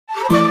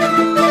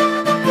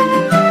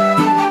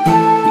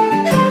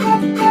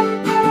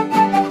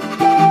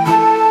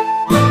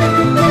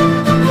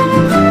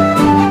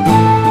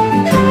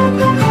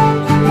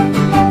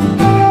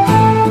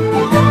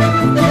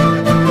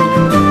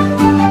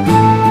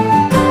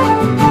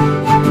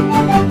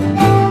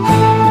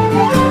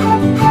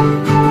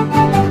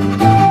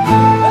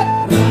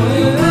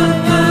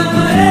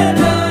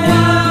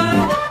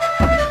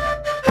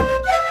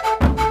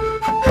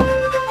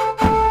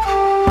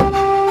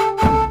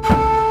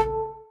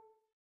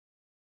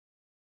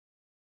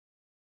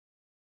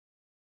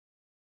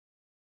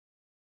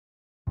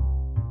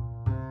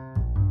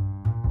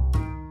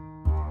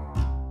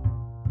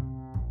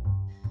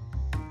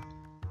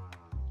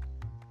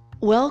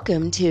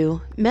Welcome to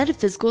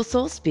Metaphysical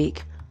Soul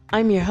Speak.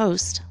 I'm your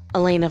host,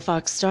 Elena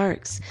Fox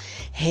Starks.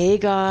 Hey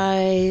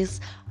guys,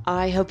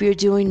 I hope you're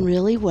doing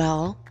really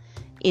well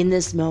in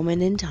this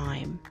moment in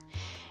time,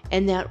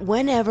 and that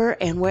whenever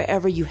and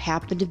wherever you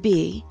happen to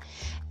be,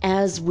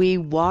 as we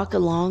walk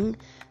along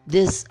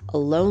this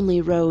lonely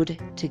road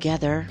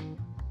together,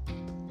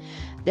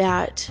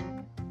 that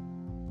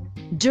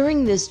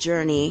during this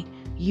journey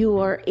you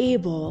are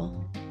able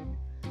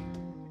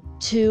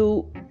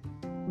to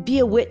be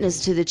a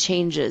witness to the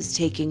changes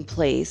taking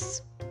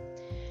place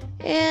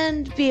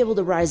and be able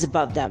to rise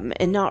above them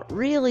and not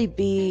really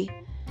be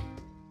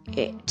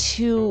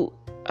too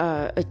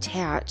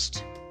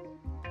attached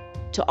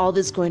to all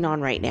that's going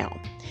on right now,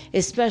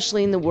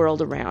 especially in the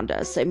world around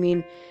us. I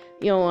mean,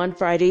 on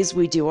Fridays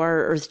we do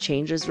our Earth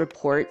Changes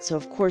report, so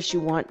of course you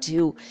want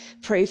to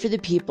pray for the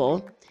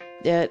people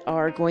that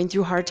are going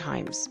through hard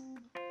times.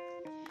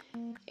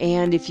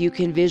 And if you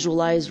can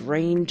visualize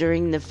rain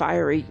during the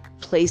fiery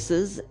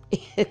places,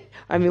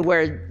 I mean,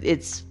 where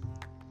it's,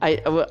 I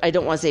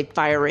don't want to say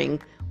firing.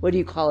 What do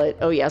you call it?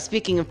 Oh yeah,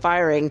 speaking of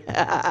firing.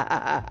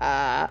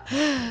 Na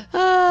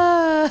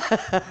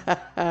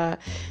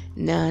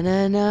na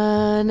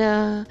na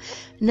na,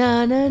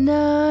 na na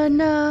na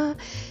na,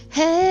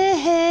 hey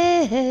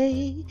hey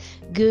hey,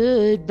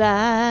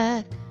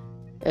 goodbye.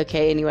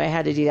 Okay, anyway, I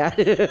had to do that.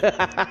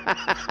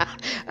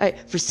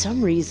 For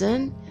some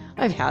reason,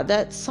 I've had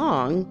that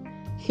song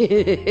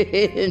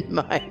in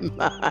my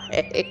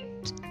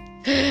mind.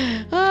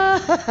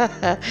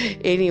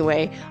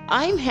 Anyway,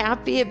 I'm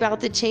happy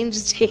about the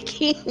changes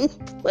taking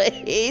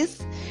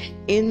place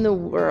in the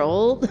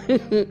world,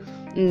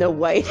 in the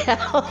White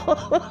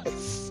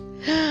House.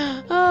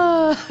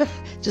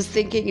 Just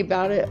thinking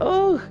about it,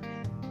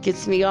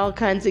 gets me all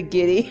kinds of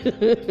giddy.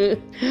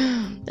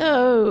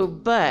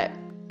 But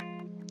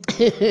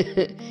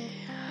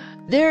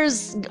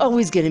there's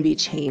always going to be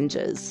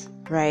changes,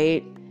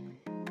 right?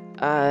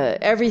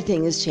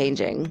 Everything is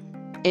changing.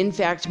 In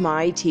fact,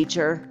 my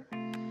teacher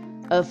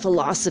of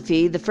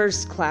philosophy, the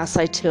first class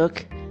I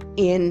took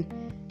in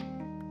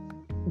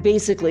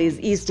basically is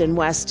East and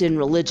West in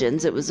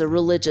religions. It was a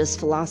religious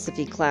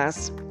philosophy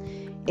class,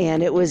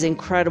 and it was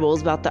incredible. It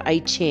was about the I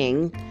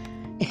Ching.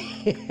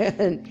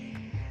 And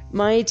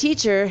my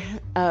teacher,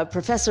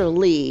 Professor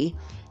Lee,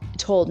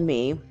 told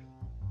me,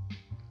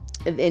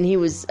 and he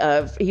was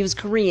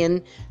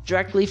Korean,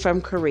 directly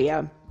from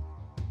Korea,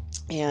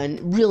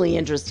 and really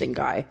interesting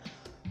guy.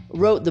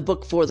 Wrote the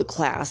book for the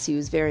class. He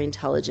was very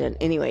intelligent.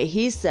 Anyway,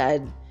 he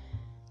said,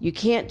 you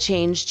can't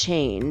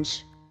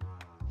change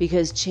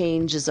because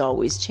change is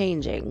always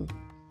changing.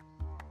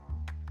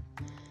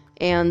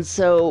 And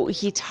so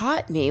he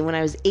taught me when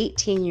I was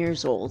 18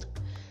 years old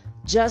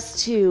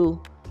just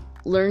to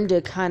learn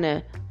to kind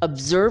of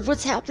observe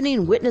what's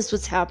happening, witness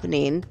what's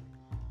happening,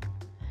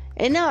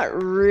 and not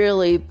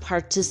really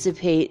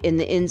participate in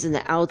the ins and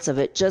the outs of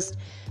it. Just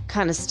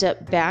kind of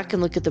step back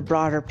and look at the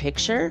broader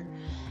picture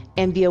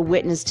and be a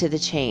witness to the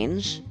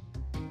change.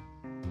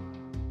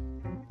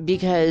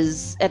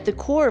 Because at the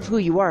core of who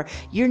you are,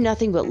 you're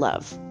nothing but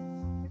love.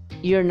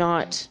 You're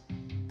not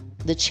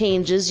the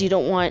changes. You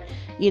don't want,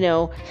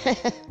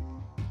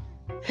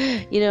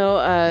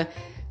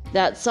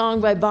 that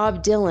song by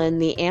Bob Dylan,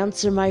 "The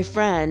Answer, My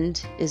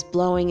Friend, is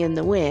Blowing in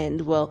the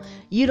Wind." Well,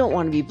 you don't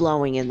want to be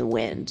blowing in the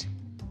wind.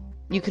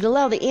 You can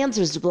allow the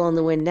answers to blow in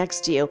the wind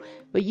next to you,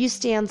 but you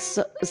stand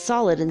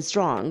solid and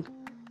strong.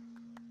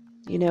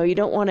 You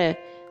don't want to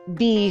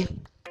be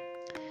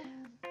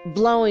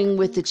blowing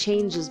with the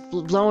changes,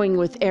 blowing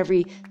with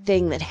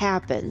everything that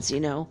happens.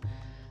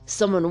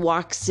 Someone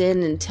walks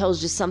in and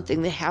tells you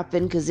something that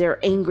happened because they're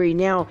angry.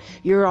 Now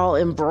you're all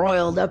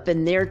embroiled up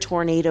in their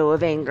tornado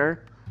of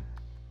anger.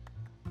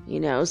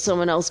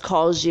 Someone else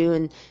calls you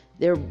and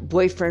their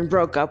boyfriend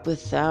broke up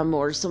with them,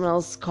 or someone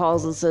else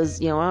calls and says,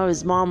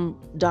 his mom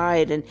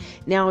died, and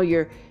now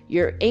you're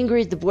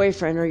angry at the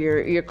boyfriend, or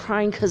you're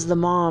crying because of the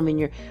mom, and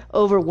you're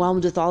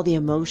overwhelmed with all the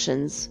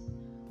emotions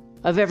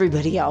of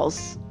everybody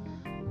else.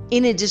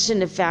 In addition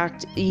to the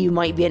fact you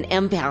might be an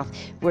empath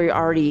where you're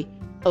already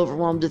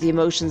overwhelmed with the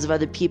emotions of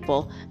other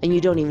people and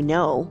you don't even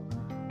know.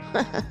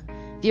 Have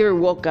you ever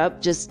woke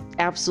up just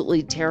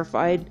absolutely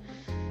terrified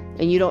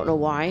and you don't know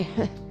why?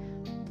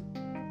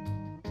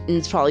 And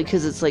it's probably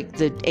because it's like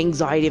the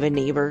anxiety of a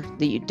neighbor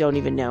that you don't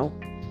even know,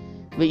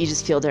 but you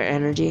just feel their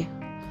energy.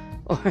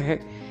 or,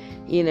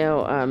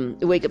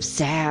 wake up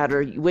sad,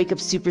 or you wake up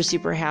super,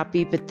 super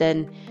happy, but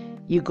then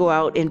you go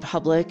out in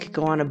public,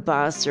 go on a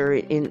bus or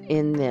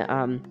in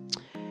the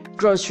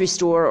grocery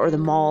store or the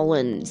mall,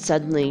 and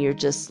suddenly you're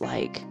just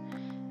like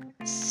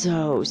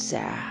so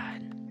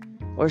sad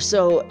or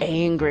so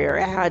angry or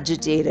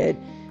agitated.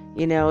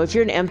 If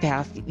you're an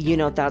empath, you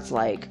know what that's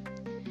like.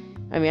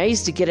 I mean, I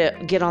used to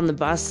get on the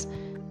bus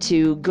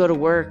to go to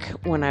work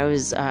when I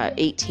was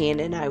 18,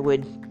 and I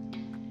would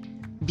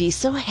be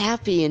so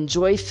happy and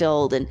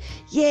joy-filled, and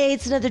yay,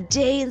 it's another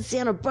day in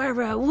Santa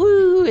Barbara,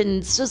 woo!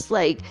 And it's just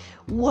like,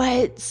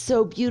 what?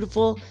 So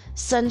beautiful,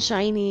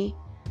 sunshiny.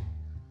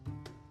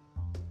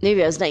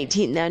 Maybe I was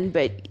 19 then,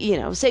 but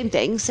same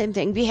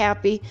thing. Be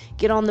happy,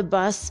 get on the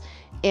bus,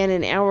 and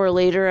an hour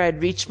later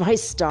I'd reach my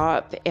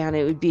stop, and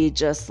it would be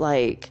just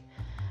like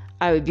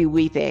I would be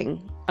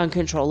weeping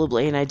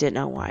uncontrollably, and I didn't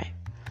know why.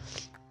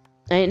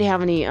 I didn't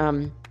have any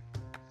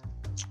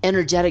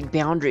energetic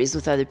boundaries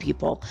with other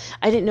people.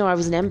 I didn't know I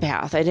was an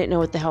empath. I didn't know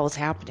what the hell was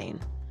happening.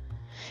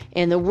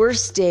 And the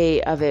worst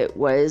day of it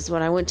was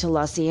when I went to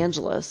Los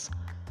Angeles,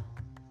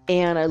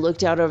 and I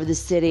looked out over the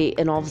city,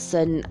 and all of a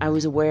sudden I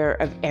was aware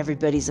of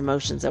everybody's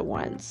emotions at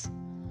once.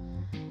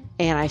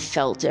 And I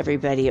felt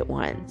everybody at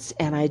once.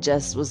 And I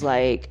just was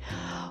like,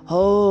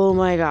 oh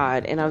my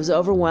God. And I was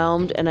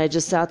overwhelmed, and I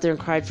just sat there and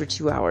cried for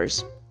 2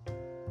 hours.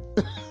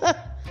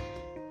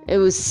 It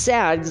was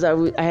sad because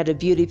I had a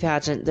beauty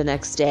pageant the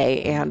next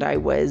day, and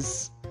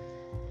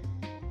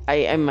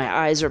my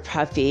eyes were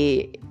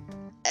puffy.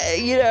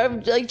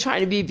 I'm like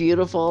trying to be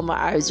beautiful. My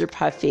eyes are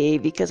puffy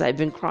because I've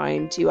been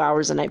crying 2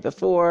 hours the night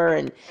before,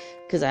 and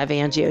because I have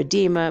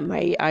angioedema,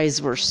 my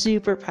eyes were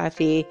super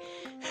puffy.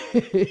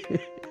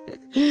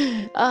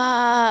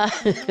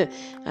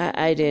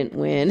 I didn't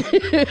win.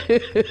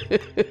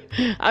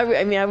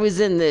 I was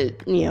in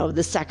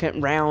the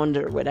second round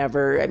or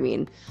whatever. I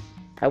mean,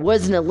 I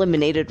wasn't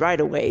eliminated right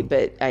away,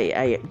 but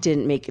I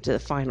didn't make it to the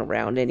final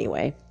round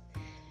anyway.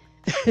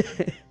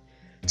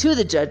 2 of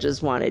the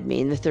judges wanted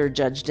me, and the third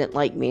judge didn't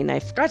like me, and I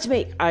forgot to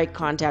make eye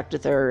contact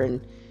with her, and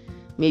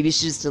maybe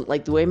she just didn't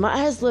like the way my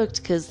eyes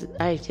looked because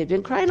I had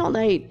been crying all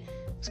night.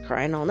 I was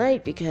crying all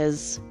night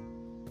because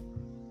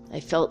I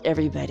felt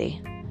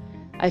everybody.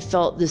 I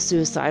felt the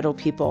suicidal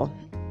people.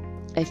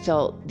 I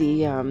felt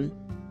the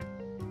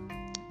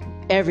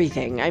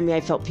everything. I mean,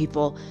 I felt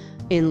people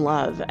in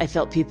love. I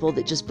felt people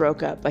that just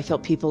broke up. I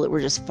felt people that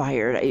were just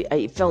fired.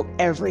 I felt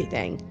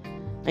everything.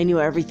 I knew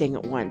everything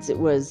at once. It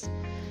was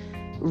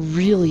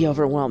really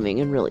overwhelming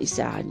and really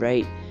sad,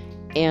 right?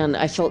 And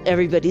I felt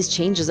everybody's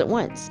changes at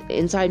once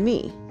inside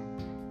me.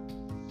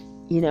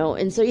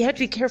 And so you have to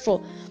be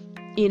careful,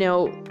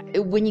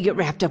 when you get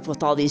wrapped up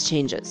with all these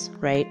changes,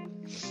 right?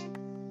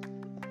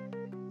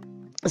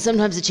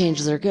 Sometimes the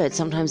changes are good.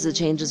 Sometimes the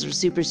changes are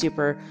super,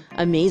 super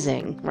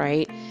amazing,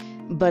 right?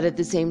 But at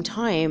the same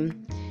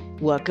time,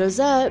 what goes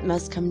up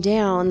must come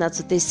down. That's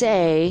what they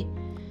say.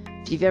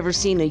 If you've ever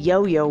seen a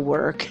yo-yo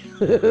work,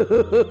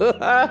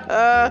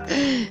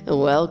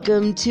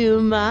 welcome to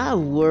my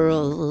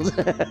world.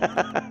 But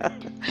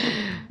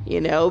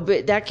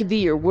that could be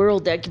your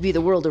world. That could be the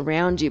world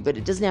around you, but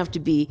it doesn't have to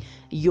be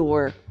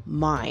your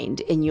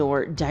mind and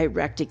your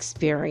direct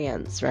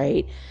experience,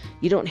 right?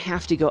 You don't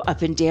have to go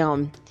up and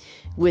down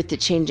with the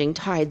changing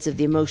tides of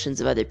the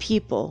emotions of other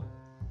people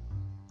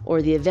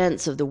or the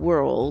events of the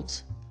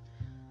world.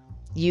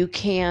 You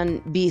can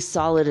be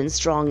solid and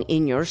strong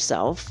in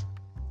yourself.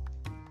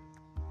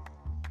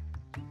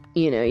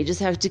 You just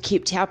have to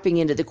keep tapping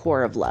into the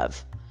core of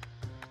love.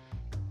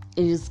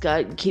 You just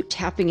got to keep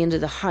tapping into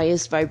the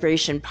highest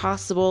vibration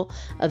possible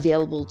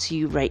available to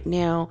you right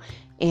now,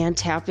 and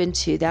tap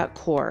into that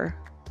core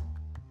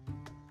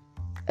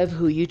of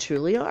who you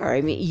truly are.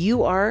 I mean,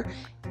 you are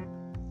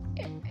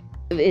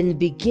in the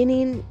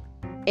beginning,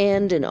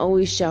 end, and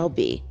always shall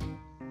be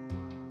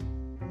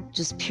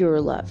just pure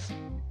love.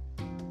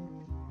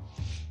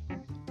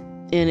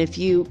 And if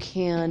you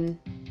can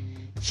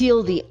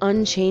feel the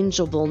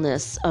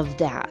unchangeableness of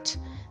that,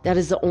 that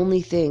is the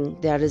only thing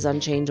that is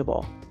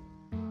unchangeable.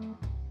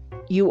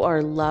 You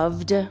are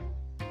loved.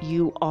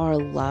 You are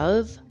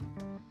love.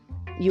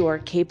 You are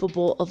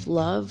capable of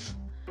love.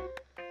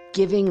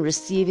 Giving,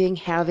 receiving,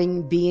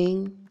 having,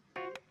 being,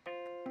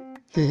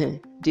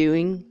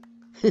 doing.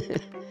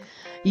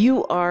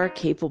 You are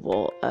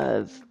capable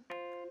of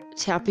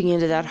tapping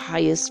into that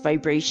highest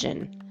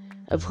vibration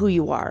of who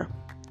you are.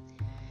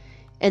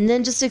 And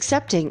then just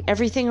accepting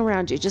everything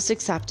around you. Just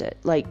accept it.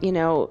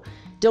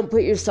 Don't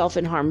put yourself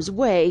in harm's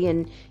way,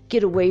 and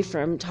get away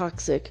from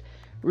toxic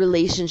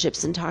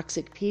relationships and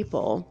toxic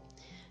people,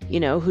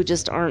 who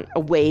just aren't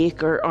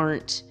awake or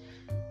aren't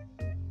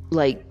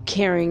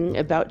caring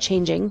about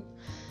changing.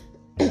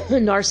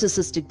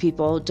 Narcissistic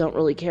people don't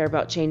really care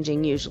about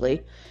changing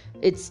usually.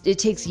 It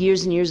takes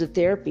years and years of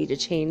therapy to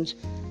change,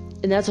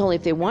 and that's only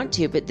if they want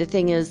to. But the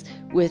thing is,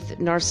 with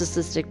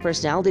narcissistic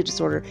personality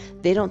disorder,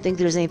 they don't think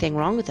there's anything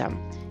wrong with them.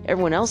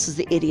 Everyone else is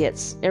the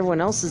idiots.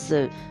 Everyone else is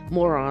the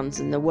morons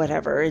and the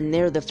whatever, and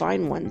they're the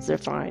fine ones. They're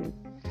fine.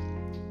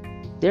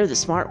 They're the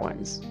smart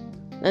ones.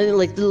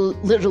 Like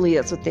literally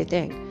that's what they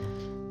think.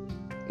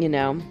 You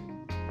know,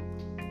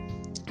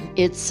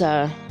 it's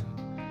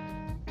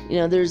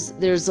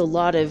there's a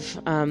lot of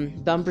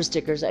bumper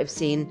stickers I've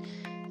seen.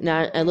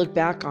 Now I look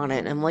back on it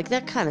and I'm like,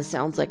 that kind of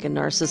sounds like a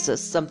narcissist,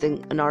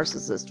 something a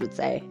narcissist would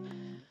say.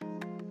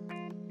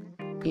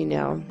 You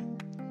know,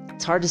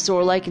 it's hard to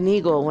soar like an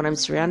eagle when I'm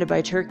surrounded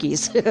by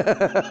turkeys.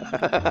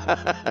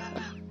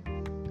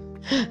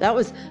 That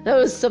was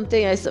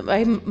something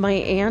my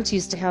aunt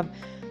used to have.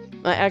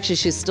 Actually,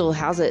 she still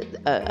has it,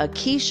 a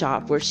key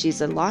shop where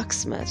she's a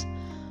locksmith,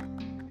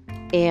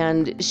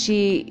 and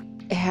she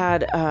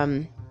had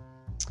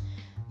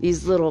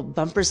these little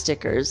bumper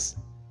stickers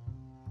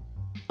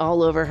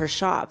all over her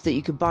shop that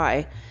you could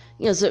buy.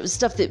 So it was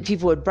stuff that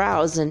people would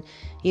browse, and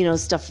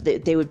stuff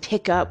that they would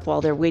pick up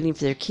while they're waiting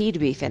for their key to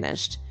be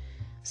finished.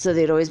 So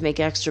they'd always make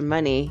extra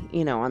money,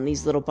 on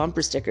these little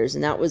bumper stickers,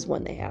 and that was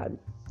one they had.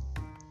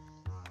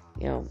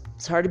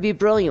 It's hard to be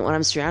brilliant when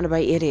I'm surrounded by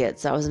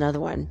idiots. That was another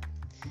one.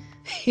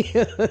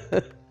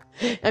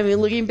 I mean,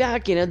 looking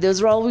back,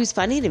 those were always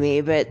funny to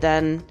me, but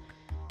then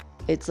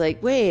it's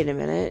like, wait a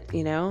minute,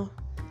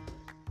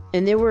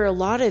 And there were a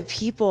lot of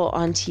people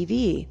on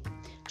TV.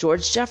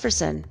 George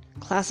Jefferson,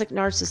 classic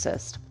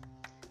narcissist.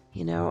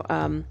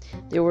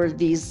 There were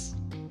these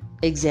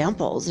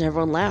examples, and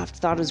everyone laughed,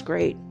 thought it was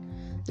great.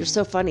 They're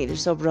so funny. They're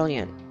so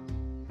brilliant.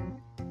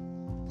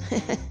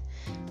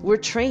 We're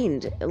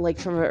trained, like,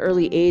 from an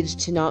early age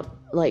to not,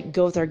 like,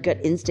 go with our gut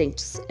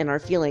instincts and our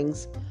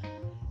feelings,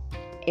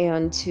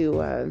 and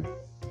to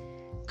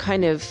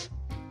kind of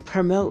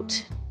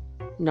promote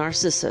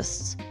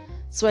narcissists.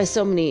 That's why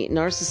so many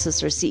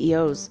narcissists are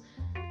CEOs,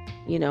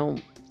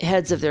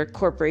 heads of their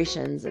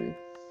corporations, and,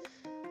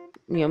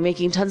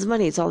 making tons of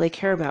money. It's all they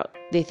care about.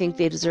 They think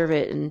they deserve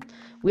it, and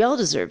we all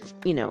deserve,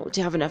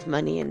 to have enough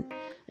money and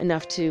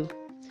enough to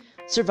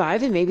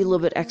survive, and maybe a little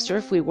bit extra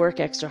if we work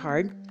extra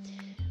hard.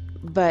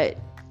 But,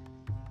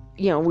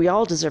 we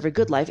all deserve a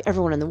good life.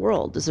 Everyone in the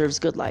world deserves a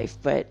good life.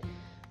 But,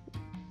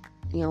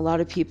 a lot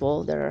of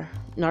people that are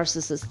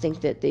narcissists think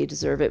that they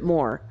deserve it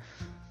more.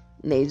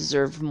 They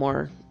deserve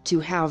more to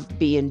have,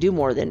 be, and do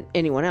more than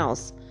anyone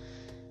else.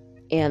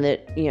 And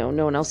that,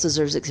 no one else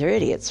deserves it. They're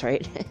idiots,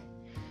 right?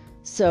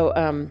 So,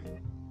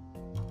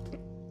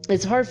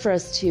 it's hard for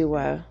us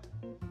to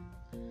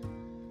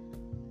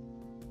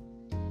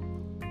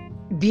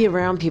be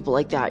around people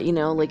like that,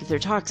 like if they're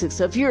toxic.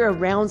 So if you're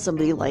around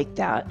somebody like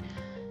that,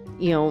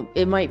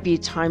 it might be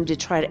time to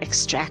try to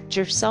extract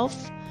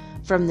yourself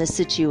from the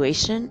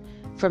situation,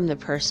 from the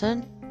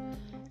person,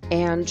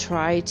 and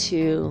try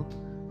to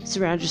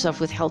surround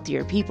yourself with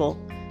healthier people,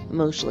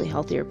 emotionally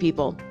healthier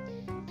people.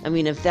 I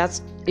mean, if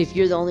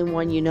you're the only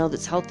one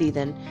that's healthy,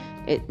 then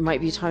it might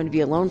be time to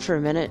be alone for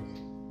a minute,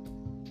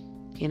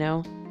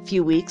 a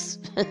few weeks,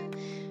 a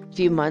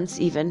few months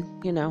even,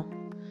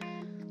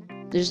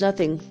 There's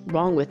nothing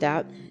wrong with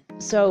that.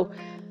 So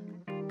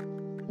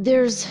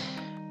there's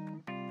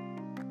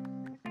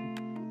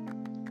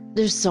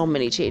so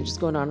many changes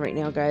going on right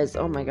now, guys.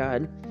 Oh my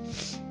God.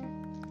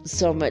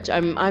 So much.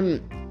 I'm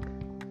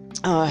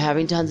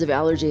having tons of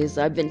allergies.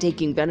 I've been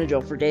taking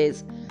Benadryl for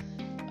days.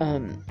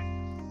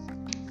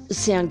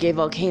 San Gay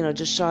volcano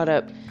just shot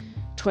up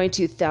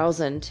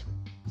 22,000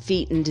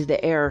 feet into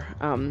the air.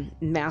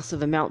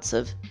 Massive amounts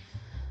of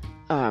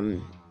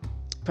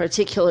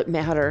particulate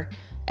matter,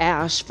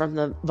 ash from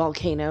the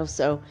volcano.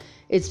 So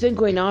it's been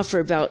going on for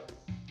about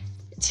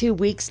 2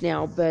 weeks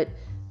now, but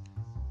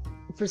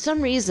for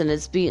some reason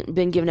it's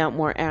been giving out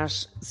more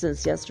ash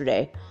since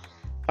yesterday.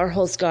 Our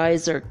whole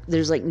skies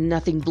there's like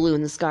nothing blue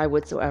in the sky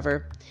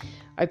whatsoever.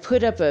 I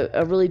put up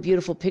a really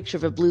beautiful picture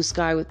of a blue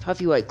sky with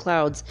puffy white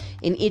clouds,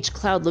 and each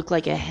cloud looked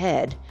like a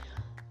head,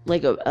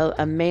 like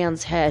a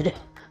man's head.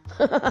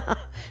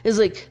 It's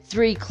like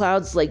 3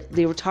 clouds, like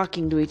they were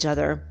talking to each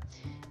other,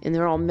 and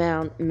they're all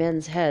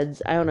men's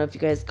heads. I don't know if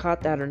you guys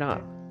caught that or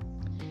not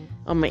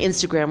on my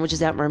Instagram, which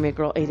is at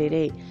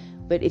mermaidgirl888.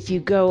 But if you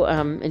go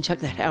and check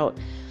that out,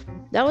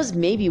 that was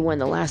maybe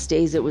one of the last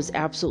days it was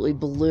absolutely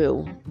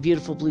blue,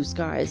 beautiful blue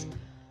skies.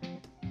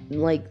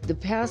 Like the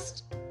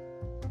past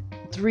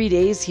 3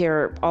 days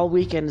here, all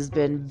weekend has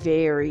been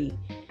very,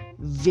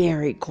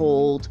 very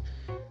cold,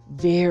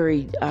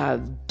 very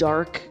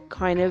dark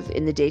kind of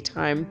in the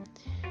daytime,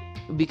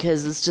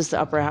 because it's just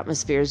the upper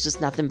atmosphere is just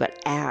nothing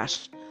but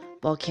ash,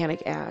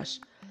 volcanic ash.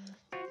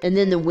 And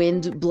then the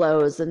wind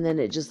blows, and then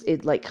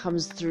it like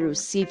comes through,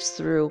 seeps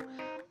through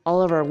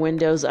all of our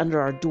windows,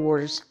 under our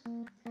doors.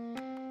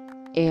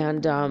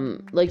 And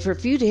like for a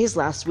few days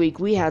last week,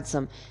 we had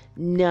some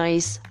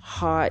nice,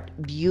 hot,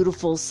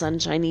 beautiful,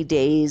 sunshiny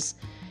days.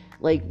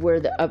 Like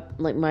where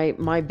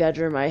my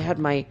bedroom, I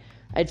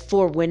had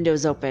 4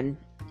 windows open,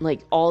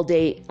 like all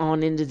day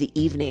on into the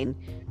evening,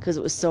 because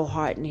it was so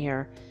hot in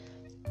here.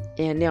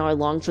 And now I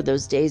long for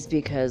those days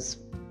because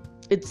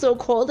it's so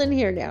cold in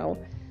here now.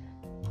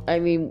 I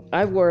mean,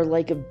 I wore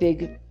like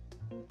I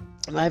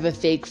have a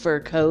fake fur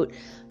coat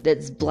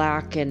that's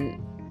black,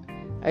 and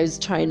I was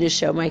trying to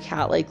show my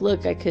cat, like,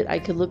 look, I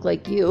could look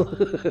like you.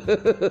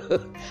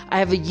 I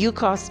have a you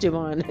costume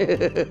on.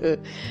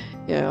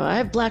 I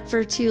have black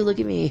fur too. Look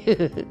at me.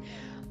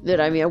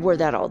 I wore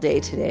that all day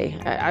today.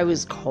 I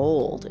was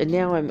cold, and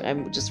now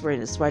I'm just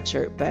wearing a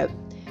sweatshirt. But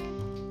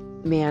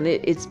man,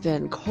 it's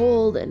been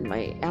cold, and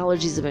my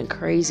allergies have been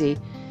crazy,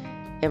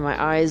 and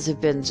my eyes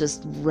have been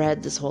just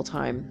red this whole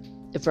time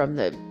from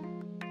the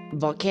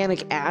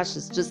volcanic ash.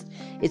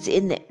 It's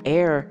in the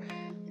air,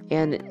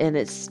 and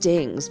it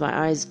stings.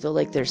 My eyes feel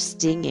like they're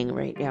stinging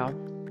right now.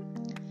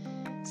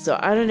 So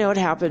I don't know what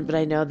happened, but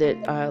I know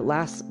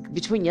that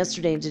between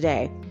yesterday and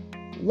today,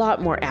 a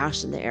lot more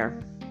ash in the air.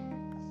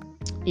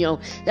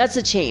 That's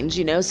a change,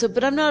 so,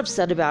 but I'm not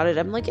upset about it.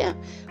 I'm like, yeah,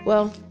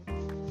 well,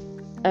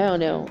 I don't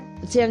know.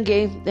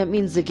 Tiange, that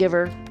means the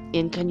giver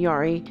in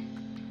Kanyari.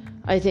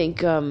 I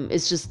think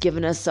it's just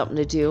giving us something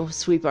to do,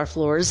 sweep our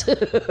floors.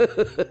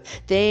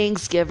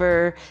 Thanks,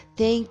 giver.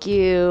 Thank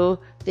you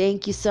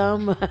so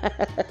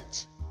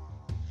much.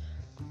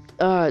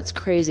 It's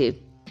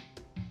crazy.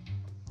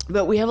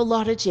 But we have a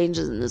lot of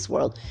changes in this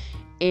world.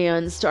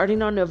 And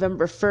starting on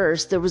November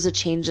 1st, there was a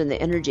change in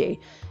the energy.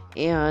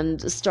 And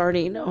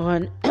starting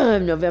on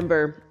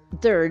November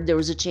 3rd, there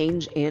was a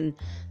change in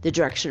the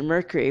direction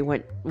Mercury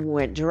went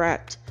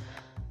direct.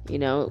 A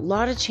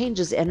lot of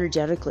changes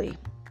energetically.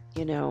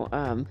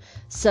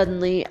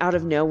 Suddenly, out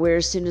of nowhere,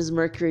 as soon as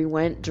Mercury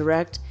went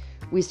direct,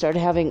 we started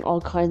having all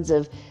kinds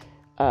of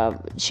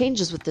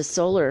changes with the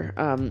solar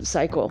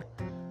cycle.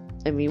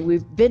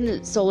 We've been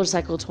in solar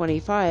cycle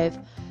 25,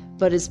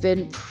 but it's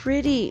been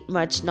pretty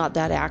much not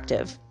that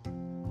active.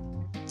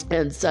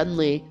 And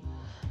suddenly,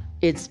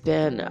 it's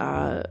been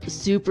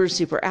super,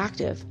 super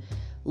active.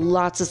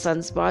 Lots of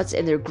sunspots,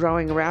 and they're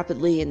growing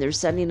rapidly, and they're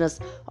sending us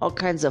all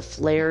kinds of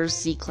flares,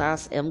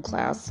 C-class,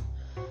 M-class,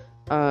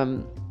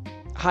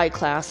 high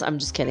class. I'm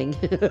just kidding.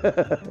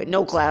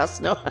 No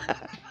class, no.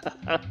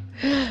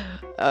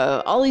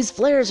 All these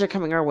flares are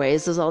coming our way,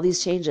 so there's all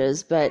these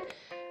changes, but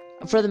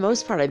for the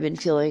most part, I've been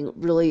feeling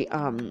really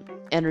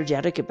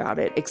energetic about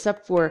it,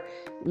 except for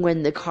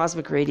when the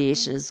cosmic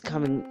radiation is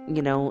coming,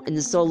 in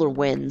the solar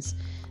winds.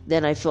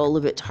 Then I feel a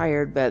little bit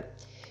tired,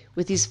 but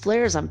with these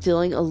flares, I'm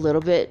feeling a little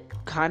bit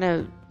kind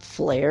of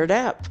flared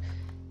up,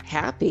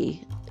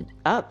 happy,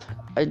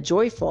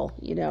 joyful,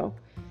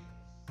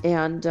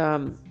 and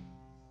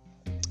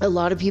a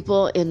lot of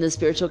people in the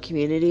spiritual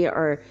community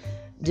are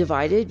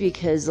divided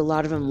because a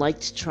lot of them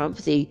liked Trump.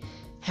 They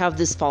have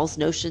this false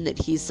notion that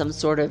he's some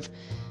sort of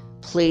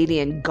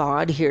Pleiadian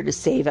god here to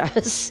save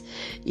us.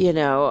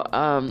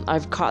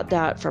 I've caught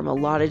that from a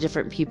lot of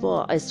different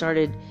people. I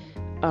started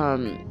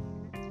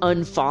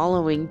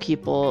unfollowing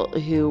people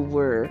who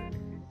were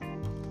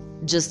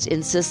just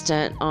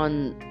insistent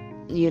on,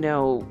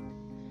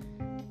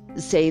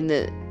 saying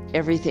that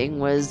everything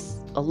was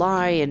a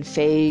lie and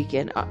fake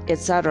and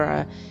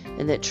etc.,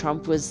 and that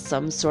Trump was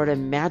some sort of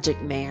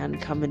magic man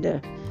coming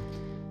to,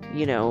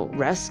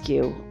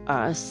 rescue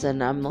us.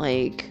 And I'm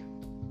like,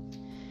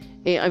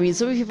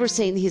 some people are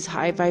saying he's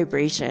high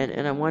vibration,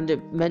 and I wanted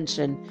to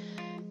mention,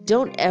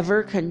 don't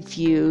ever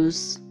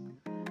confuse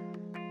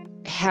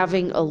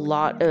having a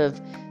lot of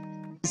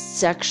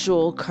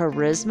sexual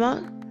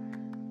charisma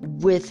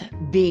with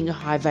being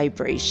high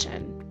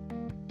vibration.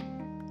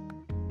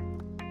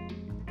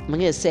 I'm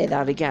going to say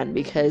that again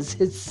because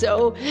it's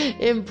so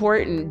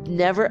important.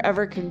 Never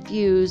ever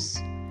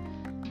confuse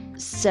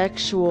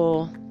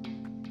sexual,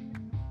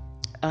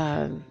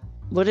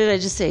 what did I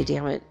just say?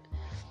 Damn it.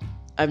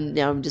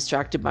 I'm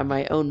distracted by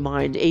my own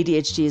mind.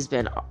 ADHD has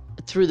been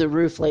through the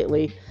roof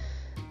lately.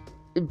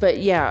 But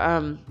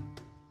yeah,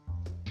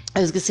 I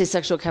was gonna say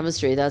sexual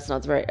chemistry. That's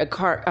not the right.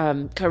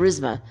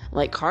 Charisma.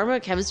 Like karma,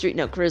 chemistry.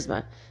 No,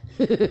 charisma.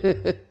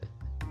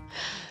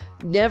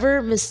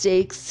 Never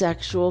mistake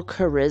sexual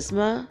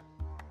charisma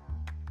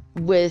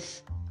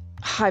with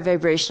high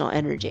vibrational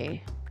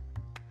energy.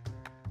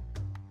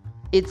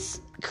 It's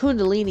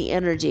Kundalini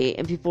energy,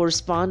 and people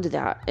respond to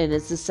that, and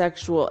it's a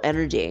sexual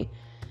energy.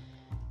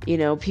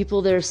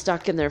 People that are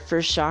stuck in their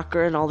first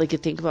chakra and all they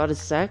could think about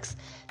is sex,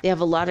 they have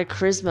a lot of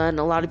charisma, and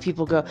a lot of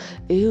people go,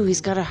 ooh,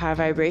 he's got a high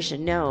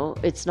vibration. No,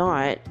 it's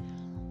not.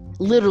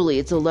 Literally,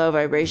 it's a low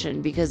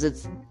vibration because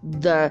it's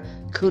the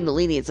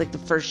Kundalini. It's like the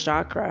first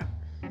chakra.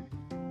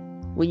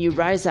 When you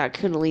rise that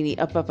Kundalini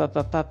up,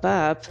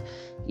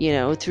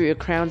 through your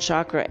crown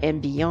chakra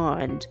and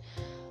beyond,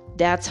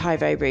 that's high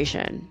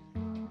vibration,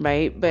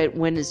 right? But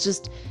when it's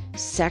just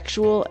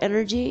sexual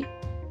energy,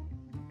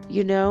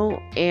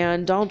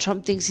 and Donald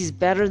Trump thinks he's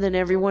better than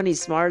everyone, he's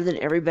smarter than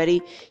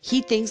everybody,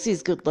 he thinks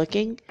he's good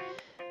looking,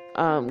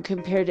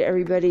 compared to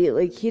everybody.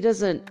 Like, he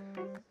doesn't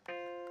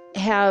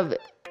have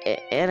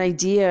an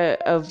idea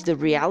of the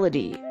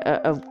reality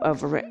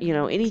of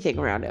anything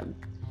around him.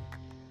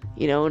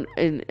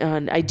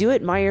 And I do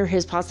admire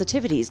his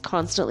positivity. He's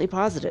constantly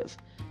positive.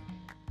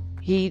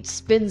 He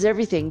spins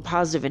everything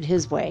positive in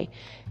his way,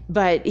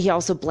 but he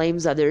also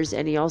blames others,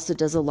 and he also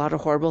does a lot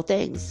of horrible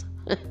things,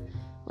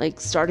 like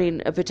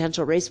starting a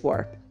potential race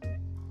war,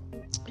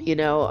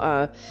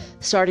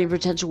 starting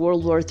potential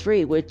World War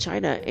III with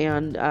China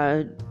and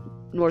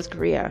North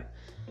Korea.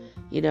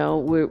 We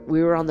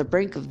were on the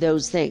brink of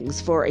those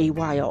things for a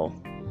while.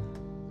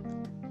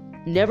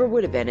 Never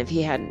would have been if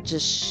he hadn't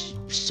just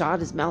shot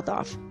his mouth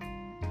off,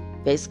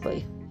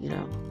 basically,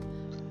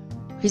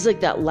 He's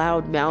like that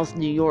loud-mouthed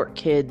New York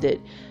kid that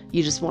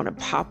you just want to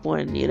pop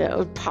one,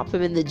 pop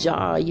him in the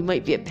jaw. You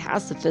might be a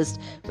pacifist,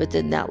 but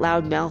then that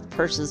loud-mouthed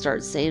person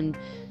starts saying,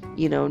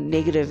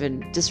 negative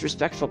and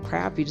disrespectful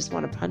crap. You just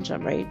want to punch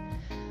him, right?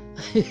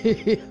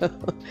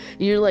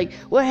 You're like,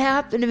 what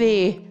happened to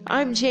me?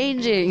 I'm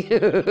changing.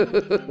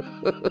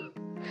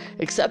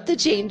 Accept the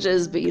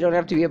changes, but you don't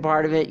have to be a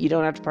part of it. You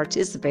don't have to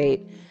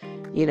participate,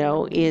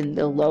 in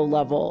the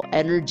low-level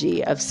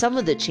energy of some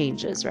of the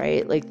changes,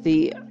 right? Like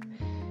the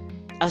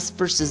us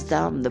versus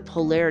them, the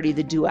polarity,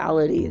 the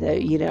duality,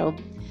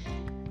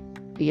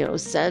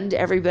 send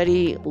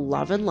everybody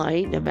love and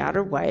light no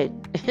matter what.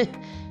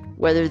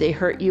 Whether they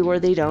hurt you or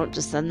they don't,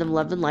 just send them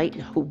love and light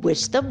and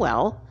wish them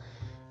well.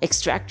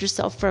 Extract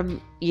yourself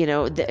from,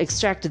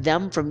 extract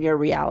them from your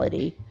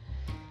reality.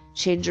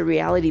 Change your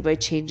reality by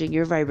changing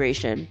your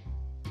vibration.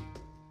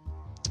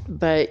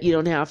 But you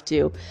don't have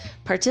to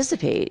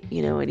participate,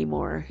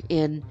 anymore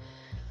in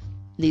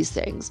these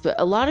things. But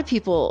a lot of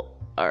people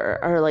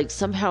are like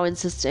somehow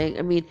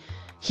insisting,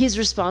 he's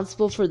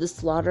responsible for the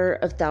slaughter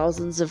of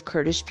thousands of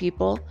Kurdish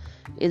people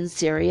in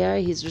Syria.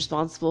 He's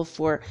responsible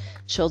for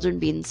children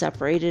being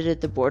separated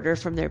at the border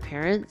from their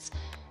parents,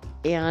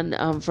 and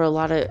for a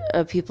lot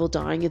of people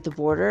dying at the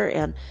border,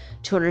 and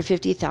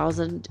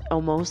 250,000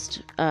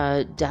 almost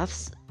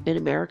deaths in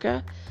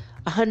America.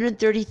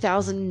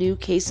 130,000 new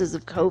cases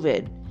of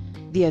COVID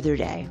the other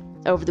day,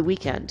 over the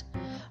weekend.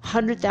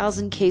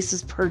 100,000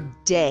 cases per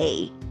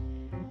day.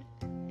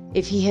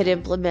 If he had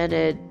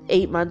implemented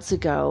 8 months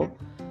ago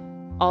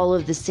all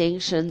of the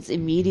sanctions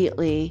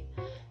immediately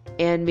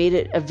and made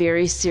it a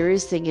very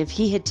serious thing, if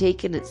he had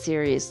taken it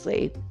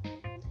seriously,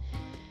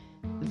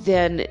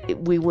 then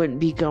we wouldn't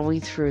be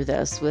going through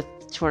this with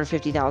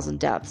 250,000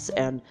 deaths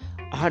and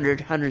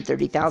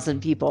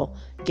 130,000 people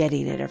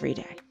getting it every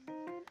day.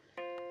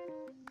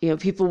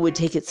 People would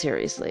take it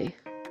seriously.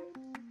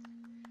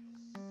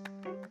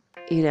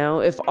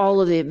 If all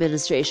of the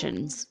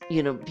administrations,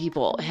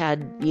 people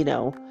had,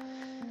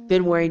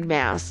 been wearing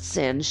masks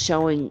and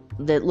showing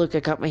that, look, I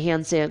got my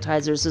hand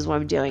sanitizer, this is what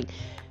I'm doing.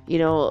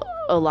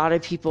 A lot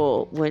of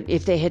people,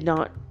 if they had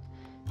not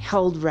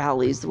held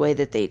rallies the way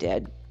that they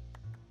did,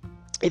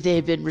 if they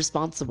had been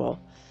responsible,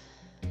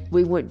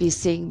 we wouldn't be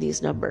seeing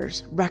these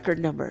numbers, record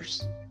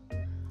numbers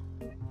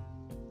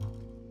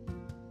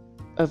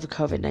of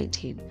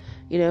COVID-19.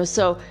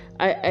 So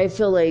I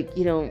feel like,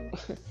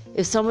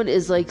 if someone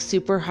is like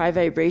super high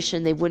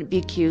vibration, they wouldn't be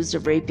accused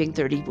of raping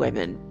 30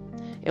 women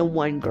and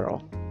one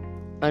girl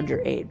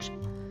underage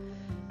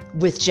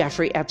with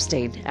Jeffrey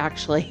Epstein,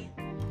 actually.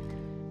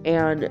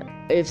 And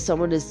if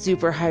someone is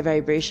super high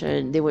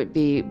vibration, they wouldn't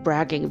be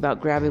bragging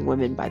about grabbing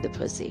women by the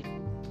pussy.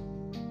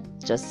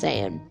 Just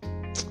saying.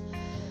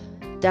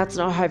 That's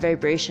not high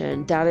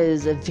vibration. That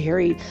is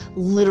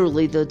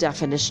literally the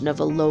definition of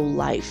a low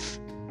life.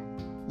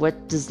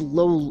 What does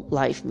low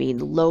life mean?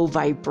 Low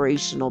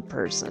vibrational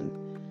person.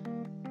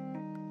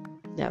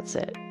 That's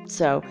it.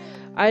 So,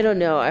 I don't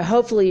know.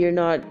 Hopefully you're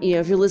not,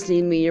 if you're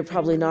listening to me, you're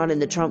probably not in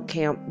the Trump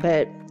camp,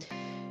 but,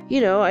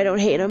 I don't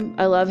hate him.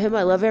 I love him.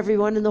 I love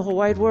everyone in the whole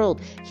wide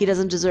world. He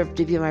doesn't deserve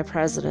to be my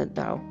president,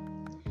 though.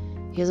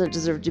 He doesn't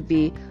deserve to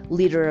be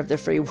leader of the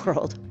free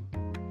world,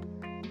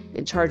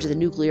 in charge of the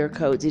nuclear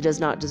codes. He does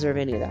not deserve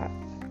any of that.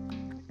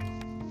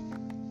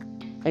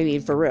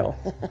 For real.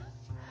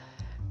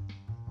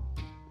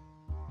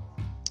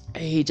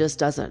 He just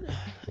doesn't.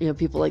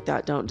 People like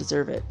that don't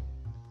deserve it.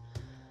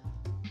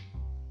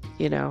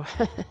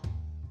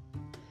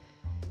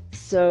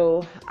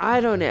 So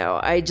I don't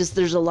know.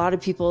 There's a lot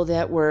of people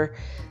that were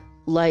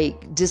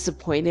like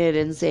disappointed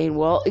and saying,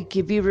 well, it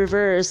could be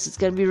reversed. It's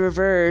going to be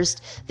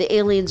reversed. The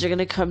aliens are going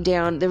to come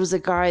down. There was a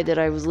guy that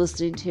I was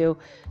listening to.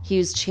 He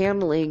was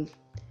channeling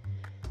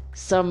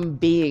some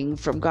being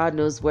from God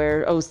knows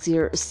where. Oh,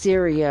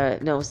 Syria.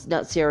 No,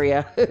 not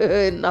Syria.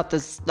 not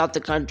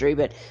the country,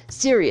 but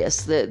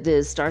Sirius,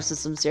 the star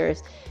system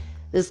Sirius.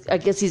 I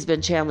guess he's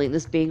been channeling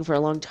this being for a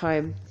long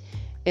time.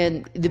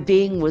 And the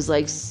being was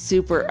like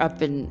super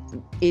up and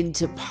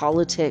into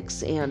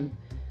politics. And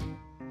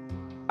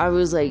I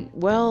was like,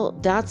 well,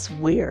 that's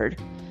weird.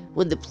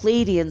 When the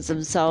Pleiadians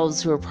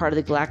themselves, who are part of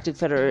the Galactic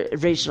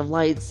Federation of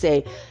Light,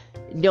 say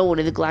no one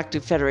in the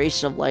Galactic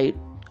Federation of Light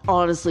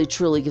honestly,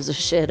 truly gives a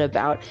shit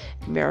about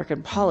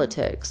American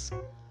politics.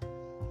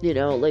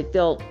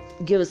 They'll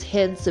give us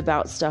hints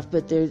about stuff,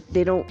 but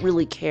they don't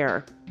really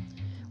care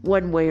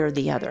one way or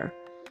the other.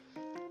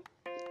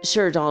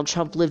 Sure, Donald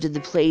Trump lived in the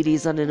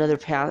Pleiades on in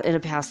a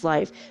past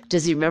life.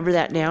 Does he remember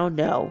that now?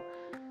 No.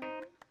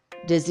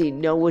 Does he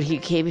know what he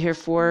came here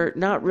for?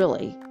 Not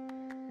really.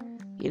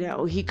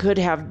 He could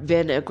have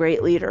been a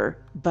great leader,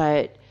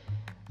 but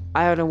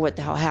I don't know what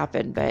the hell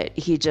happened, but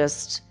he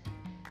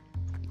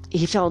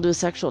fell into a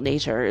sexual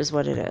nature is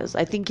what it is.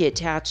 I think he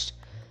attached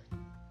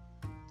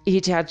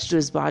to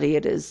his body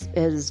at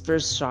his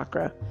first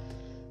chakra.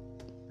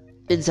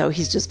 And so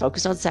he's just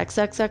focused on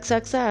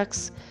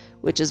sex,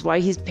 which is why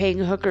he's paying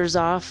hookers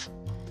off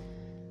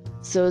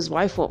so his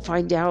wife won't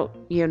find out,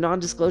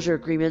 non-disclosure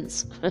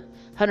agreements.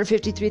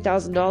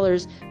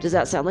 $153,000. Does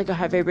that sound like a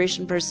high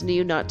vibration person to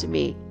you? Not to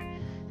me.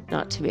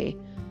 Not to me.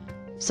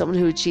 Someone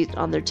who would cheat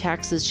on their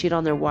taxes, cheat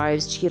on their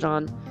wives, cheat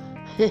on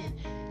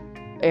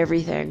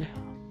everything.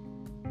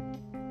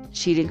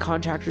 Cheating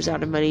contractors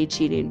out of money,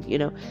 cheating,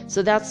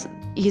 So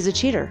he's a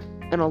cheater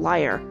and a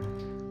liar.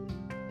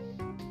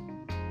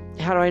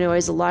 How do I know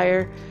he's a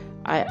liar?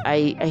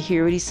 I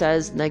hear what he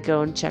says and I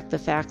go and check the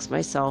facts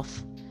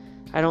myself.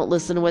 I don't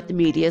listen to what the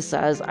media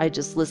says. I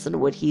just listen to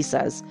what he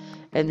says.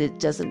 And it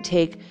doesn't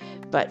take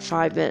but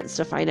 5 minutes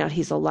to find out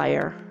he's a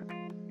liar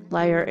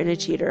and a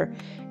cheater.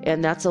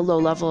 And that's a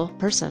low-level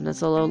person.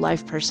 That's a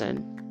low-life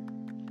person.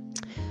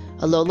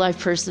 A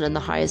low-life person in the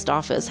highest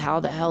office. How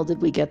the hell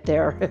did we get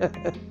there?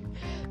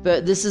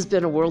 But this has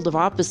been a world of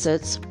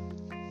opposites.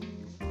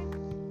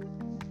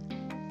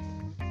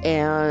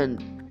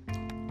 And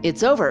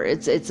it's over.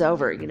 It's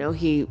over.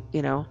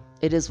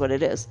 It is what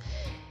it is.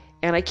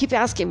 And I keep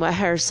asking my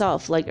higher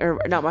self,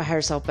 or not my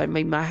higher self, but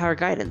my higher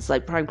guidance,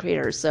 like Prime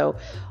Creator. So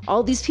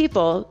all these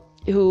people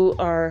who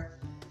are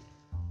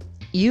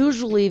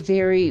usually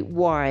very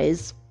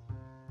wise,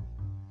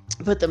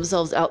 put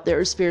themselves out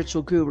there as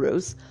spiritual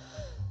gurus,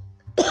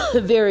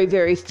 very,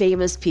 very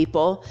famous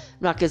people.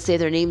 I'm not going to say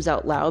their names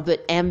out loud,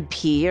 but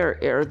MP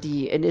are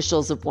the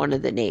initials of one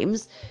of the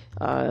names.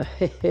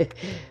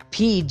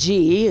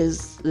 PG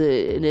is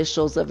the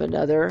initials of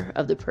another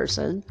of the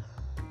person.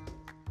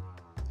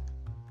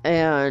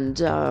 And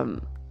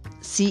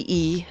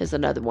CE is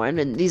another one.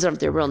 And these aren't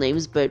their real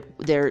names, but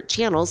they're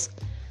channels,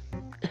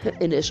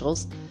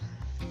 initials.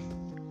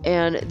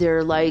 And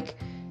they're like,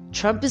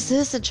 Trump is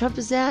this and Trump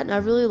is that, and I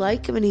really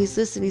like him, and he's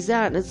this and he's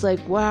that. And it's like,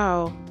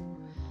 wow.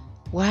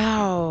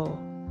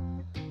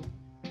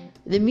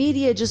 The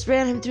media just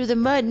ran him through the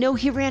mud. No,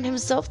 he ran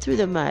himself through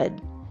the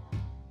mud.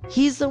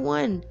 He's the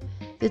one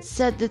that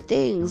said the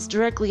things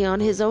directly on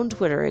his own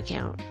Twitter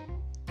account.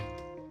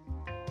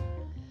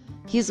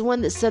 He's the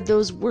one that said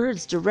those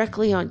words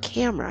directly on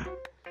camera.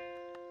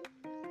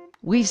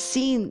 We've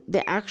seen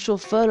the actual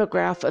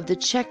photograph of the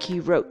check he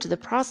wrote to the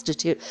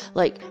prostitute.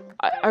 Like,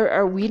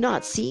 are we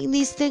not seeing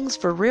these things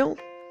for real?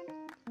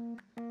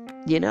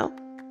 I'm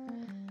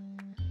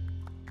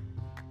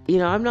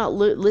not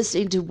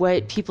listening to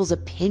what people's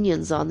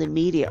opinions on the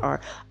media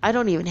are. I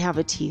don't even have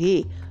a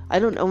TV. I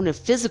don't own a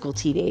physical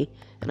TV,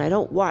 and I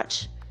don't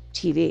watch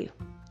TV.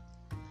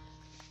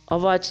 I'll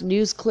watch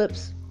news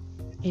clips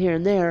here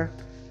and there.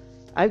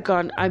 I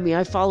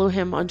follow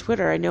him on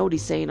Twitter. I know what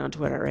he's saying on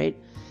Twitter, right?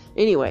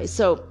 Anyway,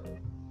 so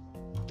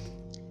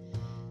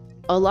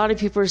a lot of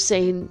people are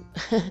saying,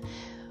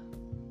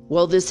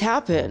 well, this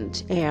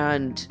happened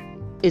and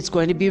it's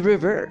going to be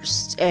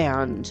reversed,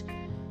 and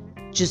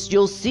just,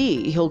 you'll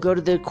see, he'll go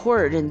to the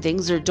court and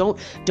things are,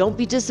 don't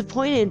be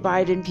disappointed,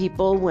 Biden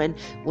people, when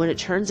it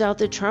turns out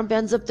that Trump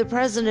ends up the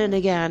president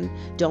again.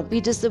 Don't be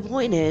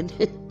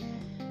disappointed.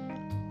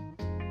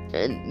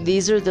 And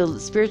these are the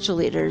spiritual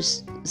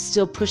leaders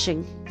still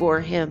pushing for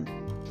him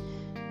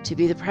to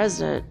be the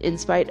president in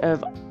spite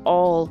of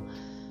all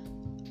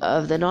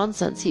of the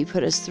nonsense he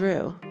put us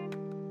through.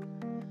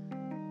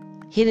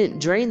 He didn't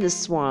drain the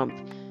swamp.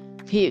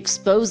 He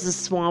exposed the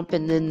swamp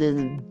and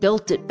then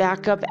built it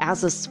back up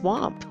as a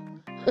swamp.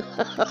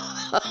 I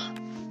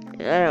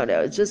don't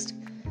know. It's just,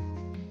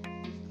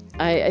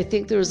 I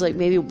think there was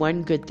maybe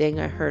one good thing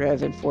I heard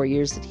of in 4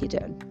 years that he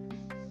did.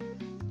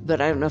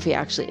 But I don't know if he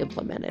actually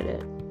implemented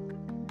it.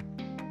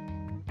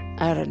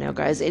 I don't know,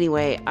 guys.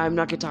 Anyway, I'm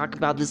not going to talk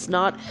about this.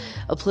 Not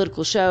a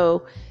political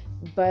show,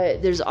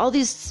 but there's all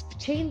these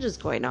changes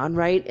going on,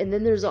 right? And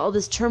then there's all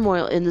this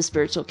turmoil in the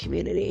spiritual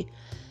community.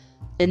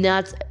 And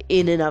that's,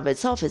 in and of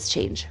itself, is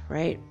change,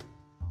 right?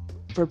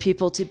 For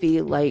people to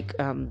be like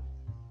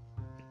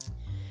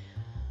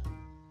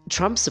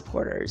Trump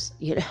supporters,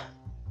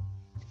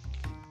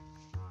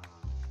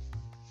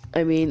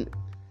 I mean,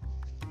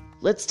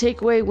 let's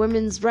take away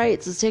women's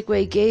rights. Let's take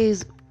away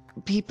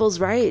people's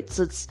rights.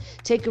 Let's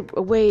take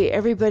away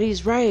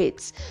everybody's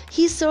rights.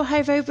 He's so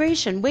high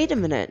vibration. Wait a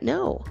minute.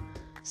 No.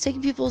 It's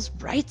taking people's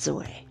rights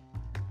away.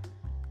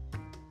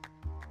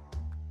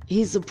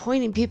 He's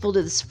appointing people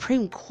to the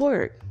Supreme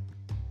Court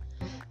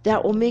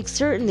that will make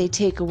certain they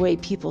take away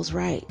people's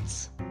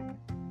rights.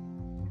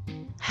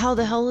 How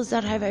the hell is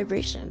that high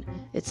vibration?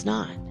 It's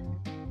not.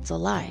 It's a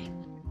lie.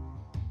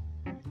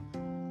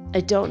 I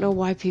don't know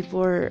why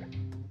people are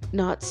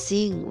not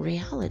seeing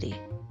reality.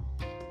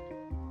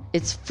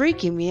 It's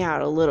freaking me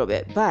out a little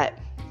bit, but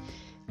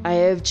I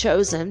have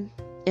chosen,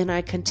 and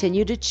I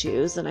continue to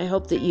choose, and I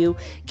hope that you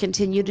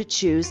continue to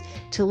choose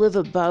to live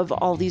above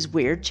all these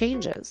weird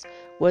changes.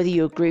 Whether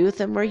you agree with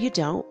them or you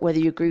don't, whether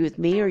you agree with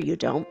me or you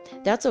don't,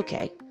 that's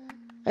okay.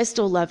 I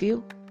still love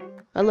you.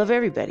 I love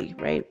everybody,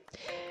 right?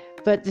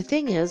 But the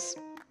thing is,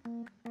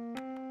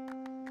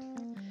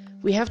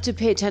 we have to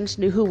pay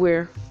attention to who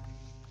we're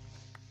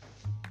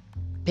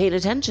paying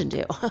attention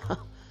to.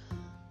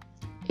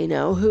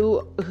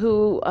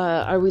 Who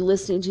are we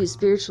listening to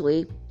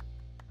spiritually?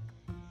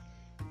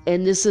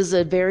 And this is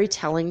a very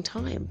telling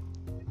time.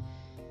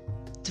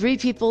 3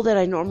 people that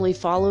I normally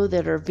follow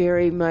that are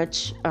very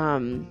much,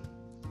 3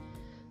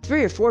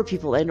 or 4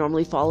 people I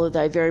normally follow that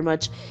I very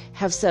much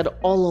have said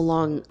all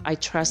along, I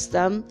trust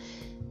them.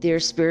 They're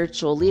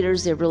spiritual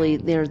leaders. They're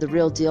the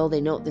real deal.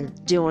 They know what they're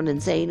doing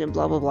and saying and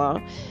blah, blah,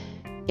 blah.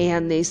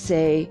 And they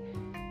say,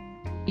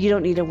 you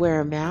don't need to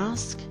wear a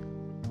mask.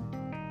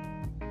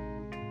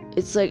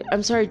 It's like,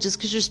 I'm sorry, just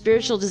because you're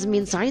spiritual doesn't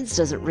mean science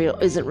isn't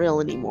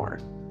real anymore.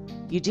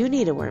 You do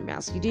need to wear a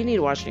mask. You do need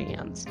to wash your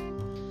hands.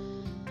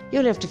 You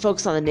don't have to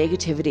focus on the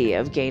negativity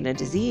of getting a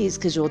disease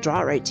because you'll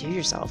draw it right to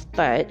yourself.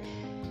 But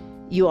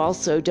you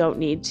also don't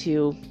need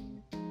to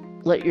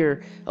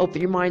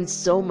open your mind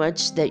so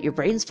much that your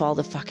brains fall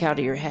the fuck out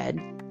of your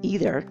head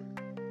either.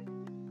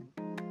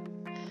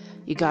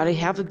 You got to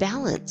have a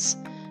balance.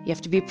 You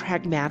have to be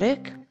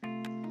pragmatic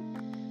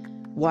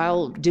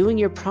while doing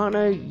your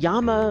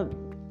pranayama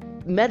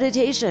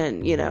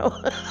meditation,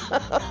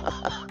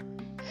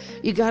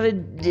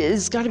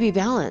 it's got to be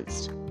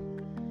balanced.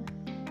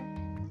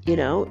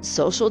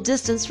 Social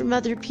distance from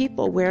other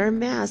people, wear a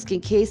mask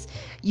in case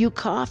you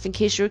cough, in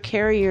case you're a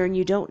carrier and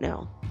you don't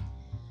know.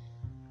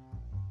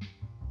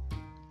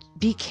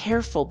 Be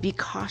careful, be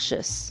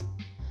cautious,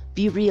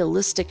 be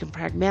realistic and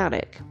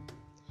pragmatic,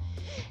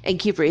 and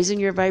keep raising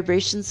your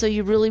vibration so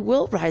you really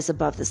will rise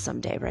above this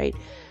someday, right?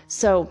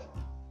 So,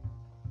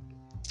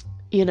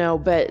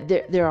 but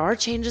there are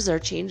changes,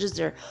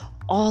 they're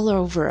all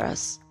over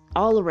us,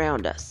 all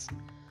around us,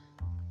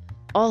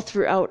 all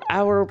throughout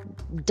our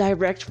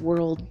direct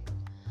world,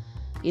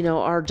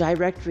 our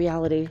direct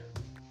reality,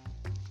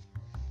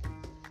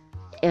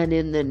 and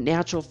in the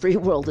natural free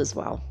world as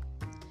well.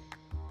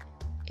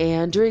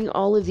 And during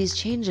all of these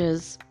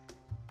changes,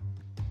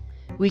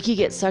 we could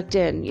get sucked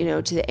in,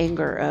 to the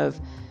anger of,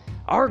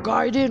 our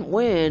guy didn't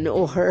win,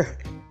 or,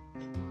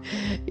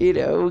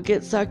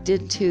 get sucked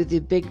into the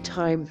big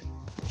time,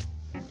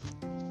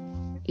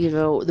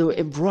 the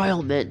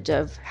embroilment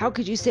of, how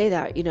could you say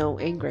that,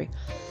 angry.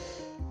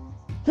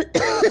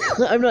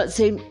 I'm not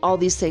saying all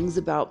these things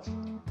about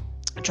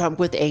Trump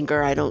with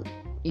anger. I don't,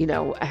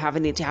 have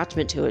any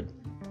attachment to it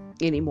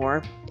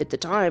anymore. At the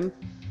time,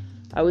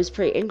 I was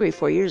pretty angry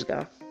 4 years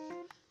ago,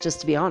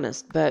 just to be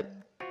honest, but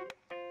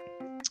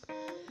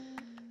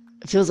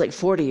it feels like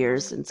 40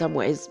 years in some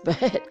ways,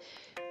 but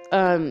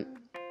I'm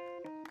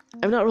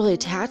not really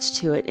attached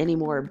to it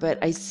anymore, but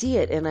I see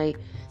it and I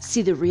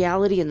see the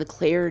reality and the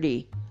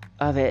clarity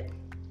of it.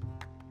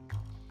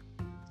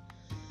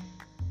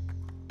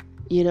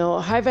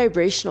 High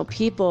vibrational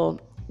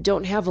people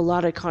don't have a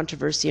lot of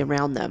controversy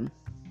around them.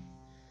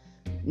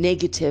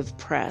 Negative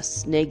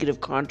press,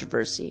 negative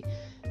controversy,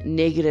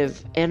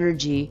 negative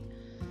energy,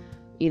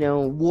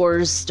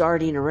 wars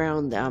starting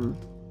around them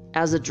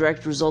as a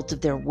direct result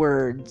of their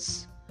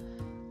words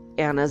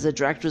and as a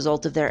direct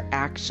result of their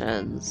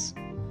actions.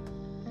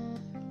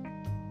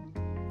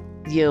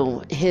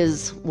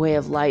 His way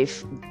of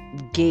life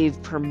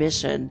gave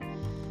permission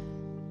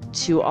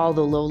to all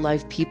the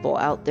low-life people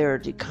out there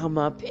to come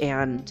up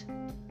and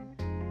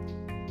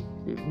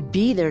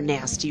be their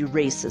nasty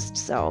racist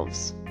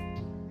selves,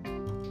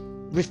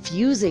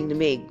 refusing to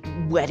make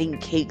wedding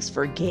cakes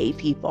for gay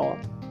people,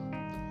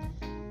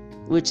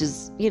 which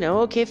is,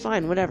 okay,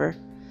 fine, whatever.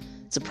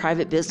 It's a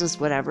private business,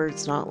 whatever.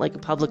 It's not like a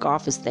public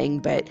office thing,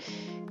 but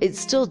it's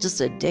still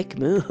just a dick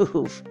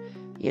move,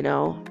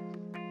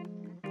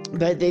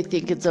 But they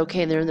think it's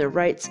okay and they're in their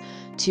rights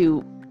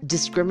to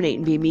discriminate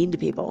and be mean to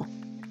people.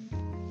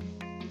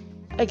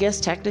 I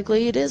guess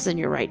technically it is in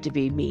your right to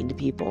be mean to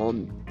people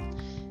and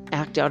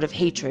act out of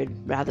hatred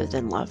rather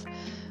than love.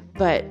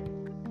 But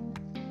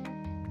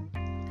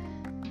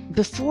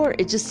before,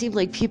 it just seemed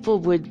like people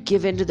would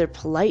give in to their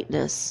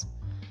politeness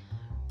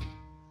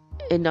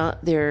and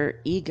not their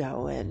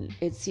ego. And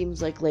it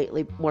seems like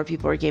lately more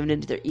people are giving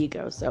into their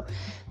ego. So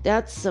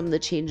that's some of the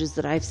changes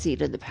that I've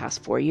seen in the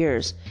past 4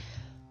 years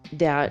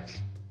that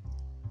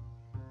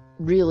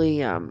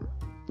really,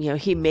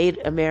 he made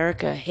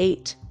America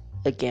hate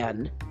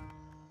again.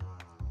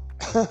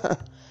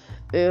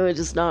 It's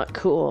just not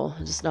cool.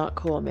 Just not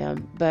cool,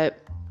 man. But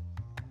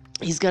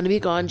he's going to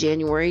be gone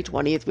January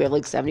 20th. We have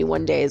like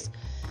 71 days,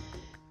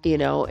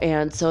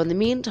 and so in the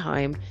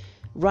meantime,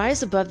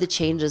 rise above the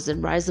changes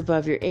and rise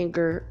above your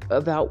anger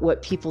about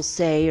what people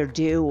say or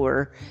do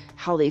or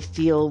how they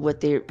feel,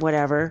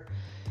 whatever.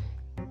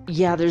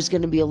 Yeah, there's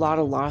going to be a lot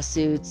of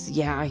lawsuits.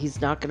 Yeah,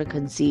 he's not going to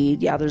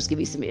concede. Yeah, there's going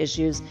to be some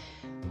issues.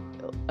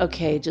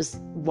 Okay,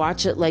 just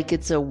watch it like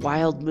it's a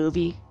wild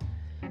movie,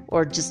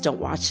 or just don't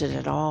watch it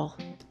at all.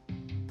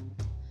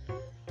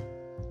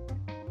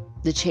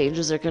 The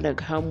changes are going to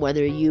come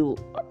whether you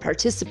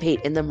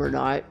participate in them or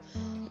not.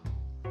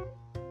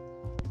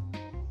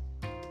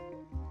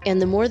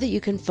 And the more that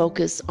you can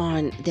focus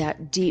on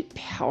that deep,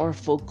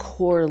 powerful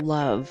core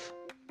love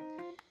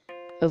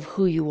of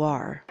who you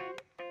are,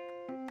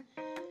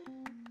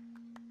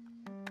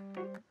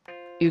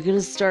 you're going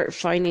to start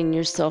finding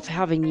yourself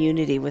having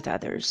unity with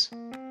others,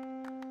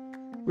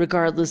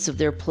 regardless of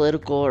their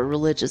political or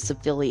religious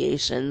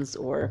affiliations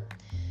or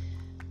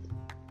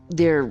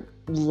their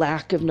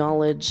lack of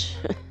knowledge.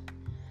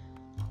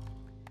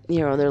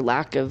 their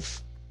lack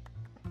of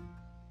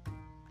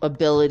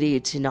ability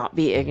to not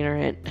be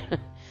ignorant.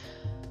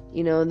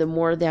 The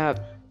more that,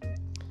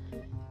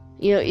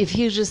 if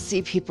you just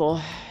see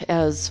people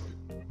as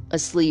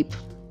asleep,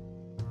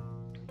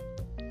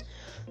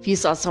 if you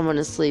saw someone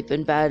asleep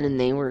in bed and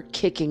they were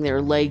kicking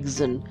their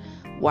legs and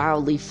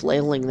wildly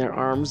flailing their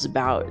arms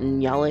about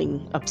and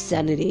yelling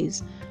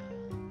obscenities,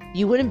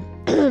 you wouldn't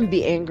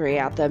be angry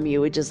at them.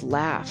 You would just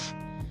laugh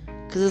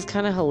because it's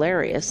kind of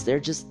hilarious. They're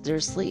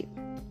asleep.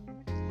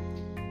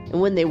 And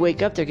when they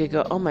wake up, they're going to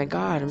go, oh my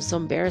God, I'm so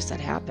embarrassed that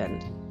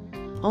happened.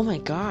 Oh my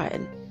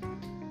God.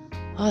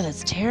 Oh,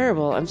 that's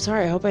terrible. I'm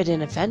sorry. I hope I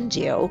didn't offend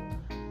you.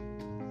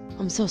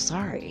 I'm so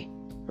sorry.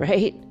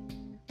 Right?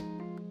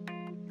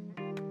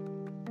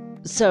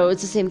 So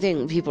it's the same thing.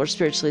 When people are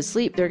spiritually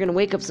asleep, they're going to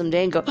wake up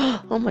someday and go,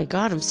 oh my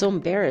God, I'm so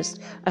embarrassed.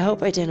 I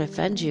hope I didn't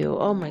offend you.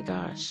 Oh my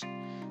gosh.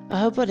 I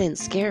hope I didn't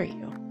scare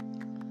you.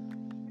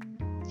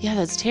 Yeah,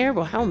 that's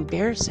terrible. How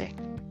embarrassing.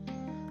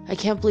 I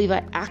can't believe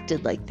I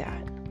acted like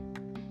that.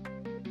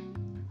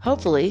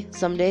 Hopefully,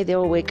 someday they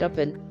will wake up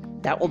and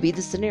that will be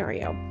the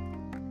scenario.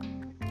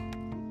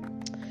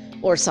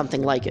 Or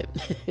something like it.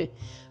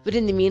 But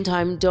in the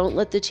meantime, don't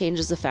let the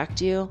changes affect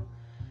you.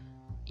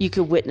 You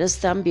could witness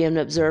them, be an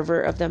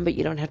observer of them, but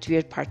you don't have to be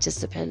a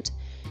participant.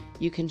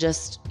 You can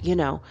just,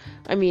 I'm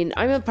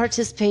a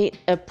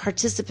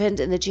participant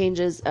in the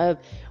changes of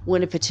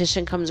when a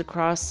petition comes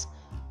across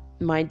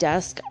my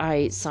desk,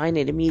 I sign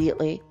it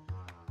immediately.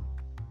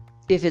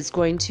 If it's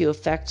going to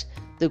affect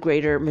the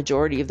greater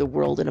majority of the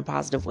world in a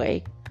positive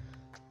way.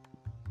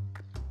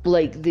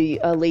 Like the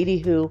lady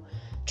who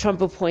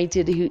Trump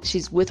appointed,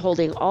 she's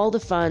withholding all the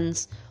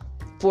funds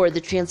for the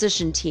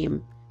transition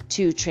team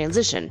to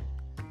transition.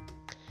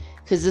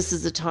 Because this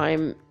is the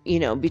time,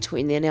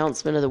 between the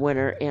announcement of the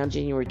winner and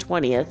January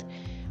 20th,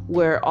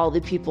 where all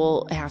the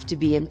people have to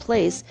be in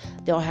place.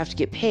 They'll have to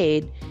get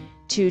paid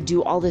to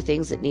do all the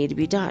things that need to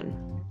be done.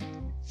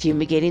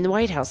 Fumigating the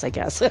White House, I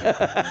guess.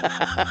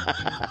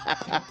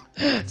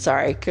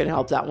 Sorry, couldn't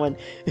help that one.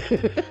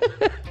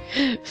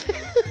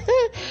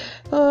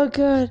 Oh,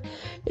 God.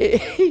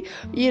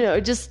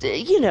 Just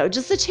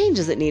the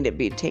changes that need to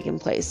be taking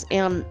place.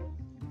 And...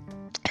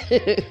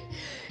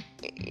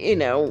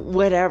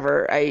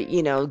 whatever.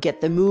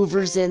 Get the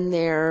movers in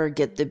there,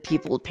 get the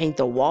people to paint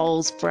the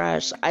walls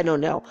fresh. I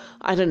don't know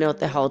what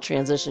the hell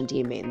transition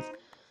team means.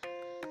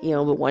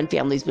 But one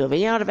family's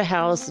moving out of a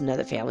house,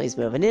 another family's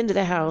moving into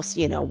the house,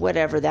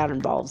 whatever that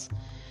involves.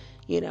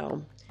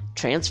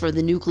 Transfer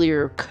the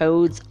nuclear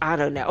codes. I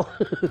don't know.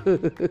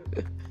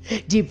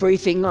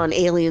 Debriefing on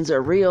aliens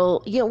are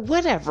real.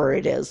 Whatever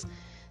it is.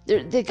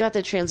 They got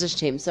the transition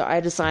team. So I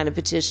had to sign a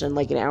petition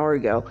like an hour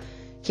ago.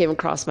 Came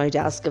across my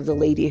desk of the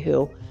lady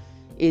who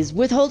is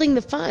withholding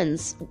the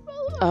funds,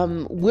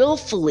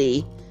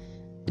 willfully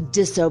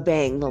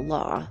disobeying the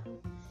law.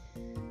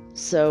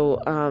 So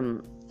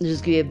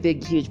there's gonna be a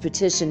big, huge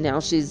petition. Now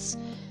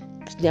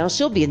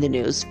she'll be in the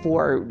news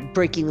for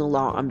breaking the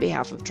law on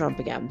behalf of Trump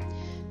again.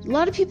 A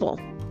lot of people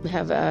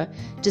have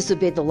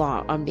disobeyed the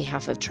law on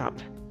behalf of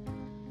Trump,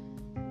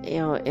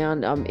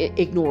 and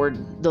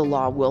ignored the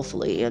law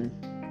willfully, and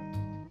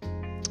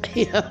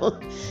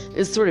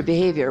this sort of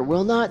behavior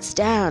will not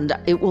stand.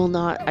 It will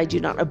not. I do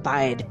not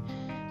abide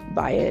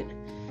by it.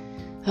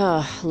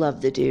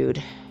 Love the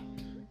dude.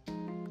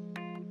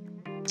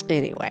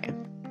 Anyway.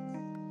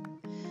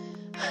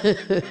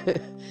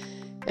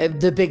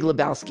 The Big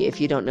Lebowski.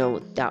 If you don't know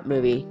that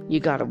movie,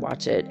 you gotta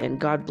watch it. And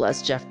God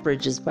bless Jeff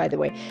Bridges, by the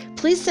way.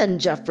 Please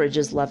send Jeff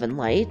Bridges love and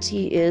light.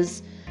 He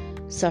is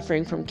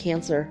suffering from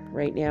cancer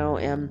right now,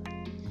 and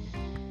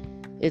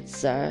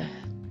it's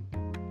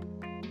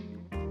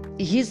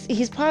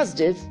he's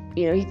positive.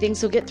 He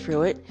thinks he'll get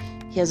through it.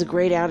 He has a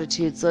great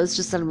attitude, so let's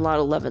just send him a lot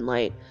of love and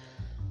light.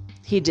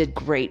 He did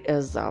great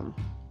as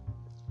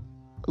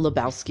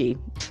Lebowski,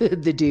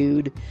 the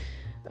dude.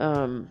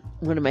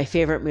 One of my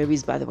favorite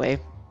movies, by the way.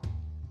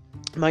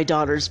 My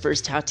daughter's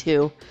first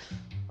tattoos.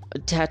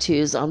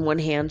 On one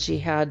hand, she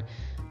had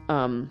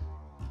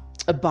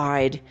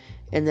Abide,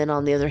 and then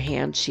on the other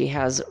hand, she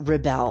has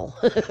Rebel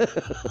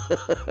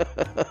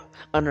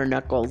on her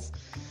knuckles.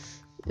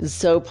 It's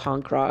so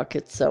punk rock.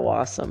 It's so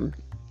awesome.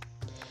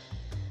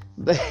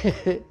 But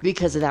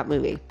because of that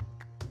movie.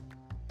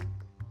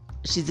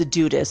 She's a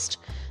dudist.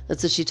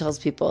 That's what she tells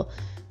people.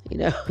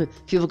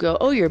 People go,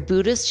 oh, you're a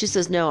Buddhist? She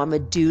says, no, I'm a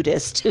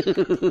dudist.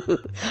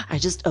 I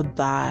just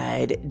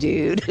abide,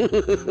 dude.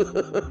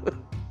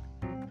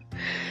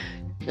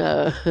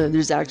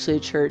 There's actually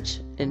a church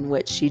in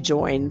which she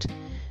joined,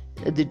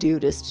 the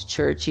Dudist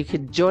church. You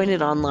could join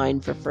it online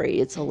for free.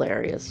 It's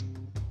hilarious.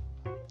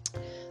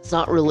 It's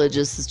not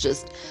religious. It's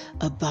just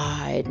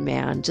abide,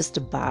 man. Just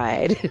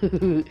abide.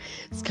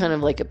 It's kind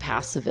of like a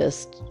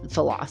pacifist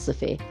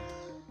philosophy.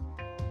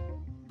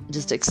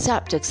 Just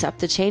accept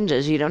the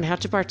changes. You don't have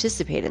to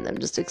participate in them.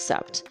 Just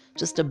accept.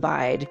 Just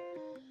abide.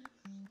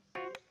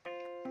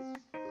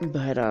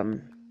 But,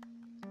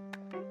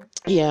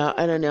 yeah,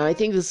 I don't know. I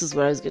think this is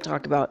what I was going to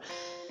talk about.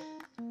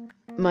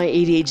 My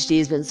ADHD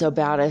has been so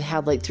bad. I've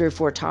had like 3 or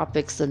 4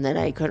 topics and then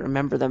I couldn't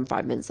remember them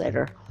 5 minutes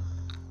later.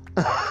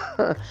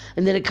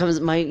 And then it comes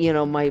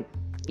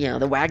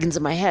the wagons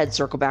in my head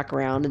circle back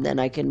around, and then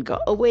I can go,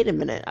 oh, wait a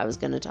minute. I was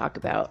going to talk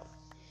about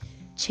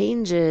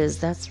changes.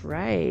 That's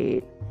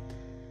right.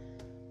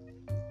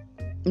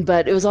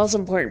 But it was also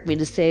important for me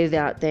to say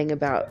that thing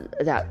about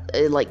that,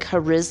 like,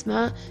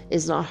 charisma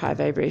is not high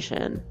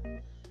vibration.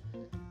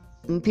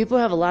 When people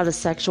have a lot of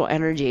sexual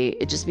energy,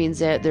 it just means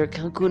that their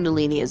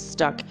kundalini is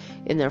stuck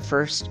in their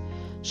first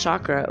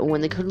chakra.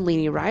 When the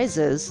kundalini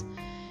rises,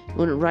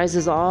 when it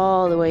rises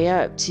all the way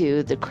up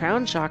to the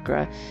crown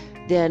chakra,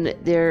 then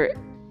their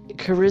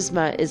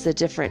charisma is a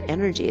different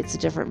energy. It's a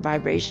different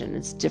vibration.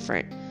 It's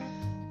different.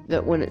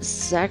 But when it's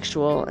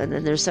sexual, and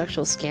then there's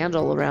sexual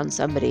scandal around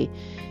somebody,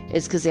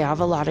 it's because they have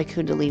a lot of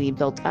kundalini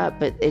built up,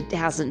 but it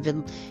hasn't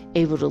been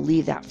able to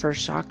leave that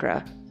first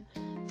chakra,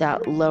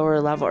 that lower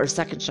level, or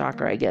second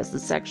chakra, I guess, the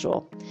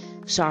sexual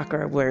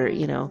chakra, where,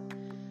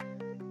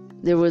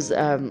 there was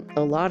a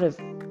lot of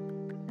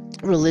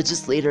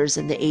religious leaders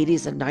in the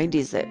 80s and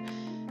 90s that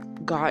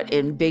got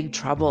in big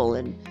trouble,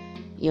 and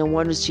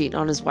one was cheating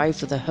on his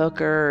wife with a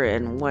hooker,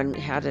 and one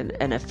had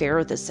an affair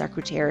with a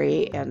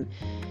secretary, and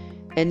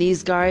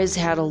these guys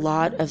had a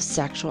lot of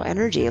sexual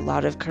energy, a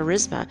lot of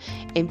charisma,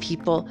 and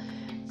people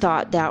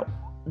thought that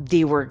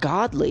they were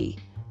godly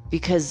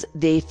because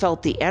they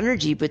felt the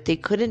energy, but they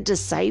couldn't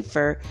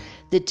decipher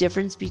the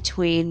difference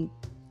between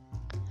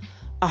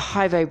a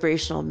high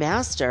vibrational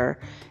master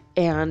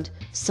and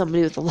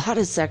somebody with a lot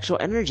of sexual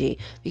energy,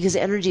 because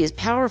energy is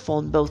powerful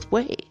in both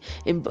ways,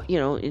 in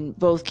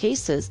both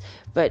cases.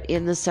 But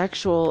in the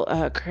sexual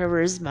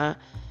charisma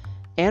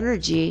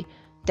energy,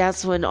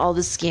 that's when all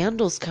the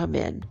scandals come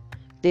in.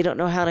 They don't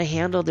know how to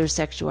handle their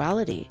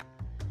sexuality.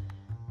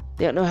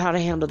 They don't know how to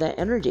handle that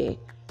energy.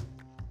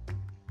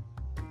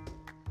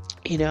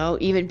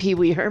 Even Pee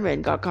Wee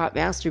Herman got caught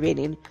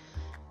masturbating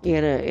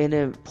in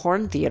a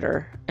porn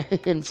theater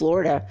in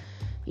Florida.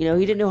 He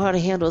didn't know how to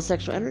handle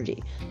sexual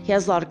energy. He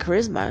has a lot of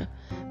charisma,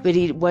 but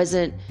he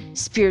wasn't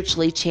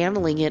spiritually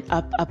channeling it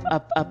up.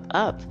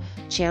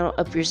 Channel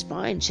up your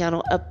spine,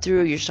 channel up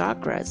through your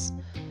chakras.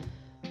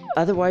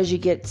 Otherwise, you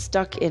get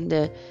stuck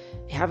into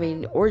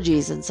having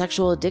orgies and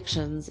sexual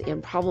addictions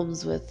and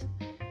problems with,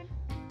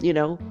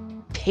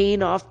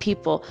 paying off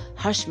people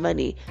hush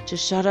money to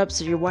shut up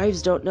so your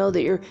wives don't know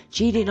that you're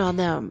cheating on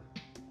them.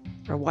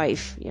 Or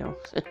wife,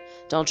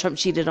 Donald Trump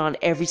cheated on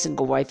every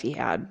single wife he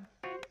had,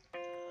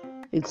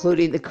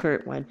 including the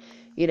current one,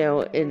 he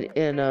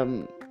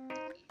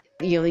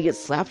gets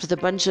slapped with a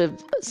bunch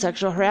of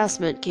sexual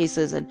harassment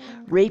cases and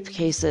rape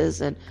cases,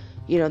 and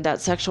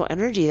that sexual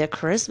energy, that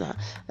charisma.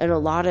 And a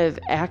lot of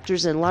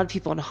actors and a lot of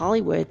people in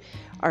Hollywood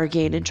are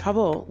getting in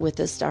trouble with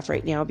this stuff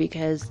right now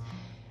because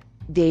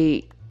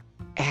they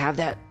have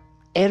that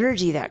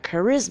energy, that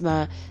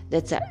charisma.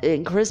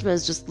 And charisma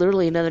is just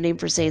literally another name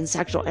for saying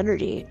sexual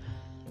energy.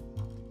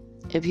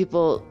 And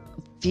people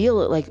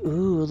feel it like,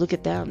 ooh, look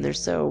at them. They're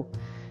so,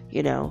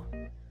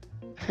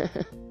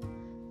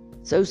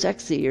 so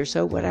sexy or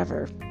so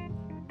whatever.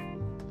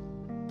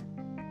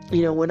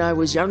 When I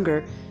was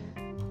younger,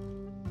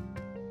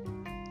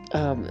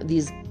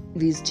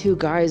 these 2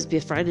 guys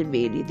befriended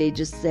me, and they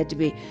just said to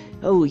me,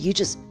 oh, you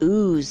just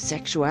ooze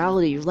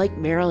sexuality. You're like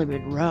Marilyn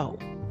Monroe.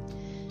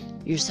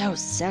 You're so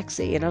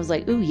sexy. And I was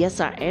like, ooh, yes,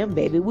 I am,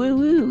 baby. Woo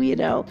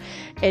woo,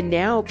 And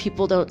now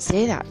people don't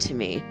say that to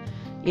me.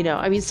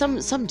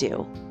 Some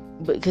do,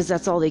 because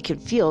that's all they can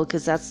feel,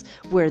 because that's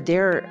where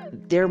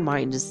their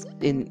mind is,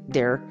 in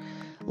their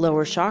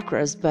lower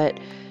chakras. But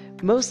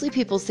mostly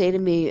people say to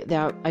me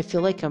that I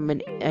feel like I'm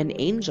an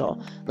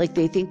angel, like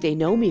they think they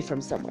know me from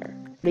somewhere.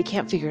 They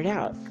can't figure it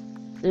out.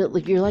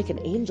 Like, you're like an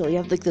angel. You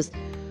have like this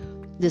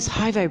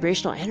high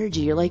vibrational energy.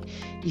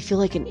 You feel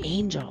like an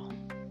angel.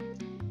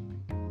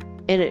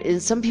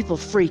 And some people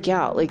freak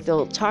out. Like,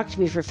 they'll talk to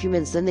me for a few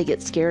minutes, then they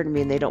get scared of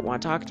me and they don't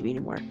want to talk to me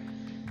anymore,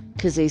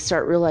 because they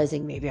start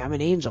realizing maybe I'm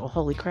an angel.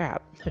 Holy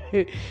crap.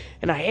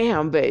 And I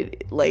am,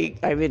 but like,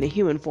 I'm in a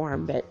human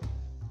form, but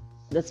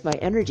that's my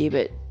energy.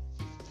 But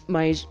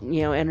my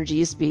energy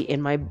used to be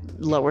in my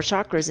lower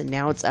chakras, and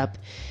now it's up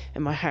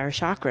in my higher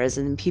chakras.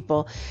 And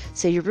people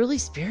say, you're really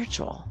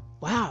spiritual.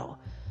 Wow.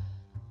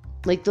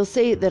 Like, they'll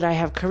say that I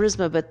have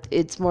charisma, but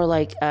it's more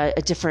like a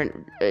different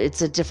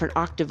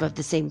octave of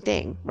the same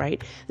thing,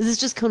 right? This is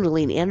just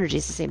kundalini energy.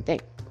 It's the same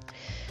thing.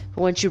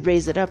 But once you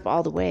raise it up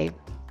all the way,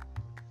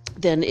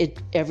 then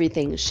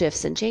everything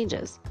shifts and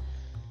changes.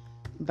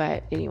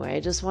 But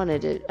anyway,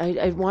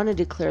 I wanted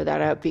to clear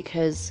that up,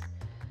 because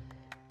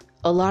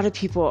a lot of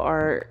people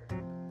are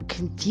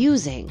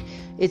confusing.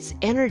 It's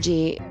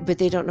energy, but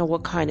they don't know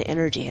what kind of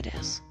energy it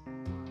is.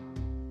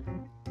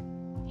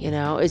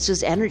 It's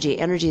just energy.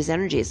 Energy is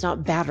energy. It's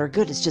not bad or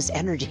good. It's just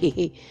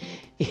energy.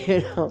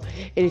 And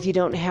if you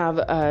don't have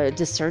a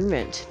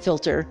discernment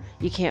filter,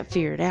 you can't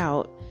figure it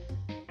out.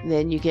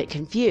 Then you get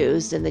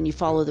confused, and then you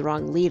follow the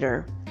wrong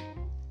leader.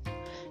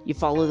 You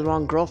follow the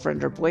wrong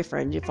girlfriend or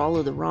boyfriend. You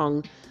follow the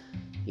wrong,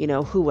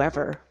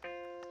 whoever.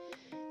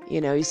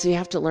 So you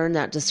have to learn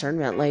that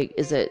discernment. Like,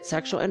 is it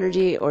sexual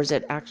energy or is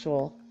it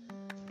actual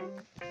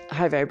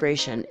high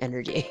vibration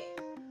energy?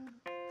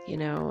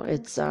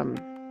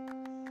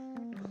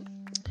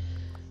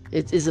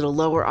 Is it a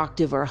lower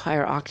octave or a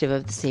higher octave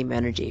of the same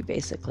energy,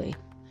 basically?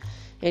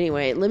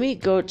 Anyway, let me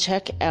go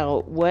check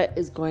out what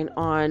is going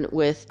on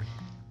with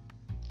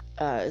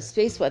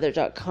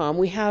spaceweather.com.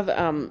 We have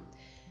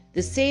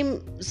the same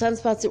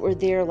sunspots that were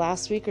there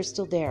last week are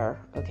still there,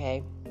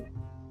 okay?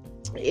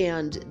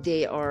 And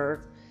they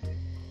are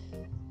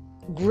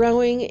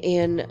growing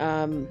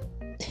in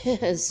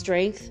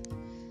strength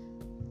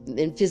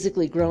and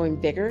physically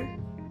growing bigger.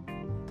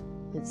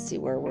 Let's see,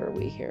 where were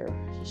we here?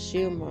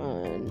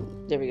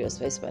 Schumann. There we go,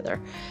 space weather.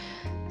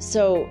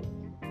 So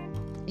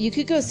you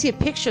could go see a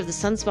picture of the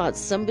sunspots.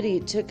 Somebody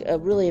took a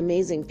really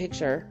amazing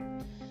picture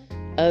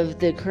of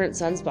the current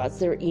sunspots.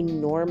 They're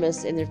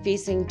enormous and they're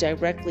facing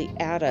directly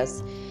at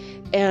us.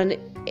 And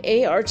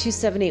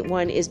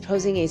AR2781 is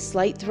posing a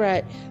slight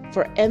threat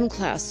for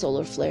M-class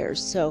solar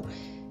flares. So,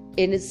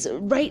 and it's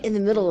right in the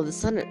middle of the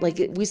sun. Like,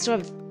 we still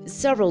have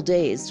several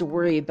days to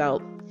worry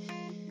about,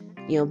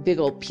 big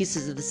old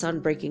pieces of the sun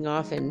breaking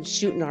off and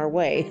shooting our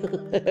way.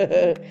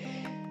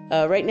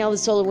 Right now, the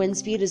solar wind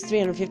speed is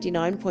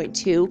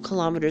 359.2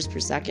 kilometers per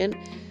second.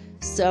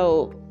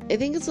 So I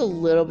think it's a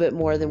little bit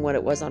more than what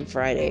it was on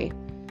Friday.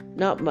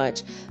 Not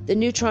much. The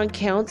neutron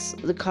counts,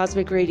 the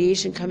cosmic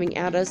radiation coming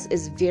at us,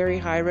 is very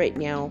high right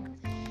now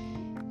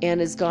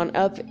and has gone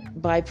up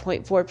by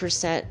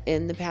 0.4%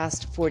 in the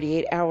past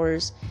 48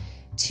 hours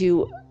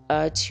to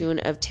a tune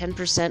of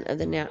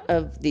 10%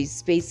 of the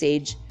space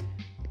age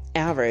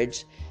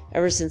average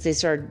ever since they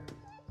started,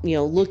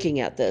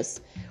 looking at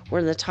this. We're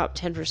in the top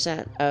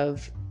 10%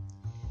 of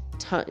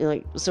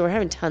so we're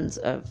having tons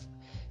of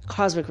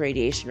cosmic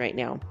radiation right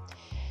now.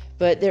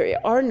 But there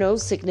are no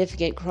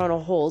significant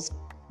coronal holes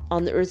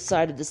on the Earth's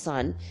side of the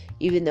sun,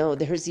 even though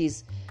there's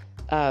these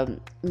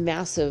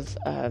massive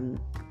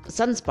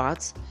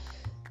sunspots.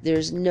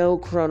 There's no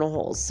coronal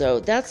holes, so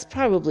that's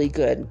probably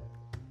good.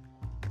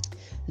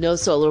 No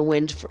solar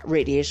wind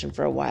radiation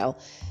for a while.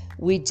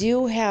 We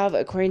do have,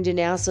 according to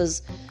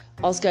NASA's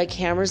All-Sky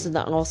cameras and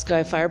the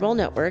All-Sky Fireball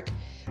Network,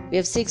 we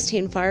have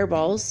 16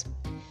 fireballs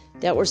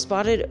that were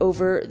spotted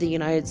over the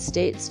United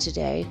States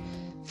today.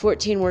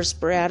 14 were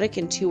sporadic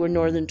and 2 were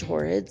northern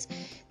torids.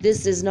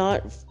 This is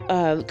not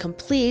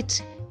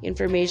complete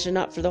information,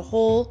 not for the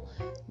whole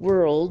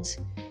world.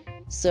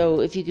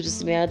 So if you could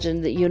just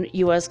imagine the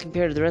U.S.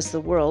 compared to the rest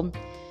of the world,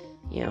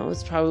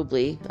 it's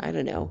probably,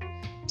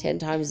 10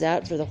 times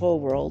that for the whole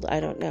world.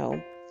 I don't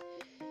know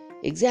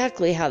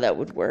exactly how that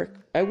would work.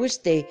 I wish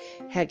they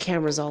had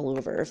cameras all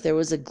over. If there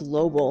was a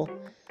global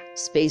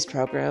space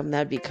program,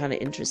 that'd be kind of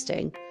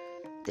interesting.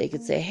 They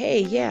could say,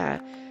 hey,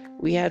 yeah,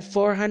 we had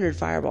 400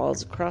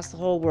 fireballs across the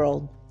whole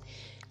world.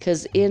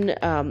 Because in,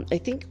 I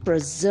think,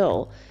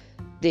 Brazil,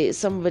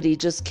 somebody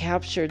just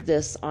captured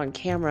this on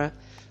camera,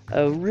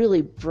 a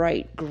really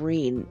bright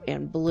green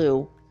and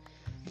blue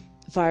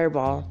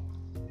fireball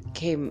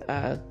came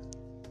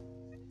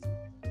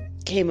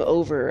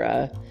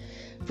over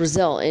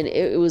Brazil, and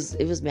it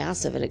was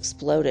massive and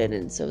exploded,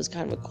 and so it was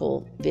kind of a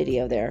cool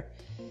video there.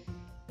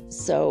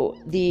 So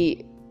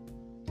the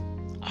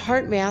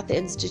HeartMath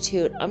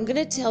Institute, I'm going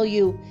to tell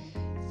you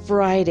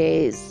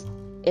Fridays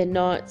and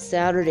not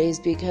Saturdays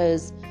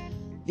because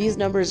these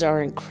numbers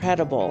are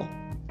incredible.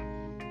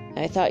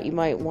 I thought you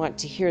might want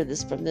to hear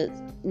this from the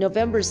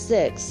November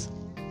 6th.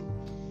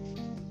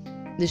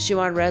 The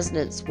Schumann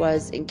resonance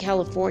was in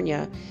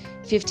California,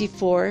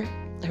 54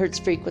 hertz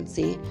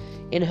frequency.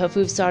 In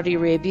Hafuf, Saudi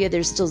Arabia,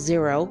 there's still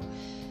 0.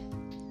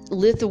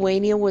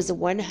 Lithuania was a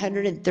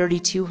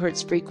 132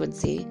 hertz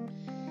frequency.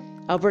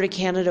 Alberta,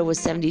 Canada was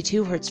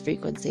 72 hertz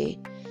frequency.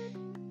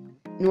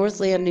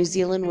 Northland, New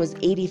Zealand was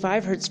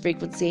 85 hertz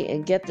frequency.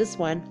 And get this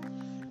one.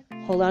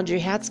 Hold on to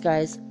your hats,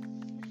 guys.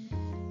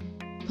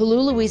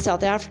 Hulului,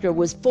 South Africa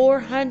was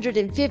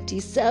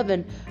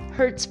 457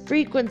 hertz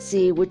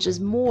frequency, which is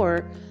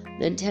more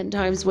than 10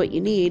 times what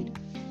you need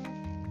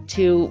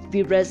to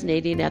be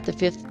resonating at the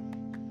 5th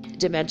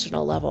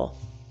dimensional level.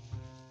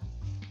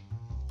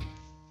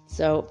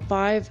 So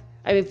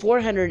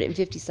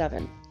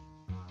 457.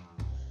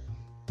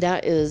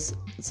 That is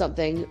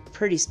something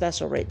pretty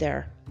special right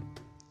there.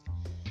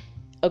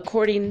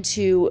 According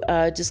to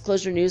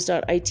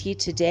disclosurenews.it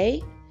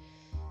today,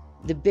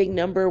 the big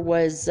number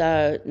was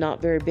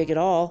not very big at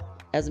all,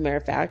 as a matter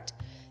of fact.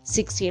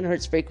 16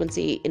 hertz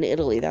frequency in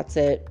Italy, that's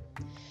it.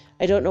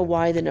 I don't know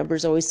why the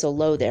number's always so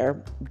low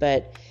there,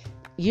 but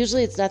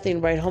usually it's nothing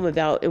to write home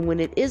about, and when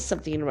it is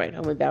something to write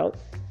home about,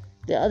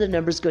 the other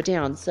numbers go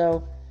down.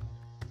 So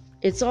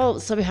it's all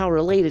somehow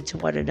related to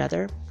one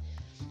another.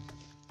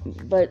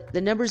 But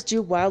the numbers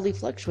do wildly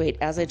fluctuate,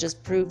 as I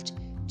just proved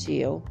to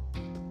you.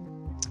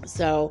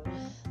 So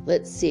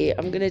let's see.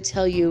 I'm going to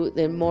tell you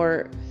the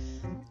more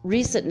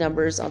recent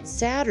numbers. On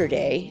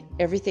Saturday,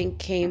 everything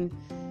came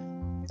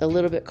a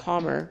little bit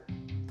calmer.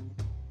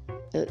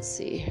 Let's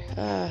see.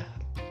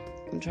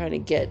 I'm trying to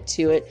get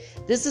to it.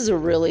 This is a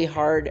really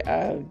hard...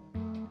 there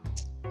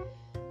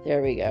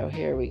we go.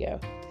 Here we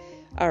go.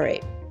 All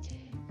right.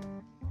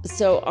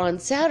 So on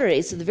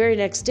Saturday, so the very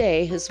next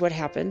day, is what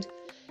happened.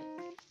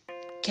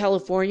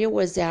 California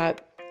was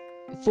at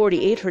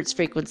 48 hertz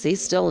frequency,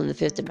 still in the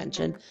fifth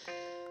dimension.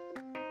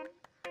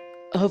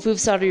 Hofuf,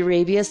 Saudi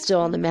Arabia, still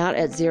on the mat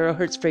at 0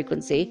 hertz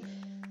frequency.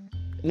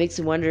 It makes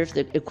me wonder if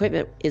the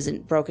equipment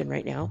isn't broken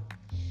right now.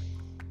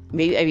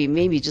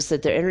 Maybe just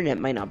that their internet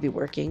might not be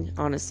working,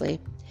 honestly.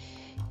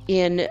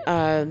 In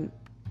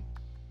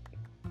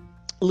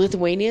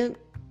Lithuania,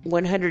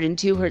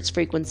 102 hertz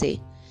frequency.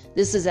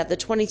 This is at the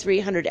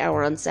 2300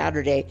 hour on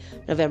Saturday,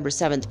 November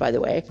 7th, by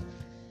the way.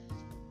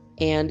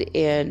 And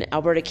in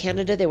Alberta,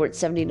 Canada, they were at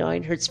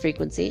 79 hertz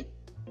frequency.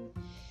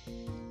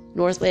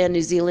 Northland,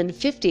 New Zealand,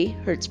 50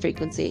 hertz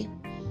frequency.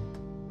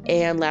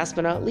 And last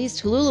but not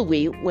least,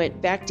 Hulului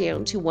went back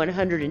down to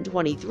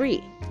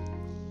 123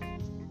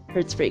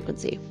 hertz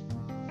frequency.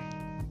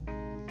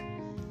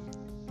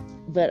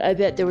 But I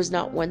bet there was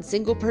not one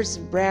single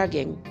person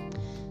bragging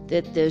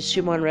that the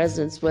Schumann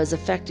resonance was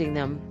affecting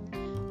them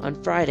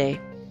on Friday.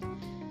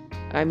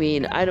 I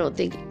mean, I don't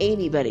think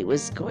anybody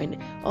was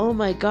going, oh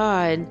my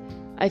God,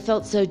 I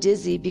felt so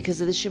dizzy because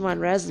of the Schumann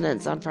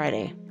resonance on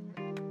Friday.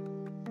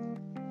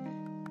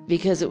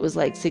 Because it was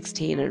like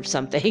 16 or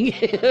something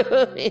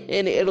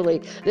in Italy.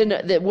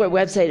 The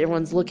website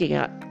everyone's looking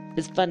at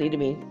is funny to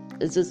me.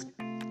 It's just,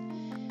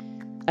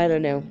 I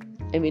don't know.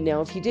 I mean,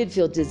 now if you did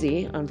feel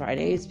dizzy on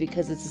Friday, it's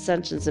because it's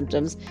ascension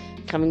symptoms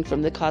coming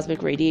from the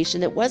cosmic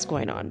radiation that was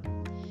going on,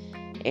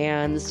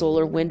 and the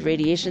solar wind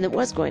radiation that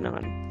was going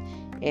on,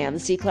 and the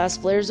C-class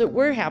flares that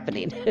were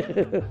happening.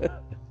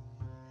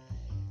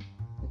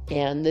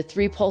 And the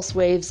 3 pulse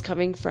waves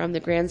coming from the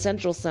grand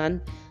central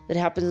sun that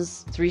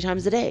happens 3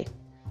 times a day.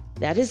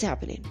 That is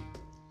happening.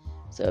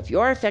 So if you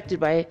are affected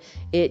by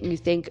it and you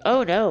think,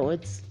 oh no,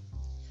 it's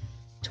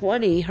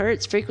 20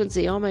 hertz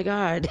frequency, oh my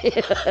God,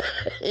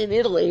 in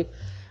Italy.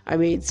 I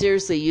mean,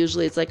 seriously,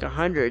 usually it's like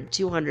 100,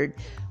 200,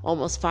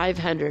 almost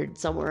 500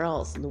 somewhere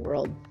else in the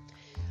world.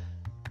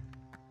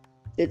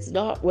 It's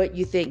not what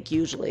you think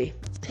usually.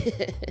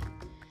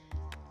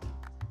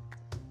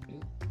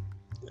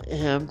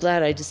 I'm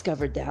glad I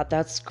discovered that.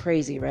 That's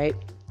crazy, right?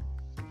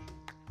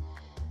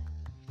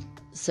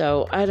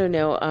 So, I don't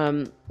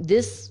know.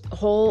 This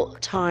whole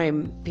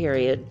time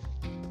period,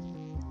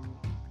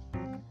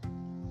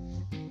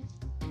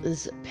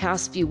 this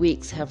past few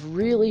weeks have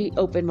really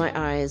opened my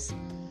eyes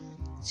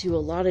to a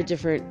lot of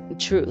different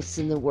truths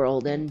in the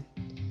world. And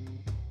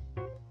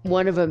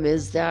one of them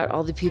is that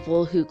all the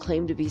people who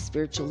claim to be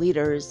spiritual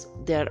leaders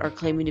that are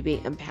claiming to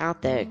be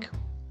empathic,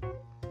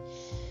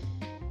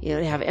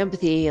 to have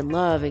empathy and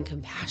love and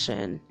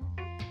compassion,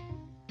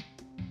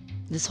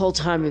 this whole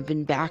time have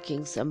been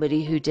backing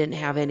somebody who didn't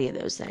have any of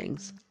those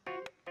things.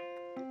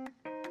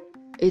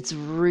 It's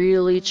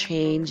really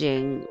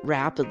changing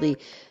rapidly.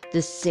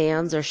 The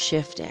sands are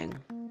shifting.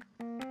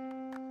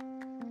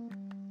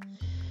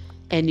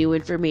 And new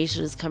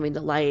information is coming to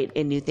light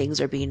and new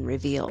things are being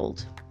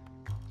revealed.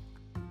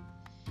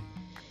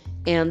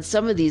 And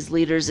some of these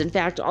leaders, in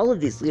fact, all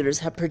of these leaders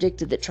have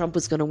predicted that Trump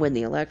was going to win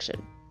the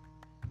election.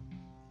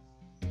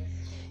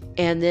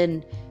 And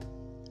then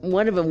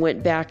one of them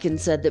went back and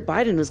said that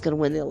Biden was going to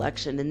win the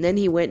election. And then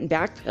he went and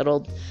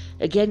backpedaled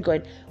again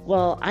going,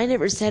 well, I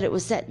never said it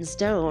was set in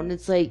stone.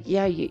 It's like,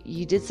 yeah,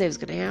 you did say it was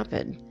going to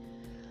happen.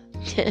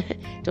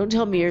 Don't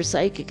tell me you're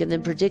psychic and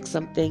then predict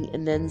something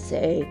and then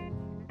say,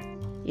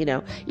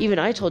 even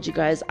I told you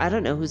guys, I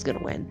don't know who's going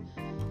to win.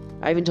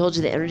 I even told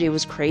you the energy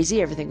was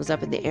crazy. Everything was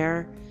up in the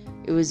air.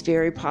 It was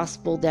very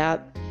possible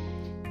that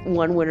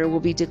one winner will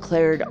be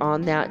declared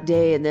on that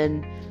day. And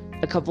then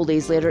a couple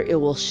days later,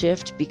 it will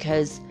shift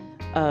because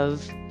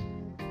of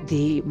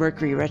the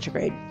Mercury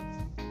retrograde.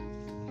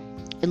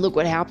 And look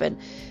what happened.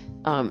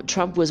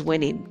 Trump was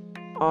winning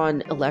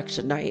on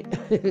election night.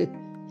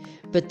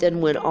 But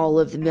then when all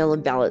of the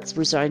mail-in ballots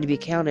were starting to be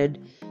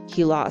counted,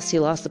 he lost. He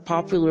lost the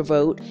popular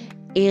vote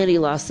and he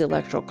lost the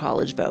electoral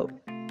college vote.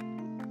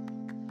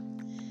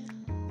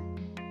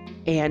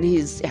 And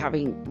he's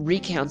having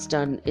recounts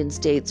done in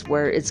states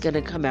where it's going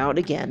to come out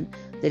again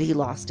that he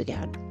lost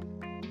again.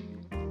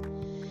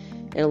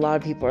 And a lot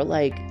of people are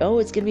like, oh,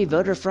 it's going to be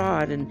voter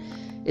fraud. And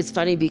it's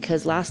funny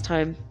because last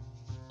time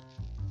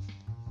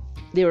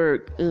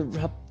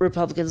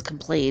Republicans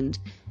complained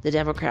the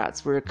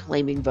Democrats were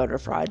claiming voter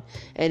fraud,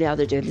 and now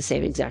they're doing the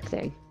same exact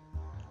thing.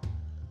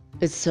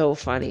 It's so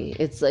funny.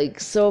 It's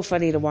like so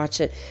funny to watch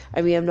it.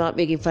 I mean, I'm not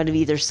making fun of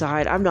either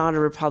side. I'm not a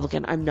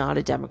Republican. I'm not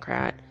a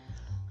Democrat.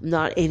 I'm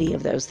not any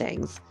of those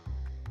things.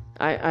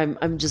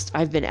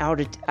 I've been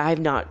outed.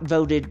 I've not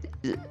voted.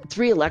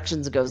 3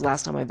 elections ago was the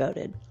last time I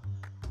voted.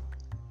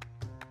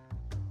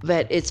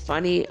 But it's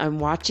funny. I'm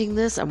watching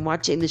this. I'm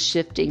watching the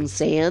shifting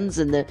sands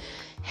and the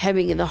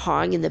hemming and the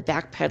hawing and the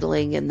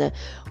backpedaling and the,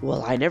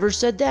 well, I never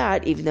said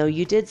that, even though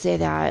you did say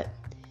that.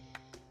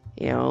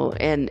 I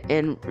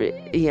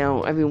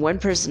mean, one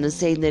person is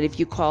saying that if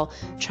you call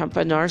Trump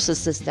a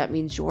narcissist, that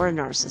means you're a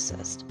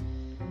narcissist.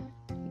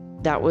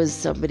 That was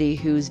somebody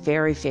who's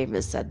very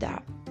famous said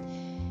that.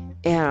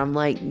 And I'm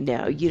like,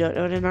 no, you don't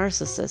know what a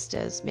narcissist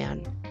is,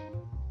 man.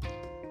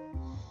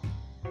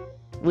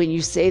 when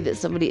you say that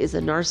somebody is a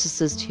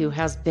narcissist who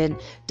has been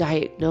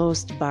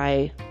diagnosed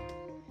by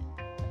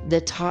the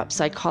top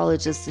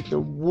psychologists in the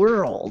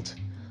world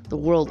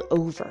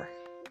over,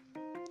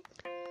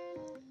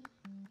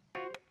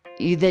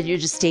 then you're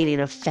just stating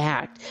a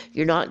fact.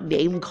 You're not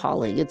name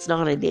calling. It's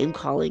not a name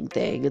calling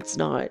thing. It's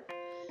not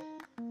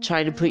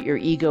trying to put your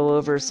ego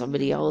over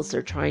somebody else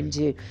or trying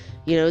to,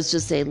 it's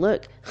just saying,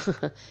 look,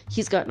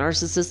 he's got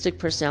narcissistic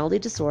personality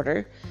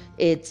disorder.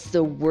 It's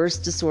the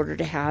worst disorder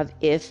to have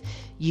if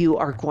you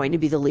are going to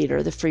be the leader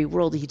of the free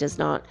world. He does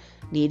not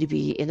need to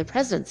be in the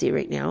presidency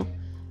right now.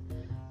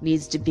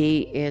 Needs to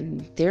be in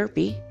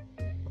therapy.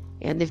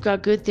 And they've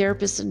got good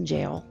therapists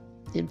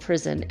in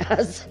prison,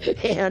 as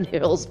Ann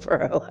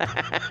Hillsborough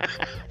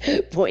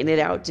pointed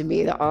out to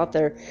me, the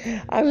author.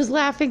 I was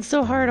laughing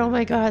so hard. Oh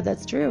my God,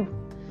 that's true.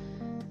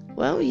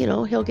 Well,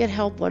 he'll get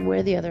help one way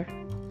or the other.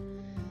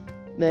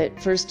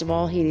 But first of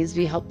all, he needs to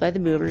be helped by the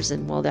movers,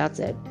 and well, that's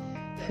it.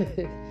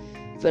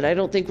 But I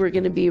don't think we're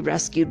going to be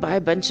rescued by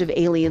a bunch of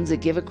aliens that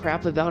give a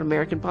crap about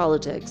American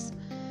politics.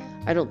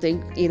 I don't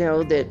think,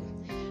 that,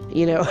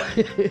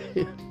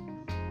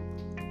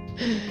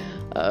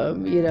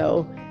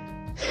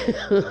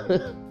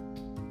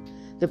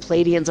 the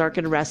Pleiadians aren't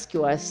going to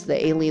rescue us.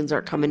 The aliens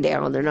aren't coming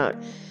down. They're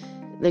going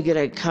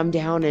to come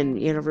down and,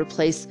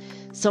 replace.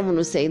 Someone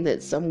was saying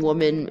that some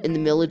woman in the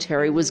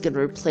military was going to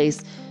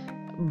replace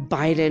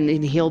Biden,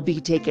 and he'll be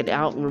taken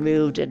out and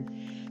removed,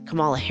 and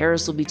Kamala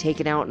Harris will be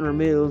taken out and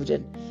removed.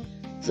 And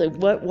it's like,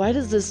 why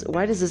does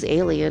this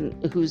alien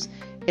who's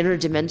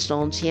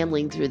interdimensional and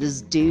channeling through this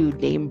dude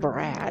named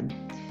Brad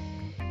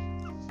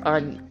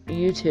on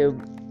YouTube,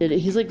 and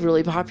he's like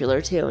really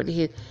popular too, and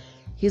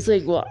he's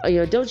like, well,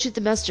 don't shoot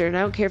the messenger, and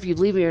I don't care if you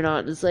believe me or not.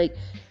 And it's like,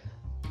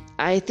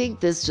 I think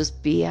this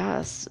just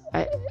BS.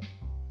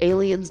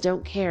 Aliens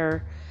don't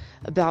care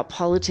about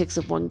politics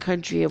of one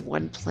country, of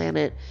one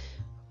planet,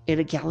 in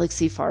a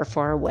galaxy far,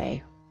 far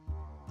away.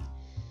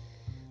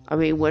 I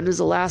mean, when was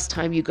the last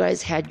time you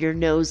guys had your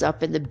nose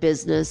up in the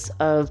business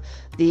of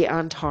the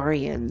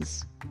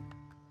Antarians?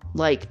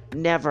 Like,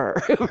 never,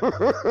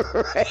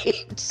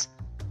 right?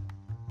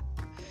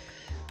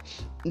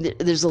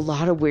 There's a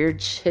lot of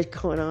weird shit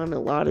going on, a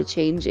lot of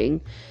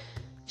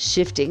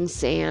shifting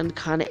sand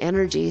kind of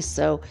energy.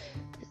 So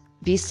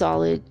be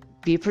solid,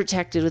 be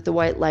protected with the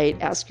white light,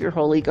 ask your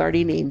holy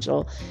guardian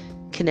angel,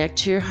 connect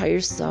to your higher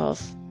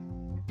self,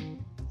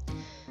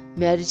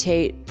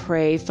 meditate,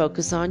 pray,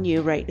 focus on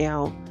you right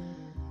now,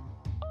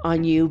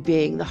 on you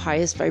being the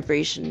highest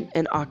vibration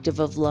and octave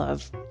of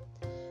love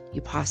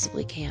you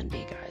possibly can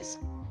be, guys.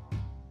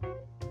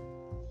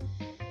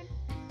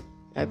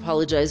 I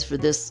apologize for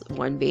this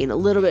one being a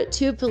little bit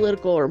too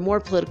political or more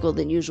political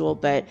than usual,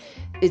 but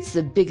it's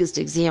the biggest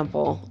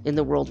example in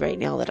the world right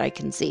now that I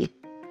can see.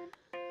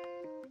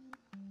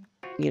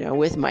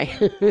 With my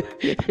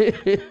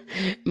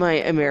my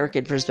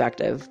American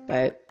perspective,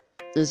 but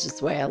it's just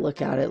the way I look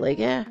at it. Like,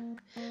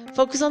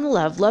 focus on the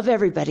love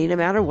everybody, no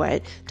matter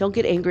what. Don't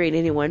get angry at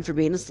anyone for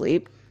being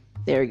asleep.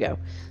 There you go.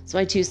 It's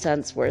my 2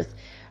 cents worth.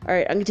 All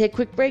right, I'm gonna take a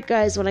quick break,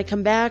 guys. When I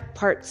come back,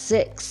 part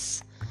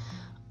 6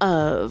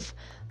 of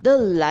The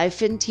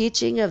Life and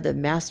Teaching of the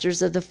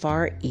Masters of the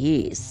Far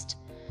East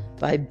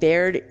by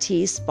Baird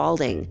T.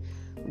 Spalding,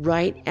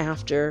 right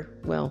after,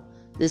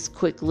 this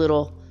quick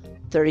little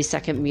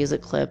 30-second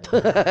music clip.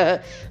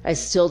 I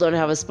still don't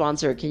have a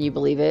sponsor. Can you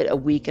believe it? A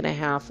week and a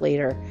half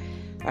later.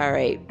 All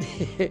right.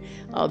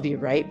 I'll be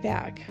right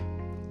back.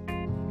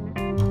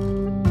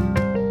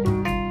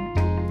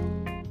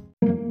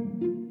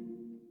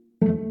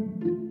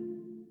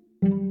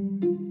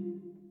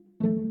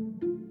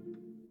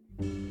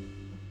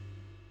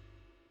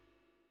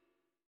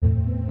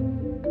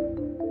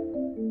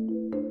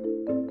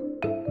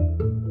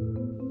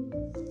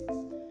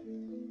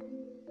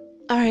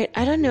 All right,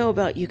 I don't know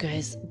about you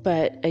guys,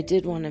 but I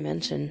did want to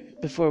mention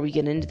before we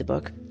get into the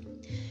book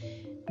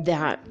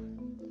that,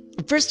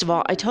 first of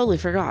all, I totally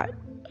forgot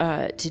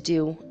to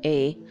do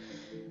a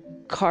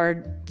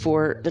card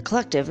for the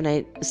collective, and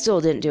I still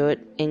didn't do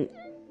it, and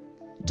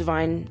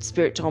Divine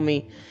Spirit told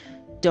me,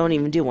 don't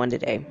even do one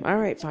today. All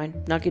right, fine,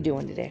 not going to do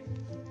one today.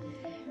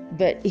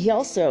 But he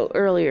also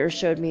earlier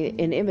showed me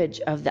an image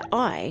of the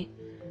Eye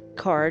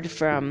card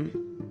from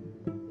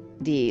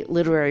the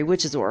Literary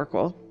Witches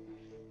Oracle,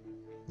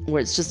 where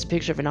it's just a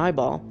picture of an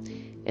eyeball.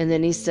 And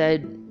then he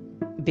said,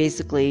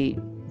 basically,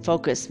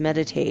 focus,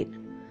 meditate.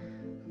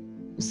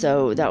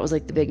 So that was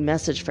like the big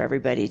message for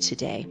everybody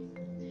today,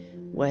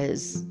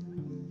 was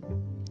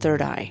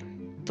third eye.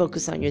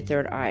 Focus on your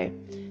third eye.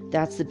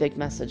 That's the big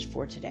message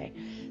for today.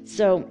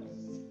 So,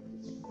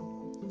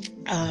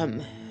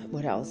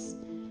 what else?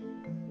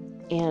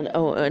 And,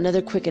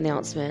 another quick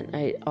announcement.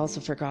 I also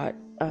forgot.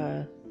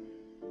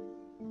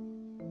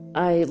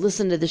 I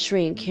listened to the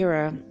Shri and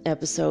Kira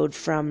episode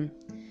from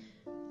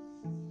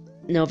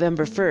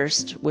November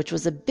 1st, which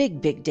was a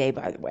big, big day,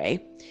 by the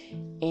way.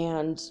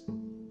 And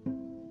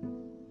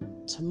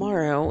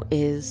tomorrow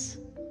is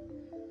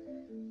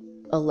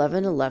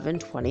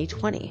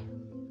 11/11/2020,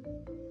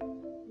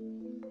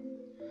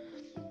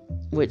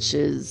 which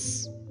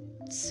is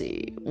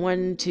see,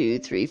 1, 2,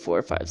 3,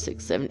 4, 5,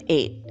 6, 7,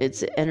 8.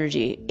 It's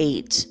energy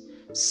 8,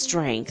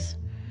 strength.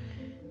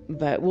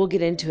 But we'll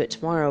get into it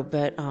tomorrow.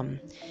 But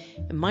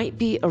it might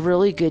be a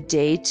really good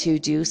day to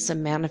do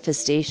some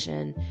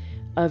manifestation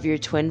of your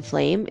twin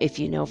flame. If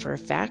you know for a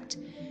fact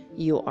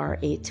you are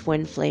a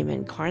twin flame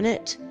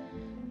incarnate,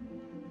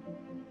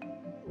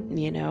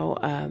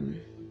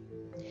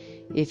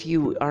 if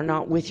you are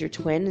not with your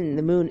twin and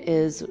the moon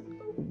is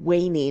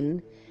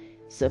waning,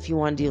 so if you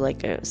want to do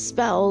like a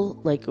spell,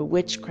 like a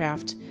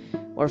witchcraft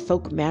or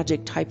folk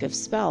magic type of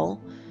spell,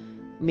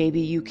 maybe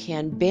you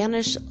can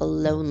banish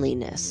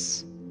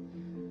loneliness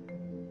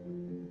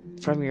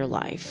from your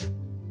life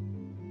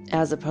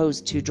as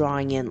opposed to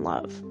drawing in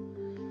love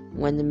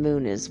when the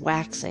moon is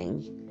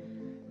waxing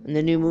and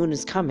the new moon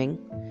is coming.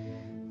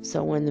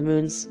 So when the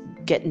moon's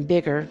getting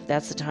bigger,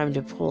 that's the time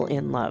to pull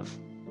in love.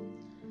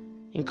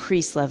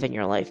 Increase love in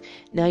your life.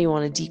 Now you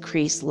want to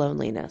decrease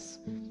loneliness.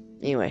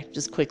 Anyway,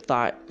 just quick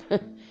thought.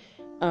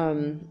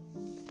 And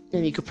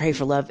you could pray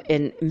for love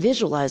and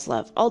visualize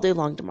love all day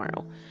long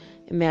tomorrow.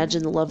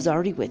 Imagine the love's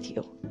already with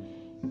you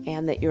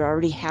and that you're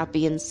already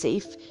happy and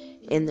safe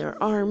in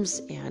their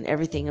arms and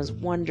everything is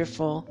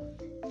wonderful.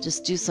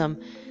 Just do some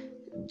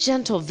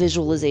gentle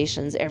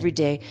visualizations every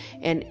day.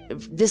 And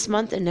this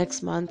month and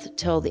next month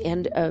till the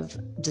end of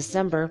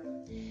December,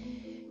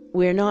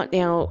 we're not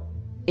now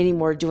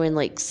anymore doing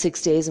like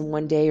 6 days in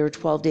one day or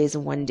 12 days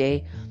in one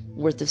day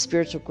worth of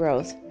spiritual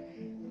growth.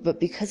 But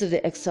because of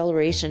the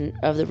acceleration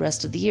of the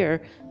rest of the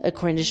year,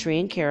 according to Shri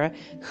and Kara,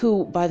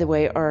 who, by the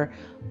way, are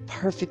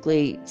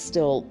perfectly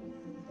still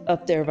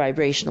up there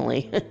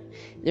vibrationally.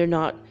 They're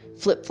not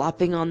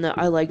flip-flopping on the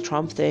I like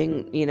Trump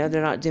thing.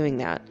 They're not doing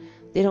that.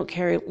 They don't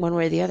care one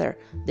way or the other.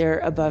 They're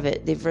above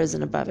it. They've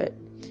risen above it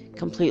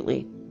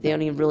completely. They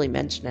don't even really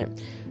mention it.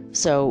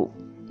 So,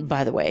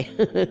 by the way,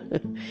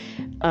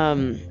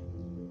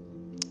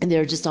 and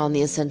they're just on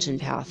the ascension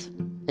path.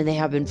 And they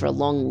have been for a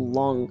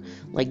long,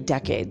 like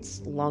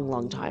decades,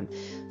 long time.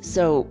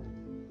 So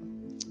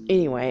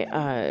anyway,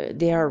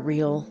 they are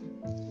real.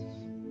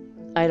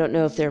 I don't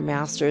know if they're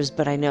masters,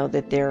 but I know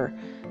that they're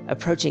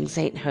approaching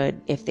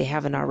sainthood if they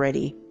haven't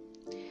already.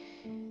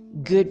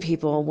 Good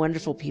people,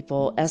 wonderful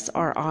people.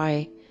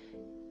 SRI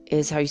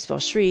is how you spell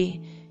Shri.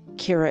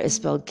 Kara is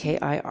spelled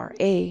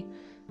Kira.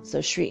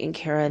 So Shri and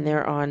Kara, and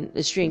they're on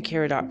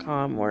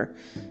shriandkara.com, or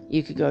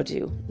you could go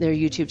to their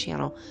YouTube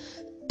channel.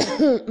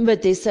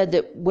 But they said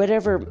that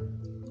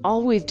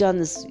all we've done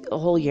this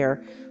whole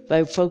year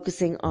by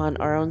focusing on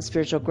our own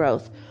spiritual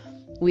growth,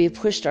 we have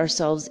pushed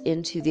ourselves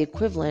into the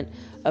equivalent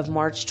of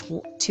March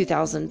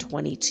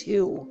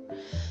 2022.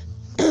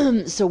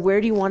 So where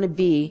do you want to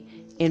be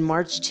in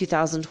March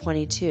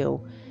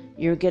 2022?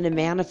 You're going to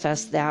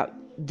manifest that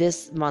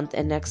this month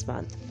and next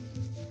month.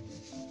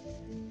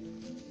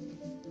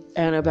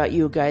 I don't know about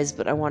you guys,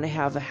 but I want to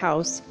have a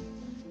house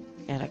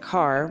and a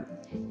car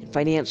and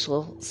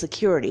financial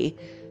security,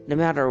 no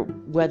matter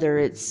whether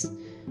it's,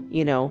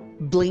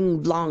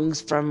 bling blongs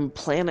from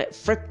planet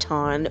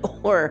Krypton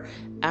or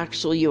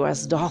actual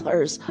US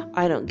dollars.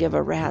 I don't give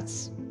a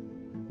rat's,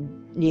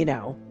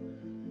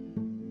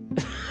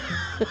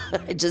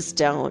 I just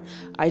don't.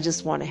 I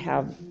just want to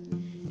have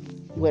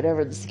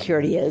whatever the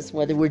security is,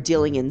 whether we're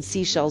dealing in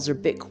seashells or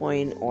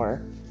Bitcoin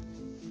or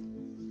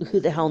who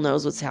the hell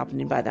knows what's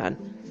happening by then.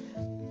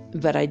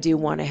 But I do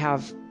want to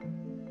have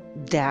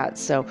that.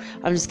 So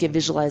I'm just going to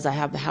visualize I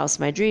have the house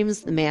of my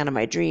dreams, the man of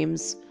my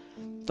dreams.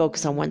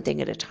 Focus on one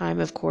thing at a time,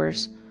 of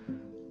course.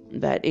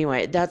 But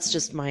anyway, that's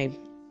just my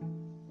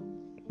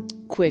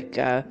quick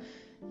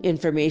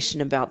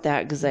information about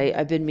that, because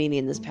I've been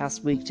meaning this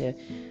past week to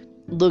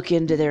look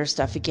into their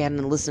stuff again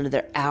and listen to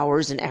their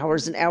hours and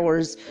hours and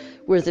hours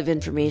worth of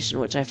information,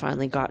 which I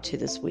finally got to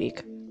this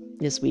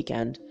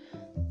weekend.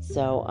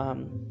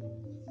 So,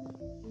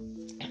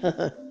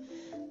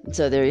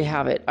 so there you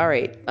have it. All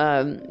right.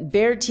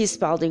 Bear T.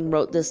 Spalding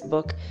wrote this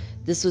book.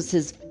 This was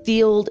his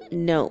field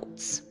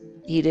notes.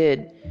 He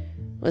did,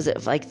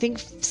 I think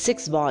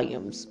 6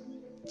 volumes,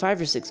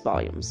 5 or 6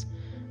 volumes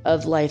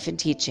of life and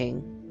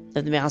teaching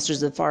of the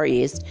Masters of the Far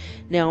East.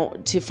 Now,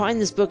 to find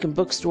this book in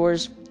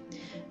bookstores,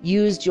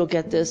 used, you'll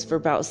get this for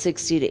about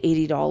 $60 to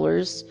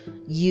 $80.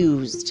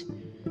 Used,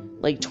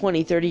 like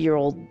 20,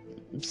 30-year-old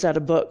set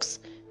of books,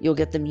 you'll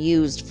get them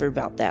used for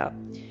about that.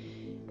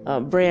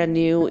 Brand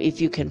new,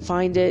 if you can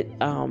find it,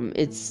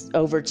 it's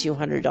over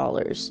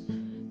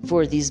 $200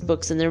 for these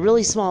books, and they're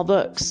really small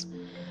books.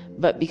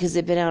 But because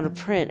they've been out of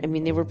print,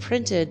 they were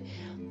printed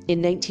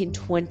in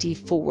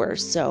 1924,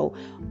 so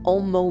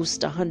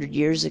almost 100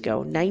 years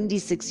ago,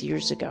 96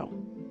 years ago.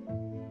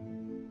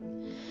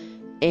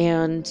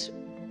 And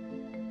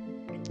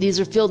these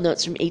are field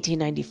notes from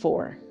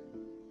 1894.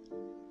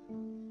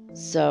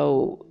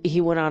 So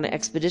he went on an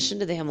expedition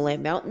to the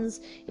Himalayan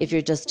mountains. If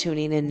you're just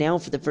tuning in now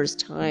for the first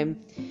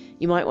time,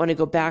 you might want to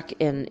go back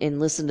and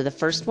listen to the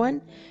first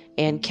one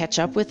and catch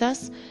up with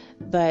us.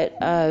 But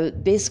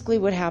basically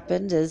what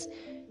happened is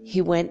he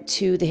went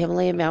to the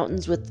Himalayan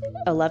mountains with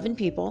 11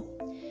 people,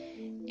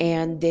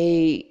 and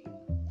they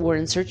were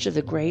in search of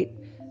the great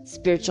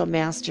spiritual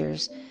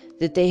masters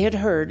that they had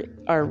heard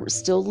are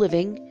still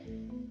living,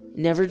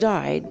 never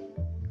died,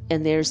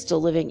 and they're still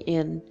living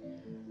in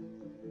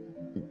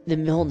the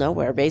middle of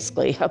nowhere,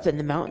 basically, up in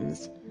the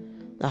mountains,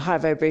 the high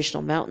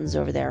vibrational mountains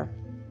over there.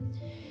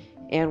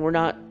 And we're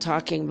not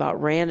talking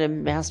about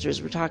random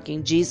masters. We're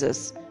talking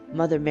Jesus,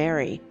 Mother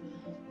Mary,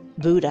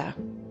 Buddha.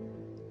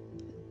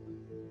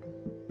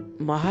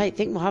 I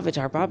think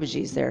Mahavatar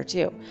Babaji's there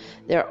too.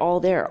 They're all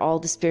there, all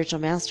the spiritual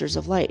masters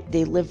of light.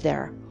 They live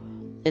there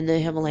in the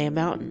Himalayan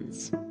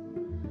mountains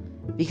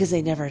because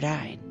they never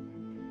died.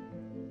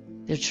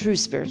 They're true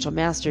spiritual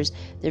masters.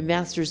 They're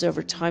masters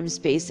over time,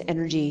 space,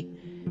 energy,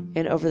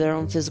 and over their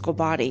own physical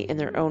body and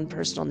their own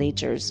personal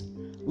natures,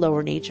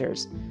 lower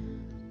natures.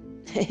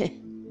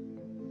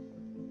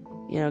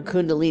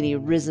 Kundalini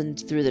risen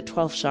through the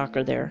 12th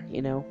chakra there,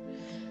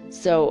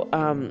 So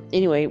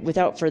anyway,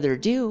 without further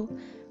ado,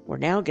 we're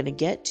now going to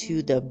get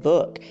to the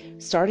book,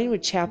 starting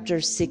with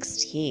chapter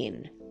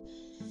 16.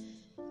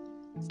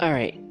 All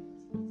right,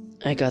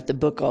 I got the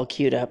book all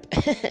queued up.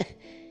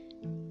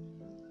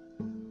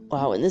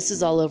 Wow, when this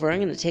is all over, I'm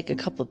going to take a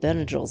couple of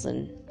Benadryls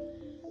and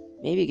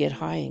maybe get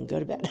high and go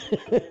to bed.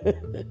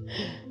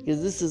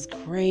 Because this is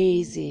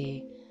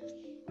crazy.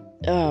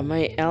 Oh,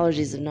 my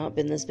allergies have not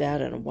been this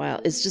bad in a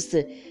while. It's just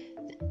the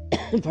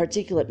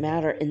particulate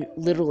matter and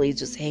literally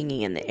just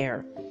hanging in the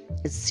air.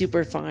 It's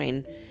super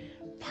fine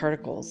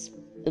particles.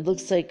 It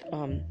looks like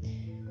an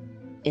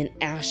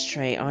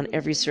ashtray on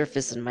every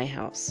surface in my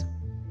house.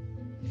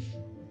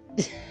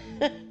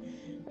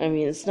 I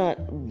mean, it's not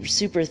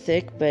super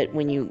thick, but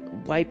when you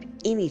wipe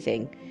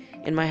anything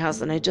in my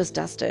house, and I just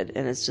dusted,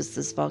 and it's just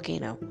this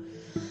volcano.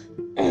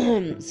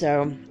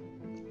 So,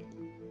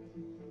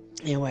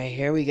 anyway,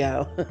 here we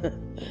go.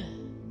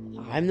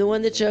 I'm the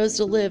one that chose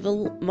to live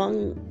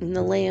in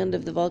the land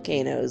of the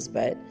volcanoes,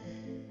 but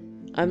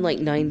I'm like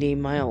 90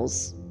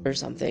 miles or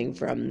something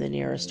from the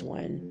nearest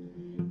one.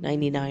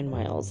 99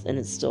 miles, and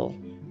it's still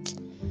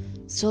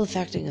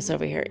affecting us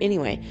over here.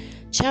 Anyway,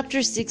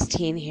 chapter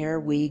 16, here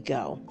we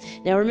go.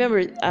 Now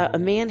remember, a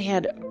man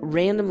had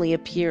randomly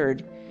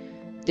appeared.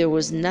 There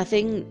was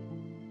nothing,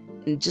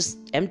 just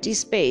empty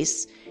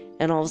space,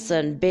 and all of a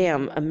sudden,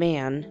 bam, a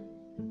man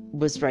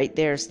was right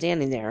there,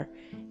 standing there,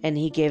 and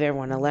he gave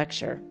everyone a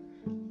lecture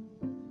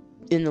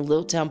in the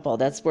little temple.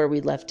 That's where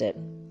we left it.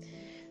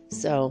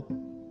 So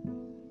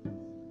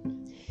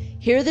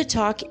here the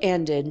talk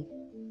ended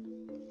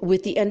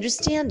with the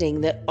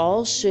understanding that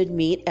all should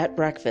meet at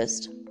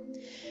breakfast.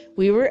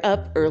 We were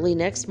up early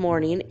next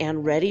morning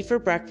and ready for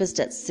breakfast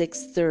at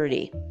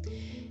 6:30.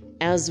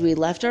 As we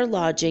left our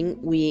lodging,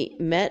 we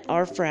met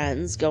our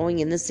friends going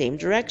in the same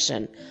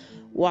direction,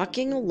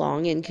 walking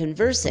along and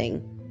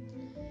conversing,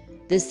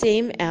 the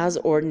same as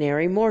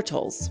ordinary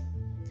mortals.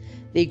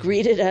 They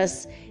greeted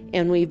us,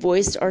 and we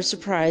voiced our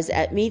surprise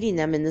at meeting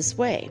them in this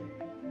way.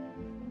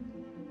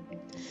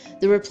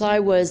 The reply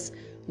was,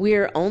 "We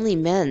are only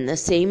men, the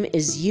same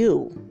as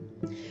you.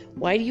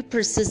 Why do you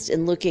persist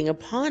in looking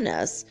upon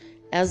us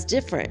as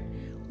different?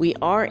 We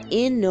are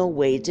in no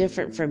way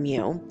different from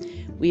you.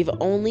 We've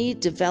only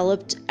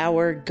developed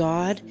our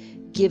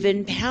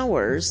God-given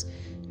powers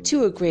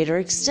to a greater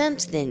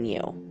extent than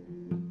you."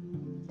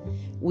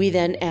 We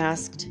then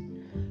asked,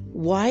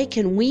 "Why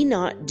can we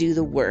not do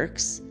the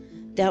works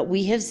that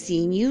we have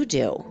seen you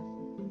do?"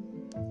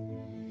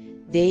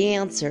 They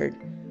answered,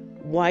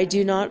 "Why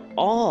do not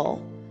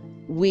all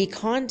we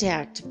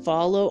contact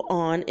follow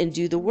on and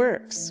do the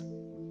works?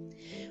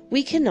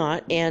 We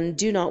cannot and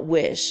do not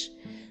wish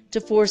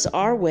to force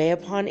our way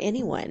upon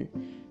anyone.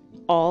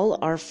 All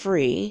are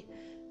free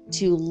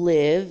to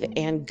live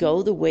and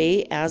go the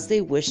way as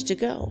they wish to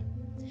go.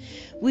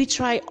 We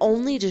try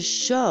only to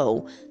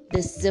show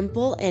the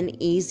simple and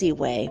easy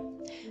way,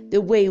 the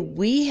way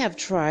we have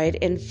tried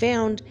and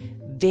found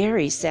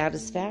very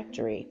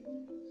satisfactory."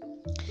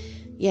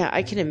 Yeah,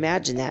 I can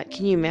imagine that.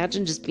 Can you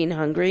imagine just being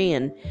hungry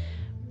and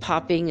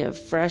popping a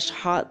fresh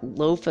hot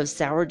loaf of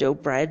sourdough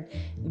bread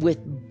with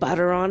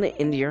butter on it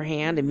into your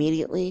hand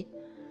immediately?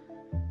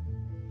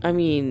 I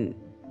mean,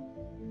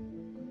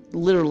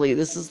 literally,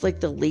 this is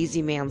like the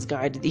lazy man's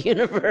guide to the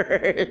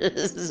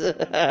universe.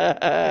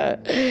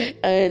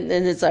 and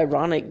it's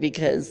ironic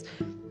because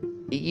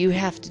you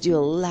have to do a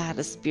lot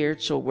of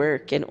spiritual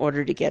work in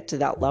order to get to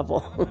that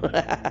level.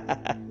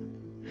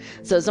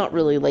 So it's not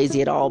really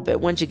lazy at all, but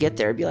once you get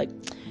there, it'd be like,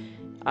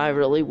 I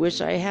really wish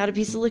I had a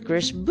piece of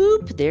licorice.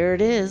 Boop, there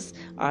it is.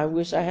 I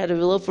wish I had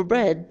a loaf of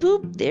bread.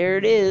 Boop, there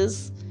it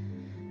is.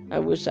 I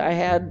wish I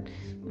had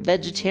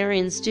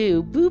vegetarian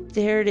stew. Boop,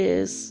 there it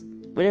is.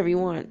 Whatever you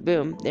want.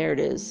 Boom, there it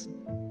is.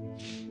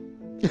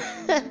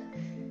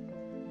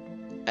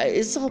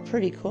 It's all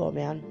pretty cool,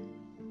 man.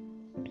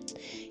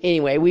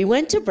 Anyway, we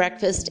went to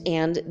breakfast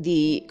and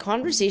the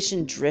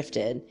conversation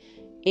drifted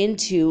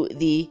into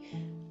the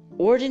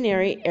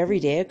ordinary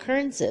everyday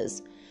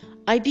occurrences.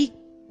 I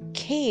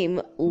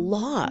became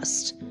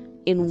lost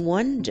in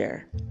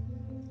wonder.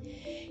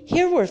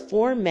 Here were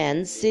 4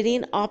 men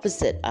sitting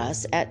opposite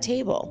us at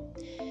table.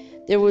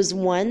 There was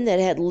one that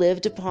had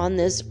lived upon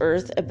this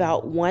earth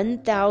about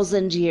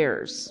 1,000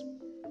 years.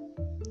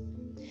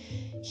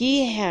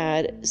 He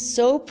had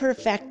so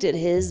perfected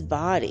his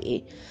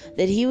body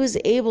that he was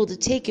able to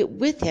take it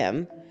with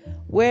him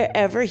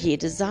wherever he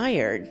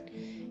desired.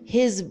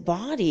 His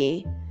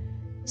body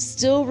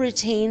still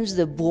retains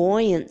the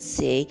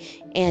buoyancy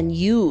and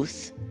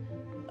youth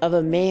of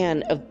a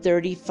man of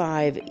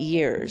 35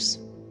 years.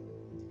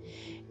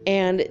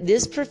 And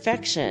this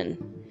perfection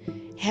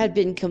had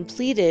been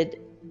completed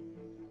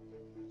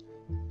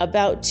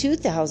about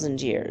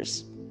 2,000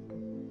 years.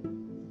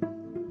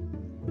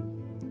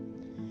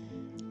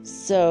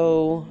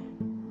 So,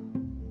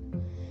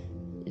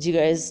 do you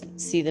guys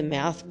see the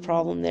math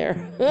problem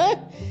there?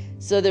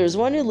 So there was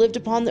one who lived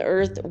upon the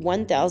earth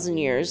 1,000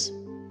 years,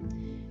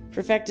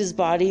 perfected his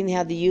body, and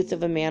had the youth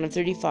of a man of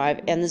 35,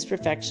 and this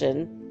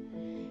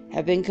perfection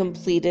had been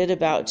completed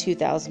about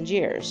 2,000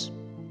 years.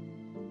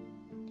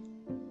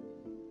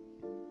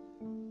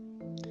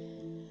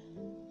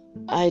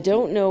 I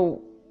don't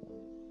know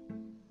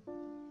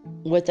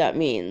what that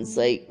means.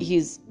 Like,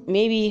 he's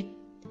maybe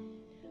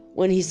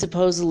when he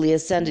supposedly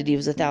ascended, he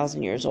was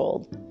 1,000 years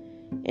old,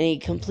 and he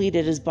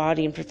completed his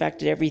body and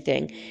perfected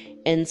everything.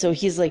 And so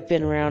he's like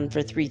been around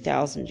for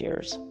 3,000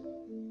 years.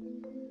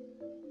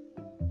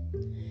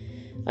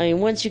 I mean,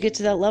 once you get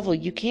to that level,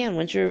 you can.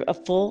 Once you're a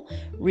full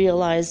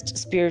realized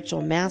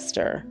spiritual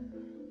master,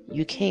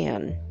 you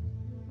can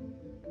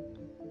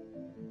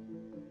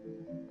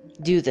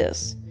do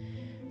this.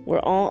 We're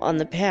all on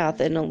the path,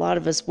 and a lot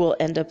of us will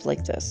end up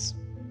like this.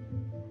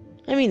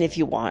 I mean, if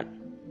you want.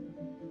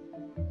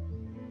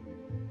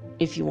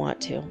 If you want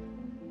to.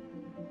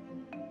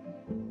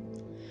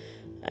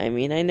 I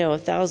mean, I know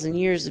 1,000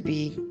 years would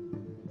be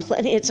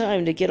plenty of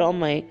time to get all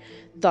my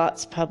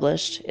thoughts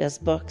published as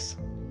books.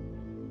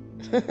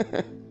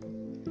 It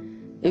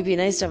would be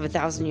nice to have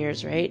 1,000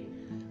 years, right?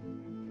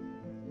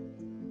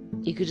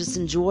 You could just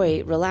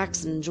enjoy,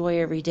 relax and enjoy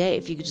every day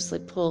if you could just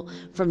like pull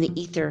from the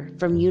ether,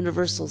 from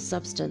universal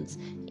substance,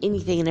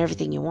 anything and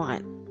everything you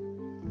want.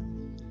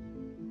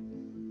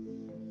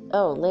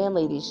 Oh,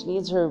 landlady, she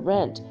needs her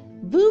rent.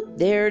 Boop,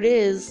 there it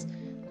is.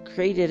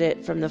 Created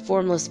it from the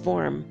formless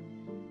form.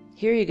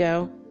 Here you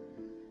go.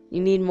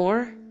 You need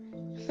more?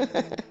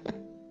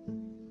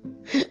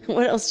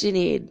 What else do you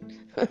need?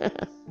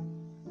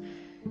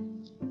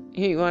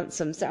 Here, you want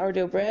some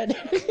sourdough bread?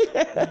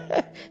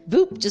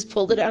 Boop, just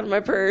pulled it out of my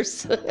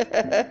purse.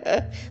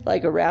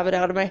 Like a rabbit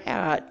out of my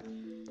hat.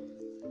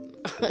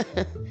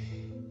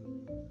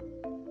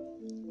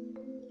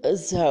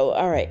 So,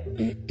 all right.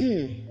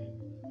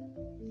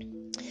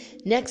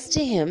 Next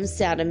to him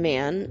sat a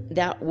man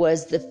that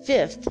was the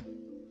fifth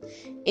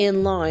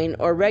in line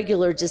or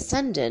regular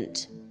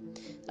descendant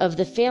of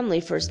the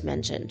family first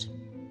mentioned.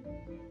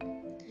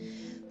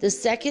 The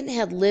second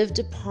had lived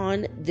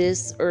upon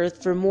this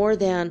earth for more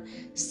than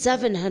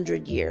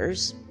 700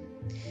 years,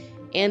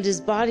 and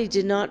his body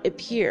did not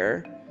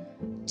appear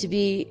to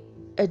be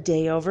a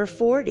day over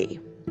 40.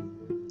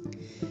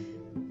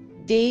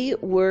 They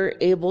were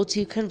able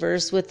to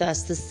converse with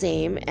us the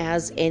same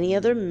as any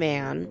other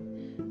man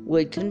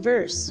would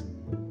converse.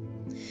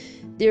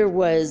 There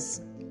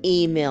was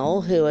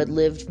Emil, who had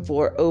lived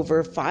for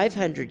over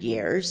 500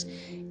 years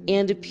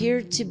and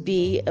appeared to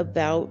be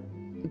about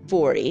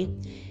 40,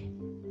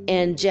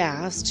 and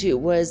Jast, who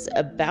was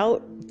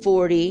about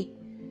 40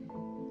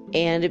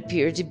 and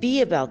appeared to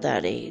be about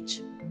that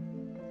age.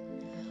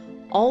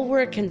 All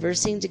were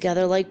conversing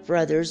together like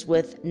brothers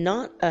with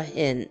not a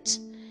hint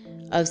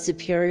of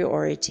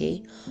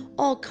superiority,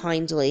 all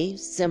kindly,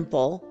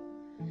 simple,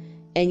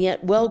 and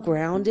yet well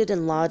grounded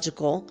and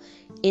logical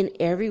in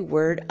every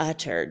word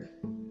uttered,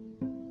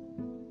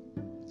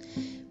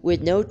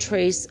 with no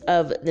trace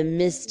of the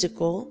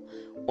mystical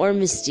or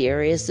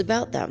mysterious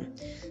about them,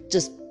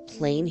 just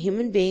plain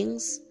human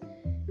beings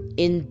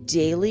in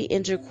daily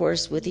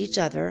intercourse with each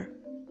other.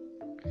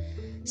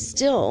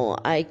 Still,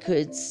 I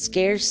could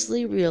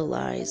scarcely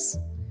realize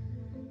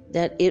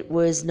that it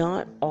was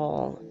not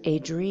all a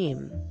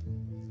dream.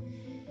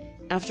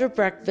 After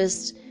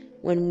breakfast,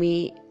 when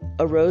we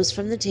arose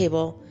from the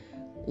table,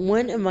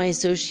 one of my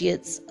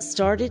associates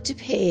started to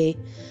pay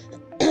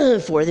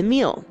for the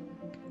meal.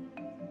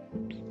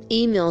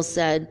 Emil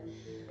said,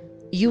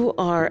 "You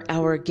are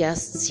our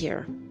guests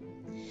here,"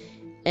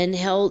 and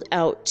held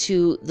out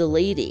to the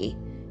lady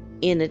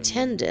in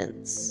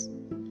attendance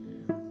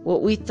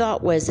what we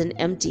thought was an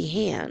empty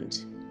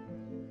hand.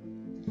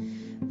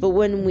 But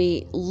when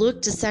we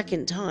looked a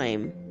second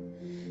time,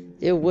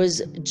 there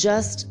was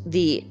just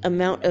the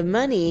amount of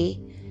money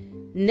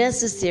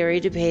necessary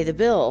to pay the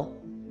bill.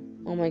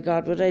 Oh my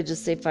God, what did I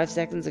just say 5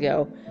 seconds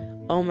ago?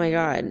 Oh my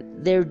God,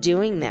 they're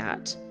doing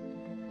that.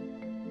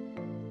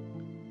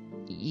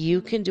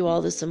 You can do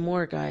all this and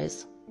more,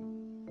 guys.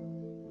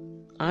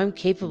 I'm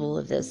capable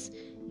of this.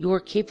 You're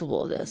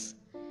capable of this.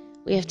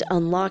 We have to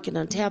unlock and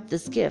untap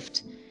this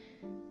gift.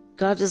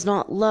 God does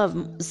not love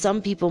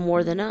some people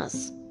more than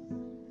us.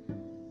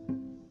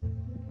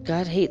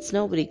 God hates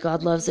nobody.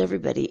 God loves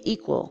everybody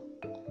equal.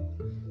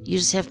 You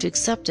just have to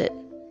accept it.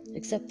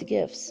 Accept the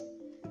gifts.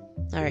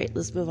 All right,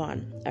 let's move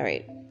on. All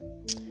right.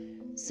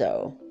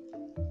 So,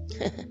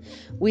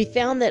 We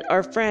found that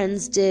our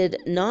friends did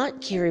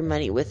not carry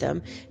money with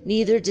them,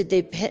 neither did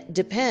they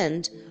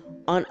depend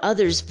on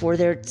others for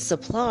their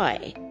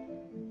supply.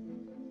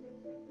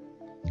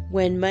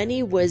 When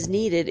money was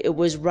needed, it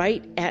was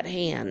right at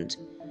hand,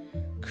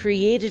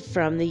 created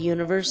from the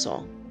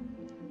universal.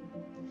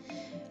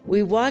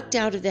 We walked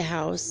out of the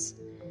house,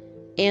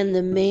 and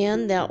the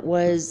man that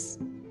was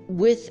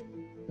with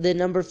the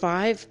number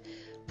 5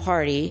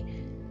 party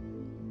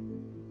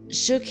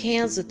shook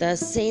hands with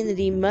us, saying that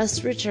he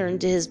must return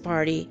to his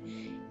party,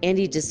 and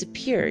he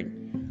disappeared.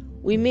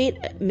 We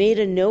made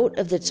a note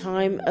of the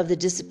time of the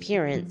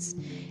disappearance,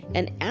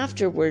 and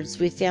afterwards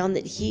we found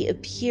that he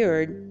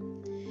appeared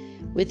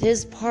with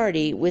his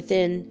party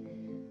within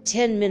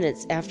 10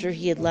 minutes after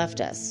he had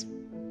left us.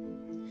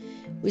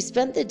 We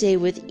spent the day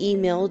with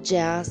Emil,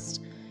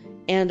 Jast,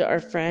 and our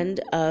friend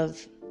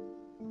of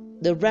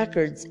the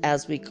records,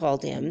 as we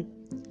called him,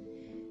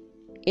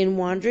 in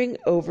wandering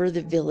over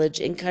the village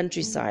and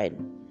countryside.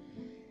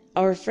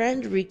 Our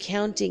friend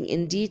recounting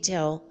in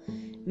detail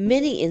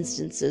many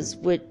instances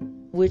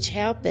which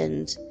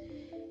happened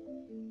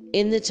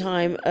in the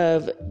time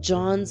of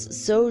John's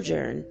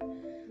sojourn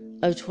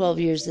of 12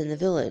 years in the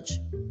village.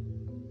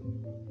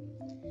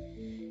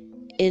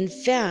 In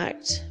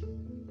fact,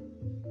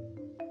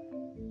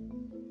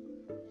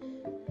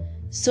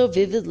 so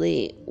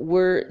vividly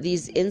were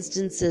these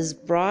instances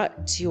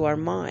brought to our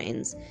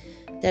minds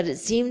that it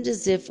seemed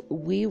as if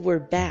we were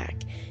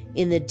back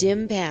in the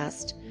dim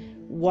past,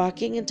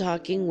 walking and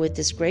talking with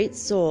this great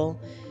soul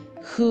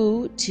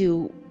who,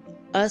 to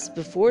us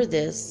before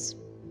this,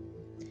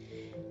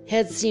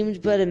 had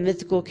seemed but a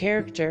mythical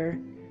character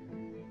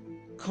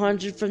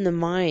conjured from the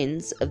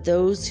minds of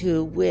those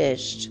who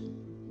wished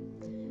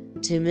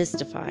to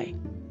mystify.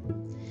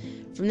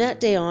 From that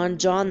day on,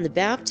 John the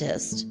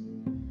Baptist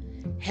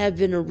had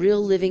been a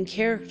real living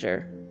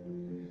character,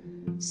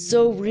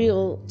 so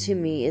real to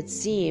me it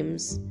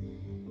seems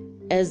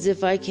as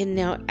if I can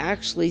now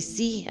actually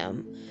see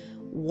him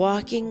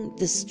walking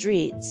the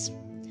streets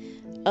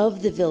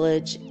of the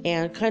village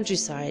and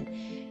countryside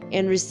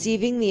and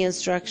receiving the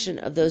instruction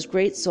of those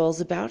great souls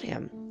about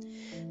him,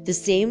 the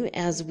same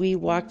as we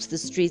walked the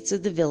streets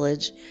of the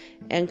village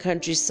and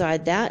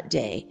countryside that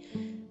day,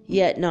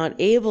 yet not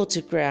able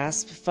to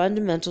grasp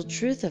fundamental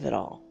truth of it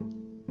all.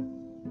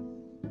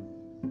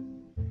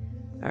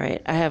 All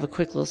right, I have a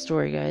quick little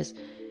story, guys.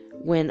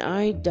 When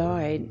I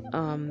died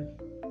in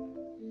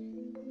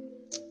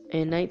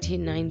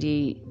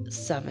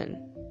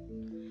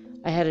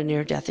 1997, I had a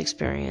near-death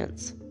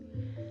experience.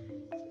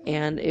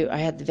 And I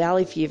had the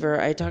valley fever.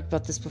 I talked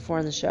about this before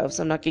on the show,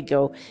 so I'm not going to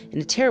go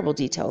into terrible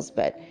details,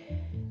 but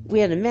we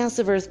had a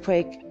massive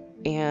earthquake,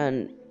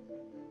 and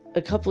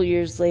a couple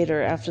years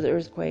later, after the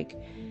earthquake,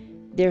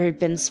 there had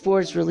been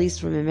spores released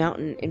from a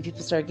mountain, and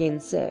people started getting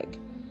sick.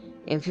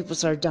 And people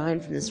started dying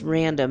from this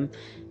random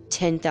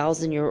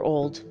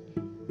 10,000-year-old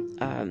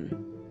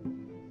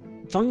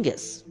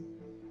fungus.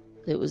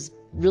 It was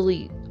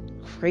really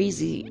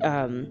crazy,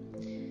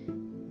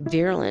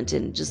 virulent,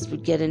 and just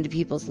would get into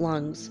people's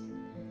lungs.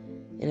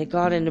 And it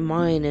got into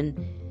mine,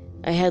 and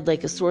I had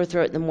like a sore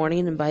throat in the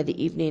morning, and by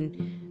the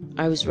evening,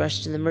 I was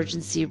rushed to the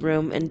emergency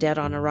room and dead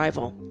on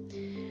arrival.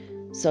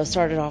 So I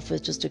started off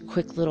with just a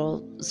quick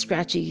little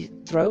scratchy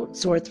throat,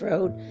 sore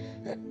throat.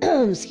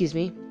 Excuse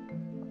me.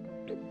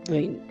 I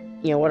mean,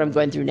 you know, what I'm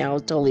going through now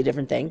is a totally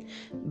different thing.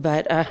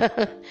 But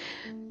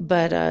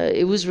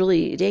it was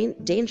really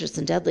dangerous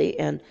and deadly.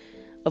 And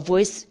a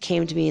voice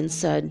came to me and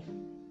said,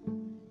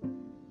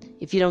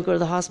 if you don't go to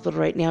the hospital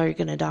right now, you're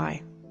going to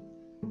die.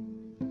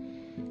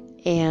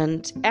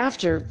 And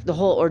after the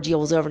whole ordeal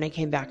was over and I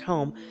came back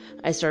home,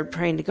 I started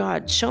praying to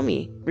God, show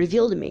me,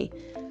 reveal to me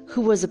who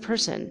was the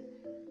person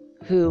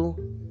who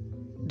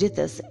did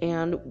this.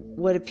 And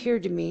what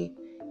appeared to me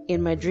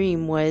in my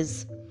dream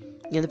was,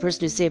 you know, the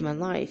person who saved my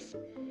life.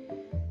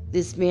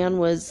 This man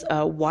was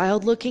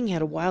wild looking,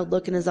 had a wild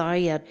look in his eye.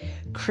 He had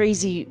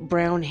crazy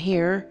brown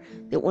hair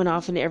that went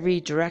off in every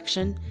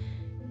direction,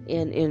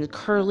 and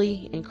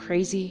curly and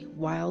crazy,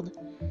 wild.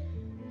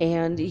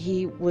 And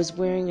he was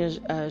wearing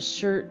a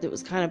shirt that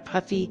was kind of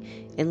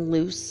puffy and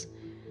loose.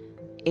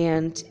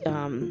 And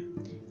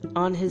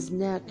on his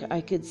neck,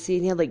 I could see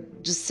he had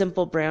like just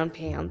simple brown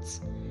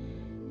pants.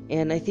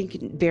 And I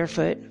think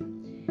barefoot.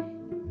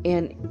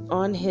 And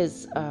on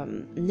his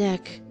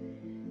neck,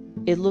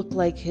 it looked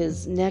like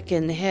his neck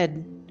and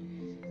head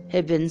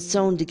had been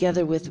sewn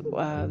together with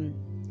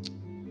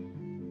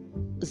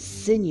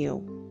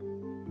sinew.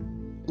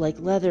 Like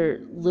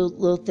leather,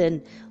 little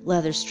thin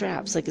leather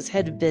straps, like his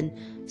head had been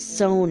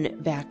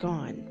sewn back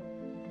on.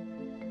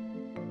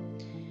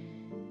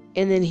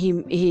 And then he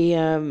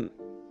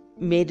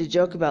made a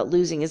joke about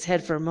losing his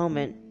head for a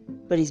moment,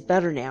 but he's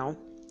better now.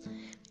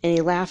 And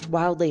he laughed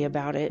wildly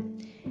about it.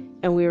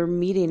 And we were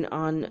meeting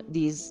on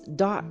these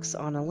docks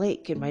on a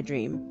lake in my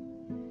dream.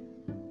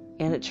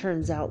 And it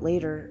turns out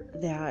later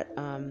that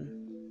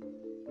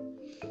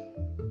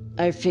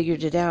I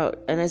figured it out.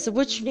 And I said,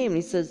 what's your name?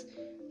 And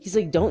he's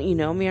like, don't you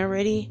know me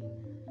already?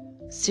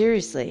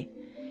 Seriously.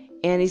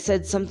 And he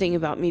said something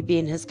about me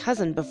being his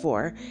cousin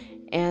before.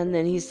 And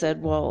then he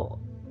said, well,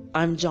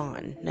 I'm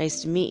John.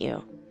 Nice to meet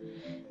you.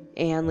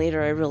 And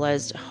later I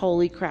realized,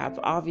 holy crap,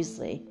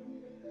 obviously,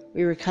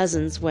 we were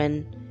cousins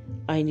when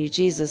I knew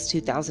Jesus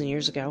 2,000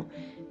 years ago,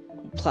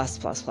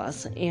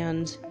 plus.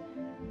 And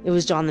it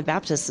was John the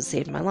Baptist that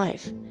saved my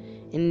life.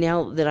 And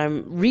now that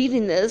I'm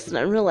reading this and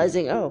I'm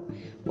realizing, oh,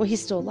 well,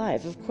 he's still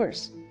alive, of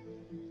course.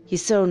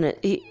 He's so,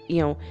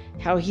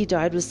 how he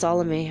died with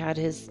Salome had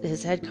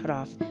his head cut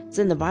off. It's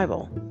in the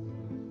Bible.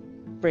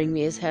 Bring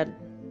me his head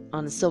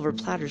on a silver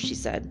platter, she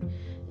said.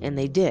 And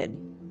they did.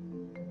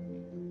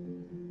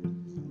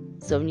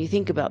 So when you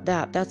think about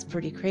that, that's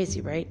pretty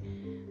crazy, right?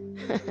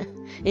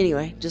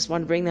 Anyway, just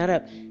want to bring that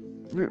up.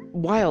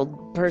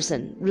 Wild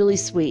person, really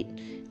sweet,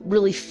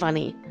 really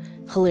funny,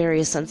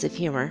 hilarious sense of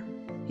humor.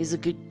 He's a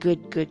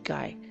good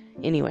guy.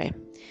 Anyway,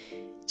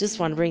 just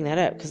want to bring that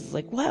up because it's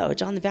like, wow,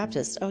 John the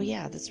Baptist. Oh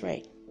yeah, that's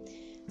right.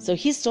 So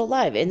he's still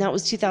alive, and that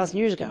was 2,000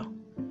 years ago.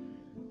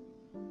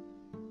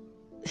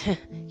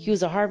 He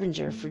was a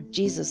harbinger for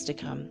Jesus to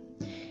come,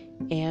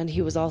 and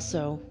he was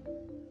also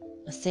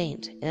a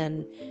saint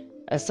and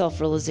a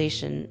self-realized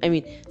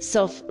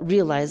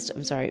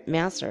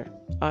master,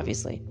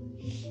 obviously.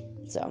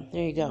 So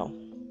there you go.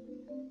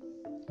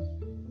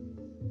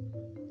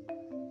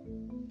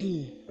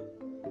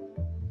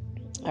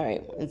 All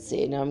right, let's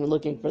see. Now I'm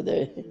looking for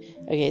the...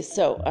 Okay,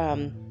 so...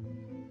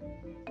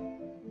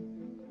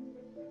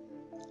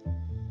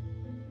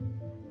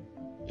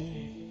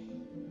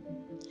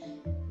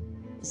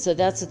 So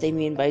that's what they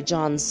mean by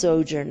John's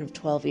sojourn of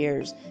 12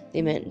 years.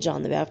 They meant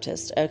John the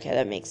Baptist. Okay,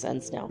 that makes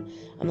sense now.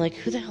 I'm like,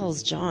 who the hell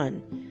is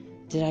John?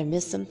 Did I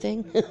miss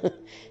something?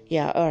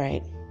 Yeah, all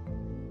right.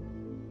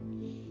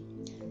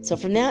 So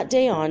from that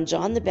day on,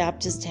 John the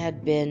Baptist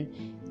had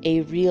been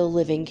a real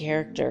living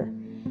character.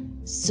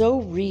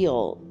 So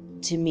real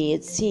to me,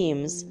 it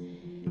seems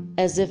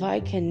as if I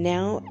can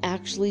now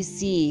actually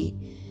see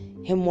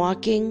him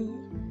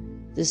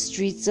walking the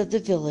streets of the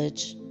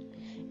village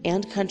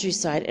and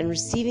countryside and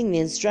receiving the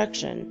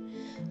instruction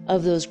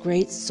of those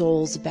great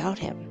souls about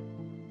him.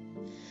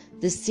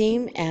 The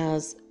same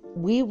as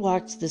we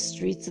walked the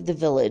streets of the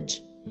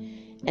village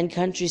and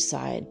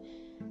countryside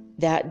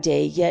that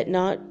day, yet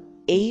not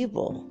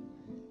able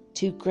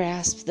to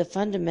grasp the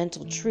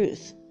fundamental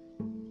truth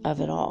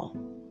of it all.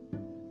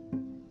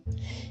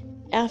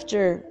 This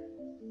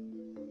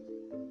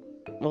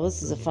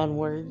is a fun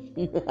word.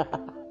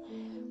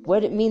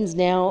 What it means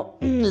now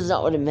is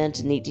not what it meant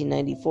in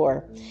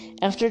 1894.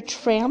 After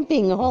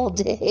tramping all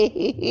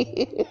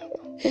day.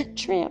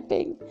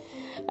 Tramping.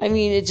 I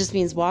mean, it just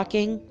means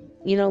walking,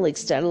 like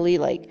steadily,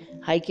 like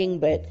hiking,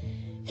 but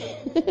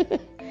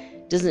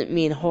doesn't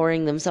mean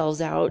whoring themselves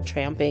out,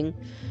 tramping.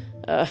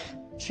 A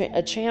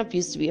tramp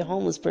used to be a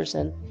homeless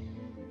person,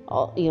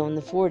 in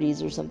the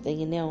 40s or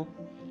something, and now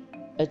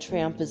a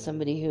tramp is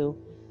somebody who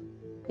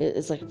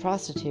is like a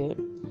prostitute,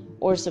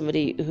 or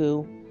somebody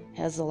who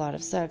has a lot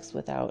of sex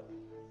without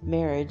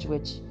marriage,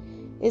 which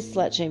is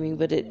slut shaming,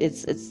 but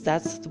it's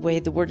that's the way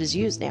the word is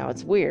used now.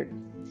 It's weird.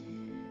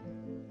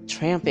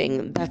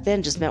 Tramping back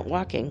then just meant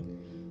walking.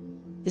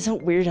 Isn't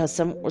it weird how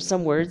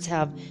some words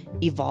have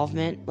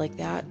evolvement like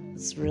that?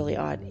 It's really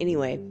odd.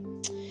 Anyway,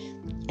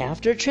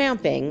 after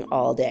tramping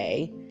all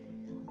day,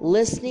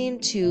 listening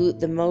to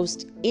the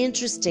most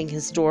interesting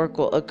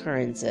historical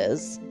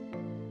occurrences,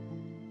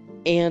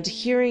 and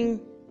hearing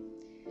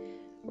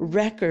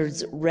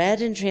records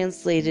read and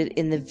translated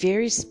in the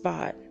very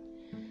spot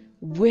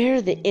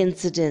where the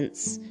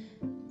incidents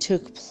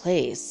took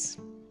place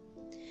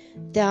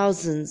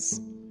thousands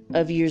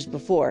of years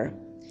before,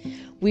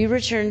 we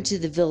returned to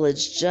the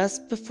village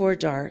just before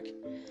dark,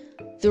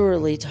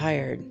 thoroughly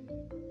tired.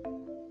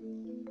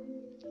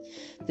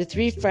 The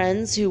three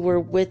friends who were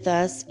with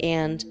us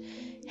and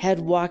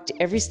had walked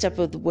every step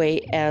of the way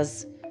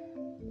as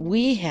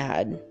we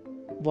had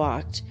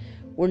walked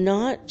were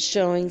not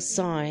showing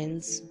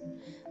signs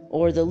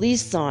or the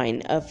least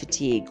sign of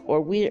fatigue or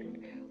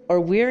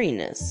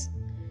weariness,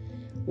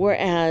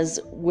 whereas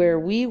where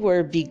we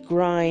were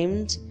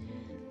begrimed,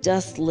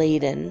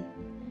 dust-laden,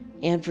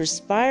 and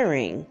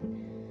perspiring,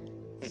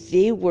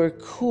 they were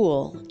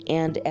cool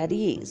and at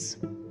ease.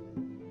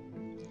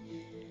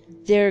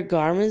 Their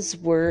garments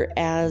were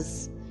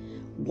as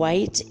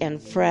white and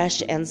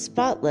fresh and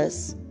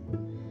spotless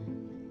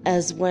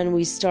as when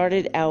we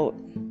started out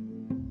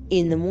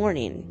in the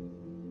morning.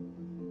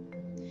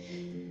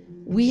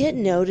 We had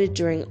noted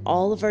during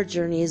all of our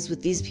journeys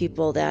with these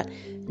people that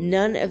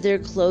none of their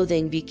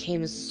clothing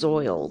became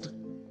soiled.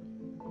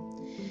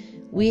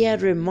 We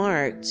had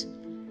remarked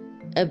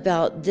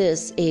about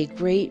this a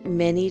great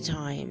many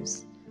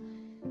times,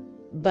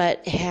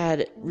 but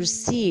had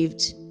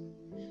received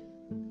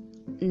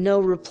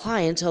no reply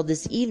until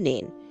this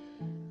evening,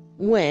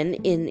 when,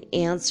 in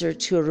answer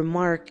to a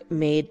remark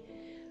made,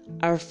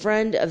 our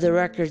friend of the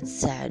record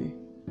said,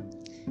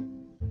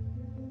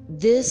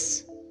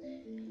 "This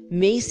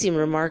may seem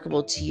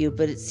remarkable to you,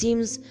 but it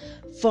seems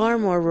far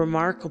more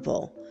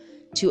remarkable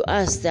to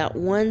us that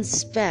one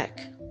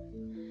speck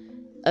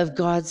of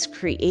God's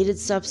created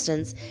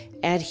substance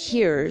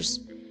adheres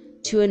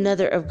to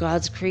another of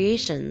God's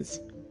creations,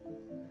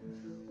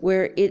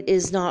 where it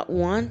is not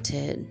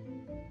wanted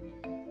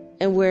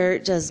and where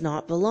it does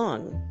not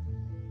belong.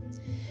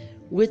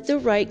 With the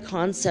right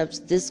concepts,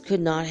 this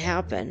could not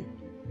happen.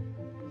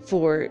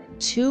 For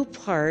no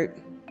part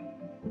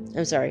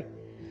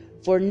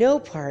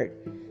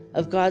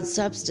of God's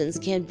substance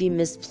can be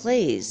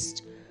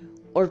misplaced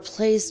or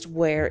placed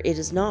where it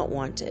is not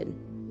wanted.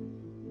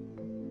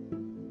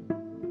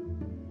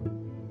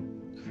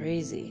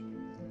 Crazy.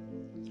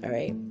 All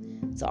right,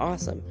 it's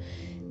awesome.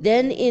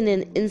 Then in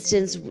an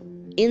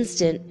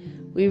instant,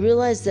 we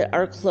realized that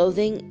our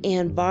clothing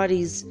and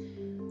bodies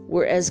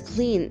were as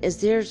clean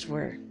as theirs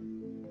were.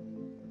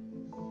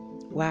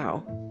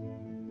 Wow.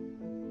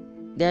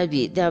 That'd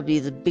be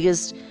the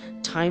biggest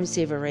time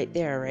saver right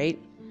there, right?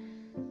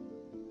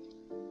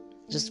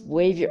 Just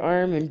wave your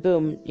arm and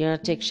boom, you don't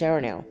have to take a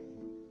shower now.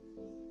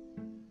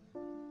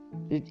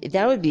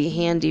 That would be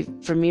handy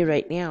for me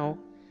right now,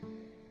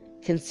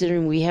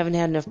 considering we haven't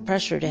had enough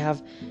pressure to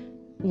have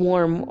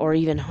warm or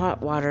even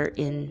hot water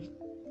in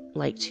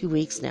like 2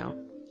 weeks now.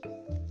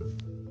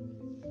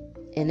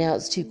 And now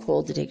it's too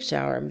cold to take a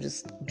shower. I'm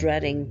just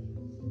dreading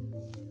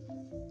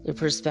the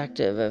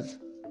perspective of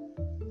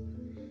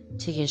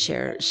taking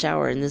a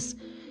shower in this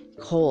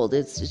cold.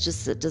 It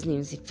doesn't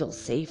even feel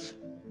safe.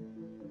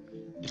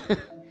 But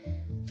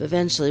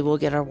eventually we'll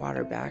get our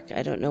water back.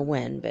 I don't know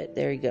when, but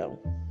there you go.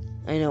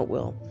 I know it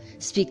will.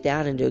 Speak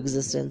that into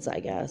existence, I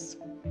guess.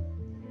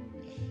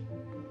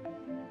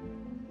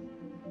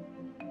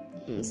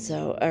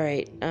 So, all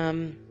right.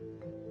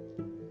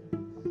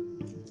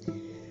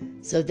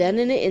 So then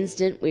in an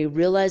instant, we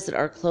realized that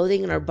our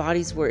clothing and our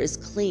bodies were as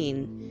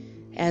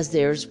clean as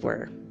theirs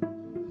were.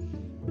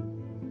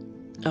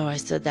 Oh, I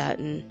said that,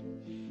 and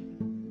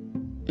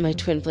my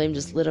twin flame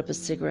just lit up a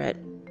cigarette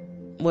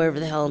wherever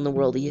the hell in the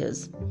world he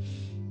is.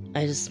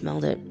 I just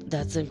smelled it.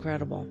 That's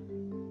incredible.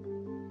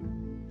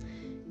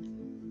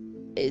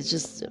 It's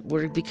just,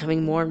 we're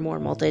becoming more and more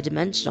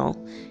multidimensional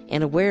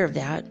and aware of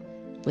that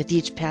with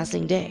each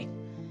passing day.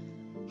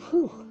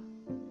 Whew.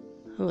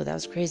 Oh, that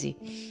was crazy.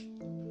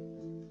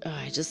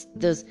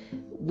 Those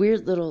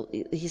weird little,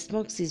 he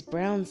smokes these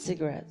brown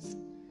cigarettes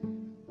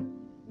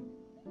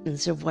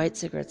instead of white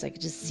cigarettes. I could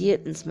just see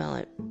it and smell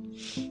it.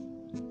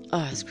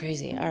 Oh, it's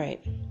crazy. All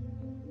right.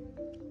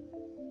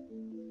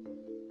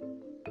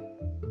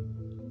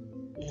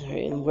 All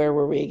right, and where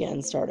were we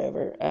again? Start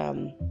over.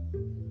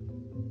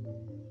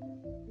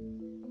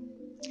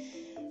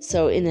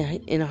 So in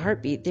a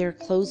heartbeat, their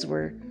clothes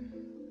were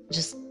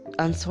just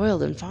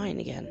unsoiled and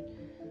fine again.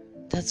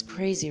 That's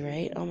crazy,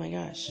 right? Oh my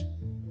gosh.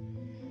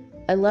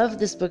 I love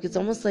this book. It's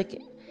almost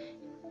like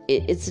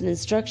it's an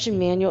instruction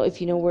manual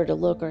if you know where to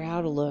look or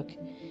how to look,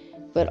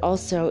 but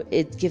also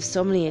it gives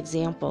so many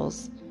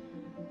examples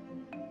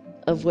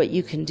of what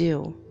you can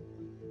do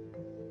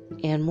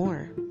and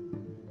more.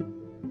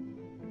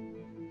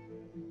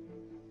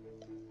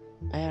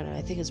 I don't know.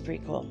 I think it's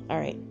pretty cool. All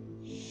right.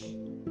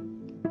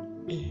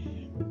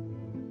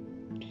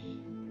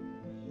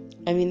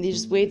 I mean, they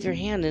just wave their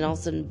hand and all of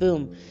a sudden,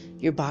 boom,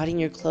 your body and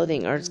your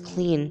clothing are as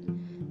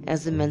clean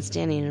as the men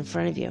standing in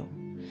front of you.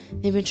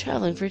 They've been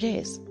traveling for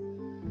days.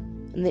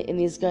 And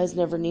these guys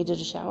never needed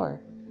a shower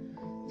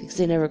because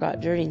they never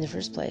got dirty in the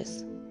first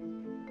place.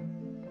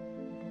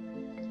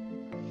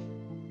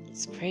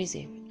 It's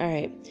crazy. All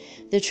right.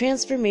 The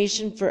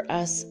transformation to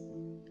us,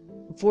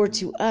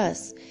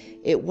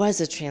 it was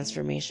a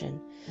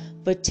transformation,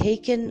 but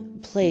taken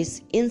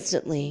place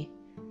instantly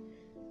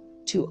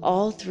to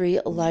all three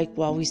alike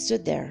while we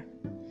stood there.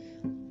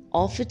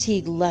 All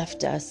fatigue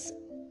left us,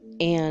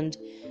 and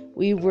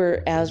we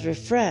were as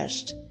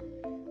refreshed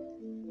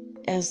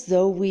as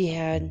though we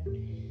had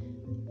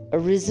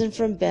arisen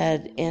from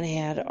bed and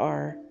had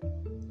our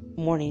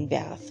morning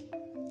bath.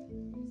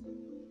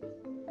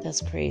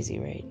 That's crazy,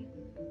 right?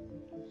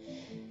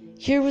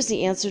 Here was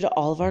the answer to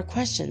all of our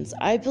questions.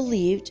 I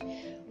believed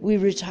we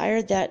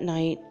retired that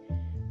night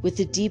with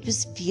the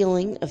deepest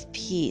feeling of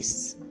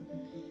peace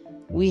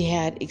we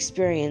had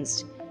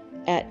experienced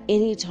at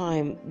any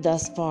time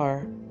thus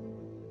far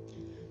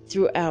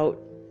throughout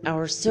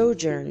our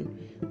sojourn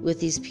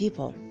with these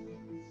people.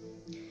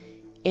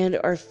 And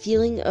our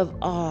feeling of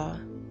awe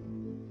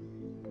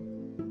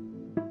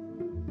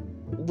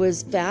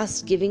was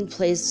fast giving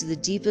place to the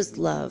deepest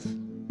love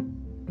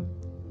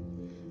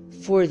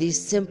for these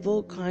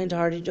simple,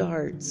 kind-hearted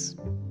hearts.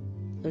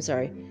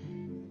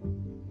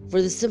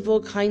 For the simple,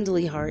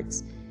 kindly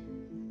hearts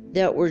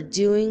that were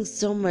doing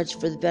so much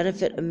for the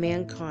benefit of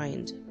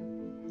mankind,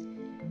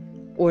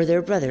 or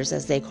their brothers,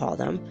 as they call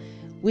them.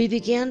 We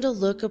began to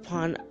look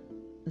upon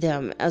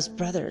them as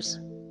brothers.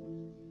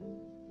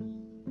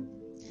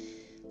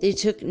 They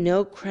took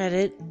no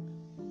credit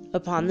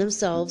upon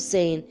themselves,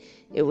 saying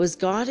it was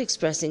God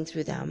expressing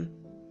through them.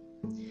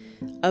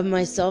 Of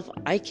myself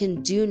I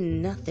can do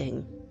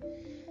nothing.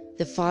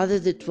 The Father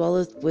that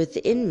dwelleth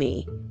within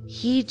me,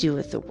 he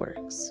doeth the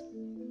works.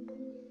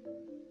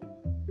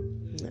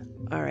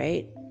 All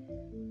right.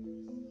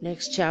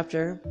 Next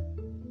chapter.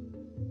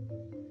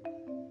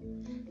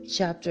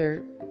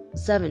 Chapter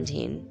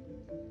 17.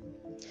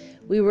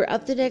 We were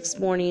up the next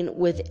morning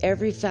with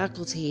every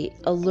faculty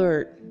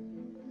alert,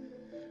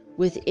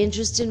 with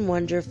interest and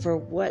wonder for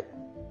what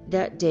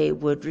that day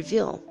would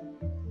reveal.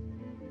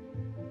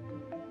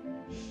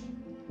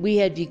 We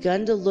had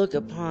begun to look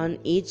upon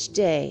each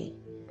day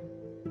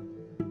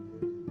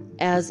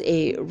as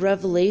a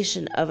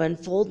revelation of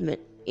unfoldment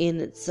in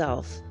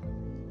itself.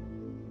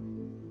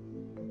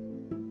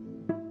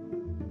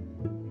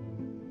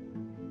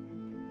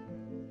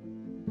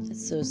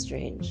 It's so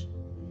strange.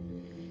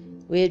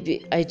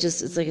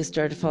 It's like I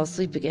started to fall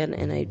asleep again,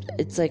 and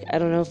it's like, I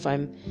don't know if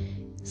I'm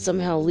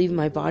somehow leaving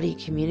my body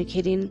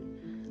communicating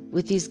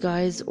with these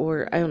guys,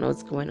 or I don't know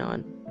what's going on.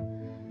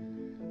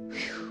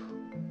 Whew.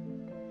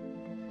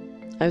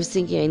 I was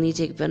thinking I need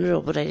to take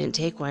Benadryl, but I didn't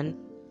take one.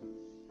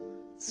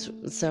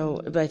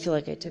 But I feel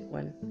like I took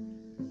one.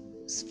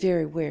 It's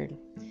very weird.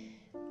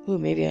 Ooh,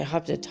 maybe I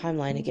hopped a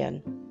timeline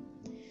again.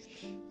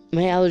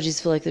 My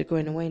allergies feel like they're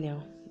going away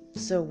now.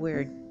 So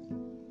weird.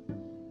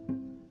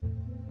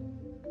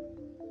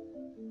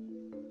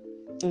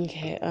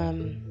 Okay, I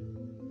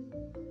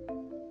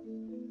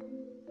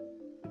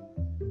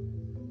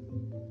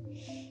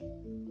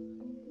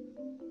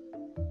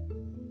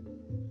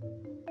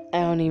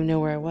don't even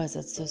know where I was.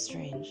 That's so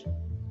strange.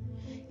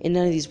 And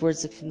none of these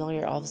words look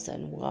familiar all of a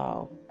sudden.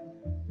 Wow.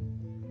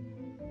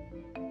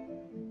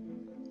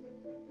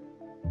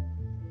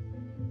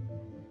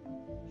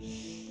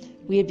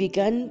 We had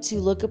begun to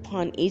look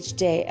upon each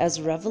day as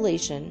a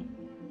revelation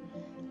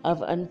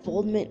of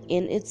unfoldment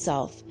in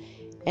itself,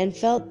 and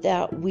felt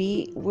that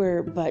we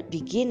were but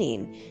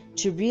beginning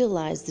to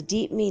realize the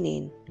deep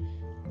meaning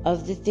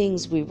of the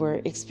things we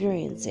were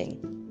experiencing.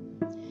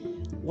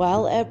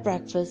 While at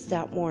breakfast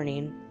that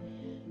morning,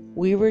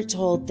 we were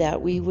told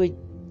that we would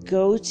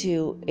go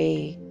to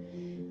a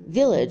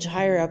village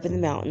higher up in the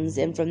mountains,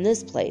 and from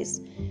this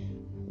place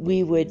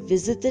we would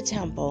visit the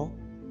temple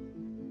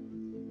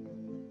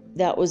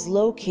that was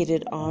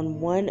located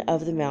on one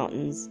of the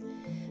mountains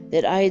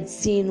that I had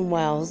seen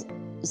while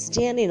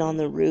standing on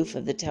the roof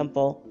of the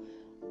temple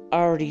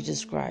already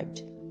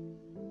described.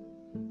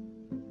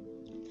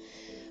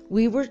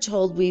 We were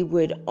told we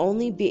would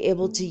only be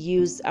able to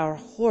use our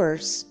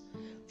horse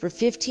for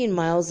 15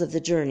 miles of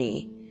the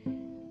journey,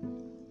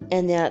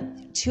 and that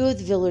 2 of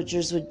the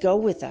villagers would go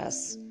with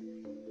us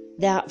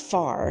that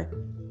far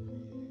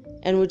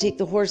and would take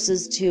the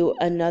horses to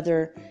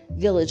another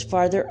village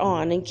farther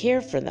on and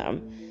care for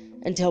them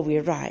until we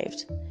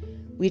arrived.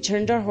 We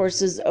turned our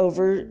horses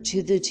over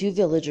to the 2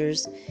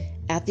 villagers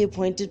at the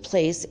appointed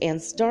place and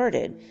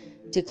started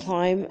to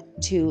climb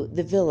to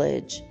the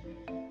village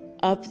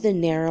up the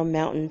narrow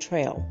mountain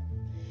trail,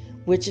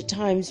 which at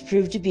times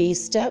proved to be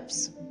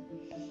steps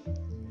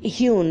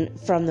hewn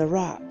from the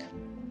rock.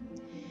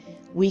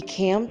 We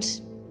camped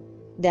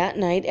that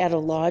night at a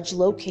lodge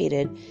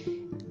located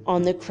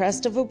on the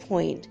crest of a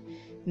point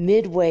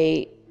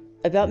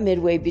about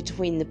midway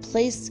between the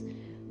place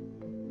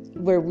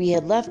where we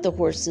had left the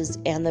horses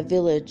and the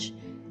village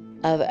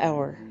of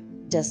our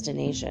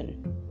destination.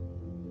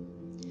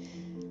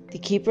 The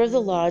keeper of the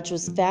lodge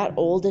was fat,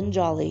 old, and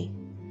jolly.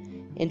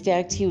 In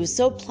fact, he was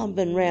so plump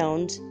and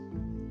round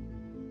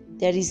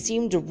that he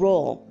seemed to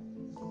roll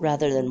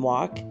rather than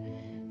walk,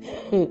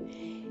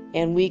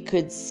 and we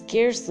could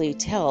scarcely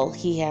tell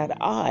he had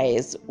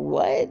eyes.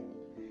 What?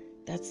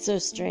 That's so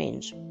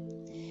strange.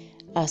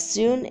 As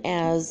soon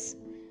as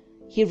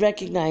he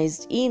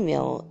recognized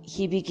Emil,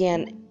 he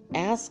began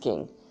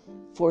asking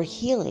for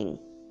healing,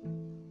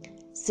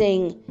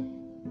 saying,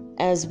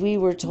 as we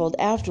were told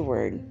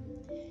afterward,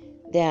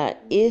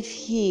 that if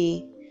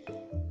he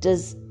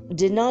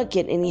did not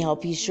get any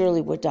help, he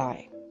surely would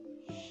die.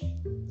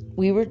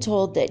 We were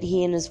told that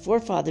he and his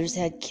forefathers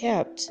had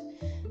kept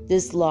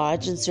this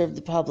lodge and served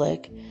the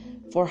public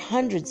for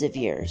hundreds of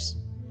years,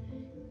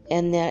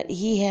 and that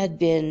he had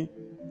been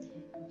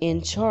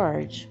in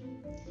charge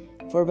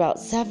for about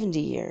 70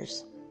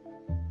 years.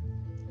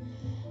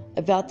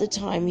 About the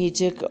time he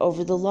took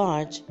over the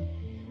lodge,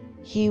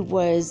 he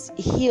was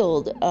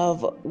healed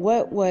of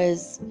what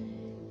was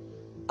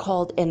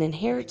called an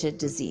inherited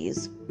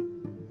disease,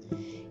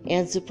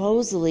 and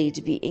supposedly to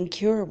be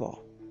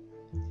incurable.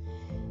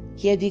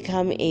 He had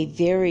become a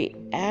very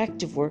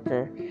active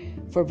worker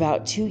for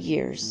about 2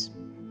 years.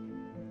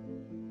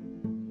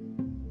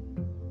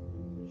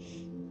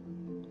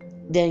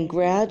 Then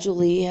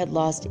gradually had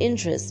lost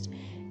interest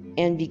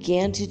and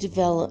began to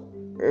depend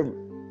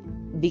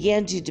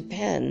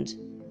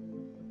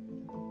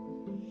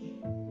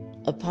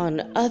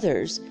upon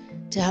others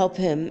to help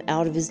him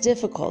out of his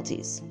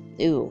difficulties.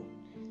 Ooh,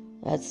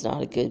 that's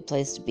not a good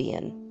place to be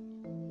in.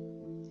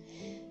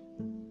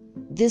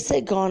 This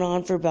had gone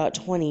on for about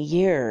 20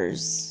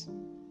 years,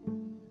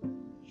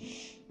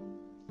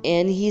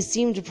 and he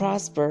seemed to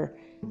prosper,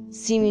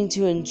 seeming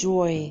to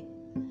enjoy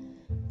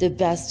the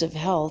best of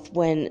health,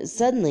 when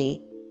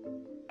suddenly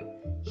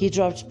he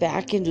dropped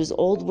back into his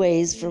old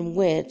ways, from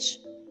which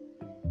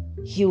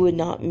he would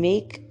not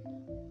make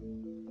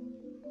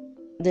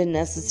the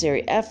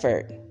necessary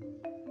effort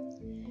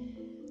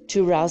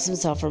to rouse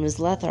himself from his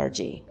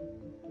lethargy.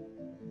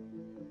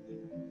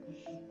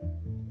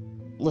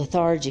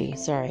 lethargy.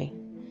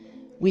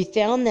 We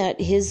found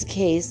that his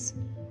case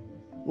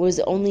was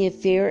only a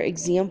fair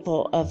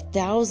example of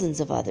thousands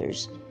of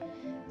others.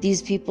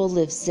 These people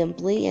live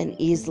simply and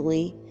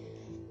easily,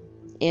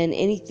 and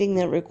anything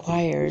that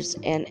requires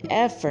an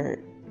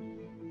effort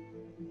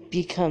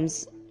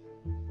becomes...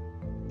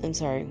 and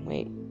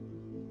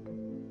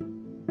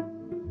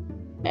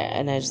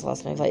I just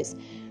lost my place.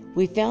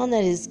 We found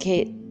that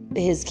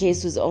his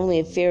case was only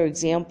a fair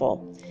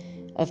example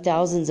of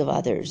thousands of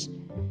others.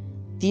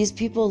 These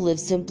people live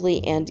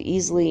simply and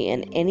easily,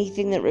 and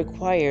anything that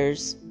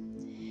requires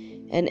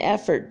an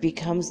effort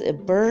becomes a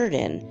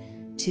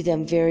burden to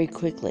them very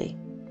quickly.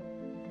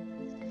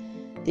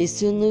 They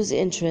soon lose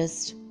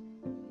interest,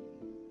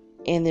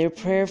 and their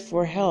prayer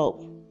for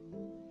help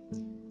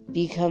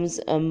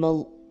becomes a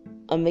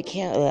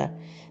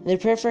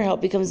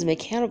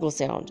mechanical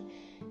sound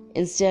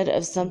instead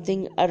of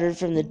something uttered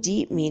from the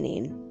deep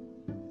meaning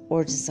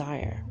or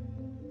desire.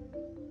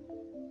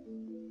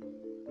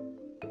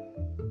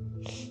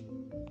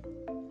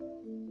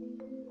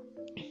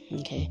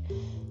 Okay.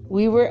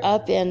 We were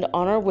up and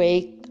on our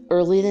way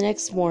early the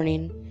next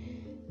morning,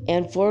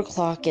 and 4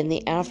 o'clock in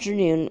the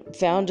afternoon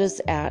found us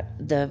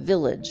at the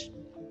village,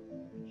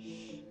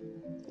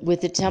 with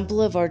the temple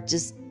of our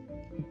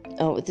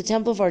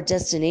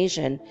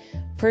destination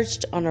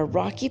perched on a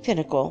rocky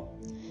pinnacle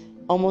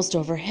almost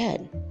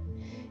overhead.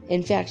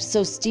 In fact,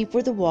 so steep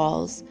were the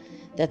walls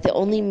that the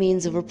only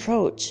means of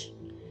approach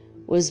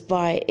was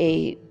by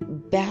a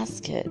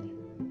basket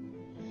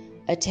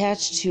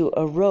attached to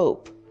a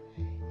rope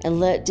and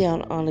let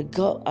down on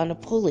a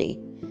pulley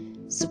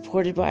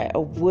supported by a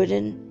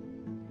wooden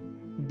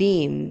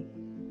beam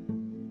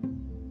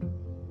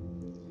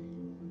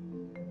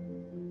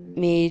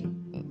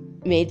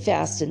made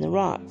fast in the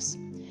rocks.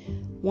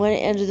 One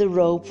end of the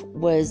rope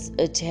was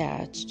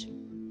attached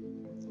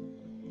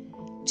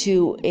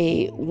to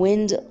a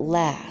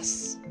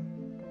windlass,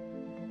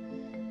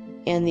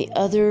 and the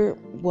other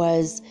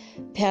was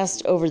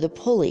passed over the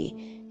pulley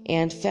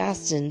and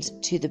fastened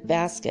to the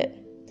basket.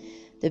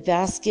 The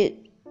basket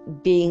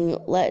being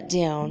let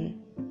down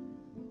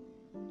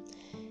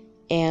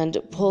and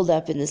pulled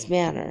up in this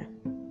manner.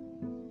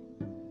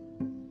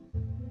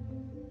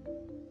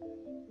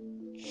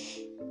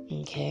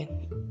 Okay.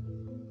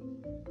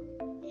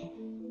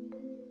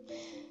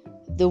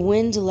 The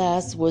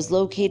windlass was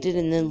located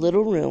in the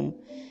little room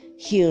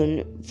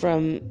hewn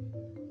from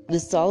the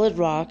solid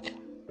rock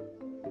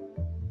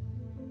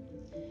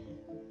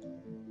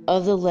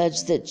of the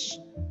ledge that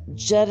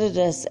jutted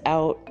us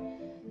out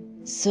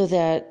so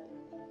that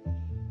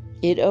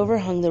it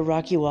overhung the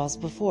rocky walls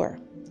below.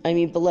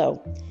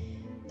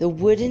 The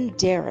wooden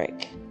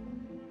derrick,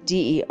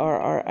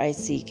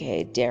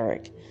 D-E-R-R-I-C-K,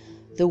 derrick,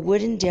 the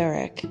wooden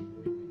derrick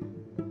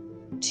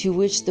to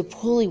which the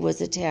pulley was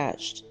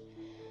attached,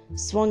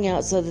 swung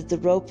out so that the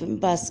rope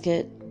and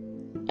basket,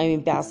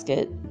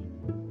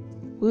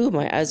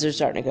 my eyes are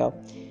starting to go,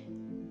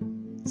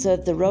 so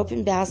that the rope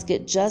and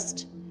basket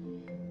just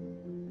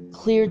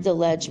cleared the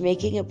ledge,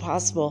 making it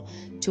possible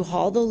to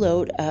haul the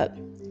load up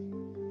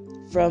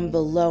from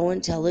below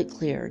until it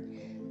cleared.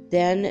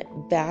 Then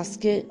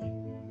basket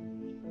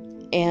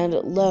and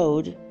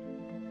load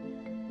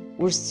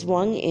were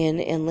swung in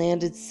and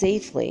landed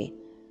safely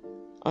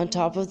on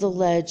top of the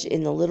ledge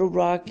in the little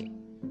rock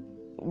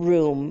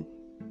room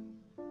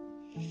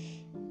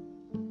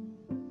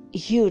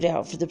hewed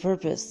out for the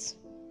purpose.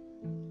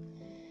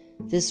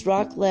 This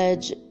rock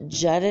ledge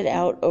jutted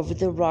out over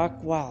the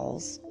rock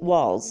walls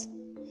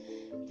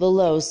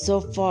below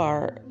so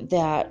far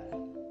that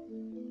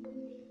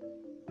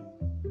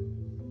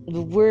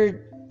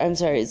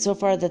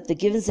the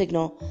given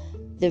signal,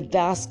 the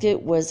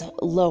basket was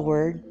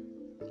lowered.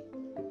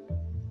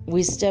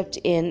 We stepped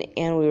in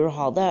and we were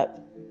hauled up,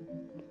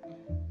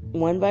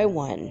 one by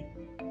one,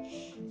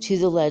 to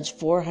the ledge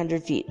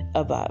 400 feet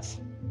above.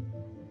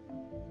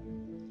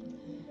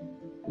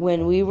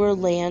 When we were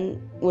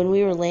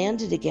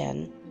landed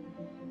again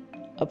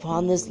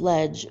upon this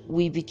ledge,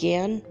 we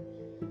began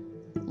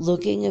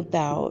looking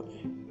about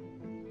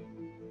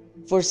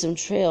for some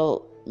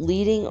trail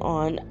leading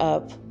on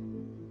up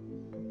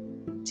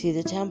to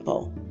the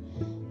temple,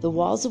 the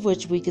walls of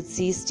which we could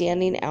see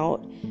standing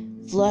out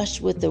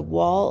flush with the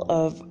wall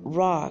of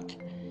rock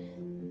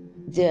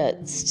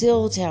that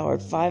still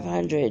towered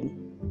 500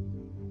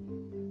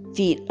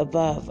 feet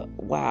above.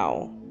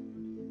 Wow.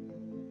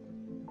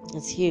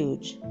 That's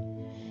huge.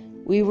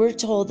 We were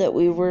told that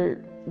we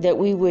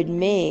would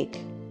make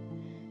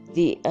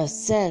the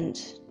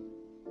ascent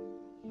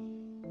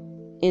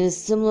in a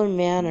similar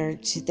manner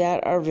to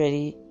that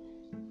already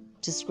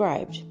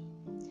described.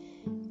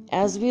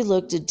 As we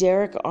looked, a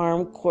derrick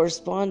arm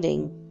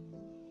corresponding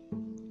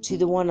to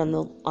the one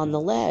on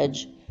the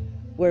ledge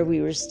where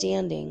we were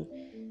standing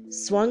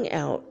swung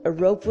out. A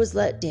rope was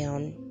let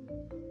down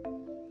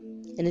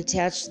and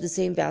attached to the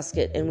same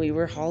basket, and we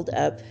were hauled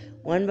up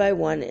one by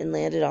one and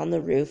landed on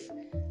the roof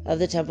of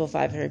the temple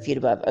 500 feet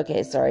above.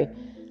 Okay, sorry.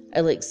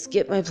 I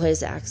skipped my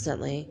place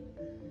accidentally.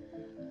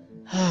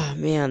 Oh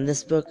man,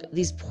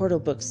 these portal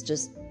books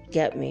just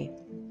get me.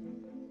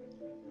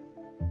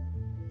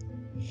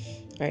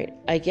 Right.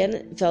 Again,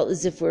 it felt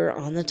as if we were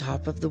on the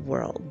top of the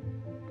world.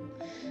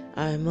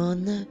 I'm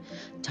on the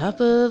top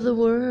of the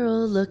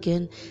world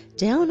looking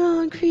down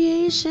on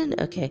creation.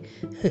 Okay.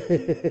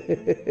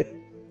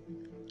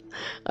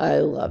 I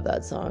love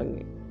that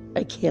song.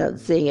 I can't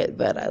sing it,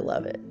 but I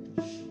love it.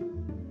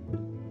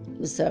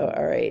 So,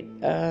 all right.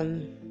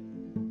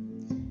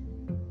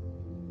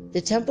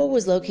 The temple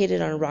was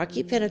located on a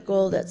rocky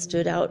pinnacle that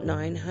stood out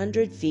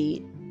 900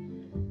 feet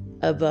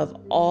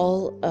above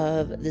all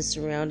of the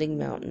surrounding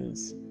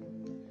mountains.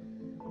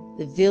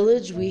 The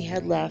village we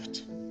had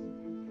left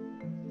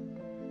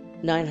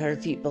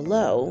 900 feet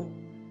below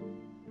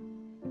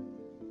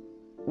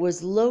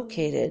was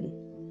located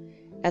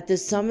at the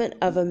summit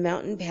of a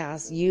mountain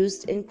pass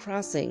used in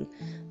crossing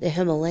the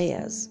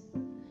Himalayas.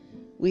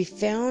 We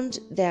found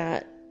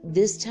that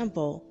this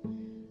temple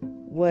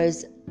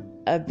was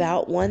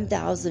about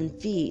 1,000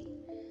 feet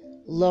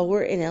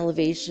lower in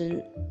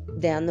elevation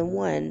than the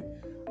one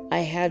I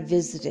had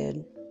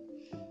visited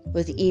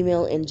with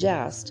email in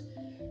jest,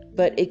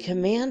 but it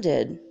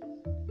commanded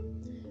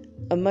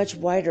a much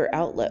wider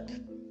outlook.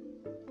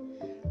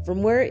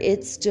 From where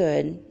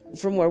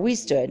we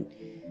stood,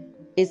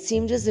 it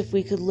seemed as if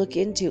we could look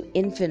into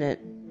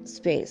infinite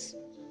space.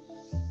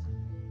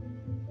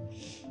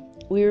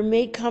 We were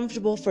made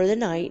comfortable for the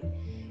night,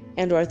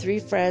 and our 3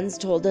 friends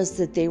told us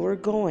that they were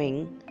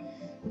going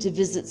to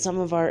visit some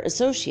of our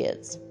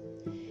associates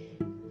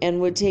and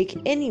would take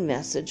any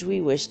message we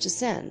wished to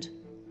send.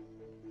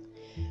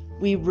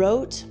 We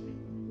wrote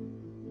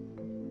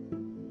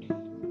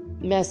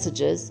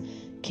messages,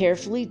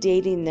 carefully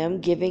dating them,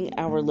 giving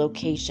our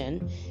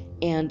location,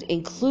 and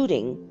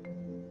including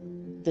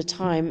the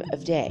time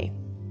of day.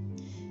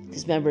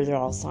 Because remember, they're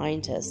all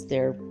scientists,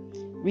 they're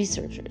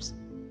researchers,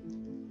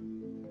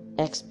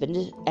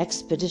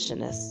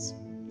 expeditionists.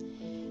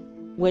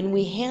 When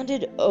we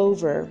handed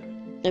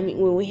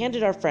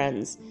our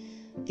friends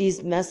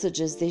these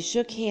messages, they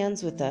shook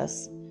hands with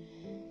us,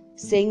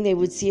 saying they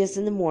would see us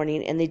in the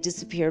morning, and they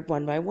disappeared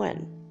one by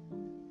one.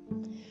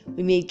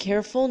 We made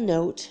careful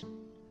note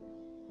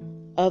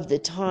of the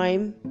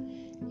time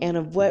and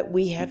of what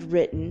we had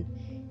written,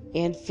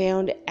 and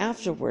found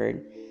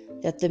afterward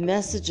that the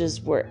messages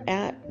were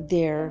at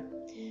their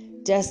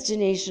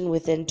destination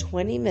within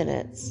 20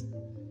 minutes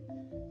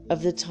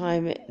of the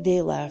time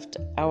they left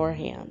our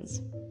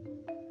hands.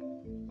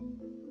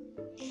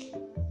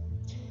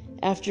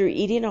 After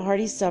eating a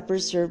hearty supper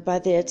served by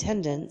the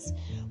attendants,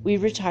 we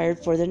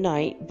retired for the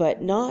night,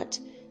 but not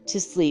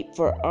to sleep,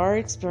 for our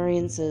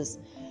experiences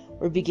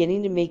were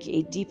beginning to make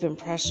a deep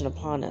impression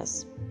upon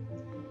us.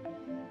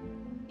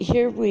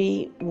 Here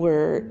we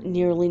were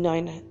nearly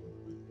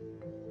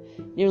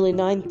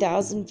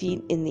 9,000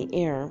 feet in the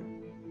air,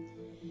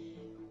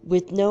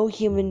 with no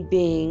human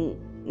being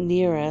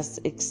near us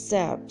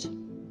except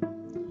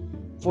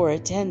for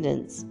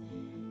attendants,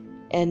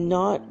 and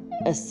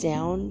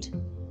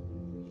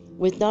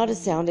with not a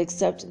sound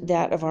except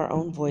that of our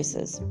own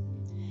voices.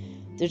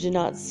 There did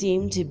not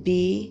seem to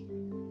be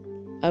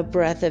a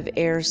breath of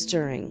air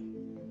stirring.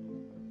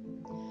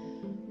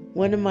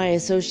 One of my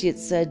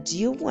associates said, "Do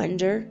you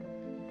wonder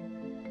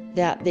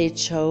that they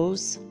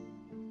chose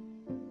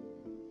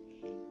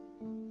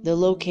the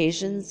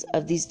locations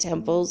of these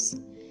temples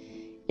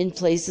in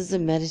places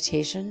of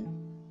meditation?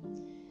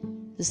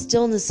 The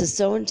stillness is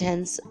so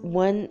intense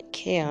one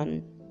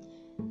can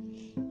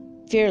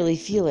fairly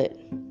feel it.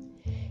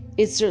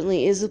 It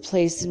certainly is a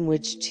place in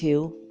which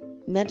to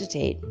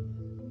meditate."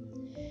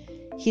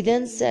 He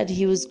then said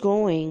he was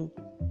going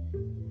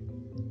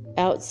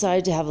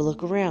outside to have a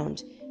look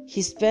around.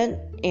 He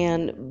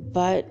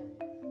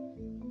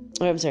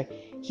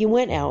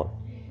went out,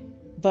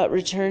 but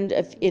returned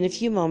in a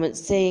few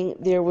moments, saying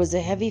there was a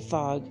heavy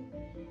fog.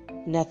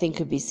 Nothing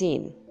could be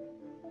seen.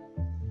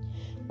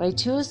 My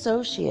 2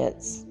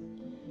 associates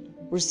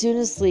were soon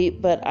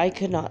asleep, but I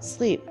could not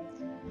sleep.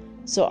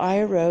 So I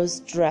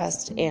arose,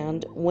 dressed,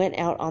 and went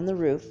out on the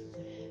roof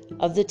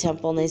of the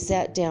temple, and I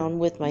sat down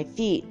with my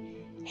feet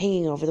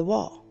hanging over the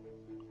wall.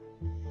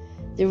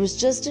 There was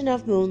just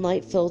enough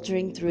moonlight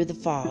filtering through the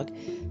fog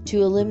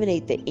to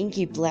eliminate the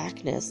inky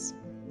blackness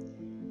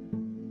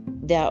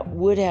that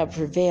would have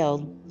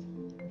prevailed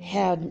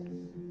had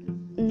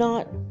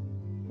not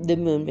the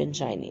moon been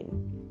shining.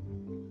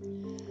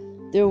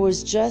 There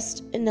was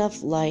just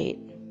enough light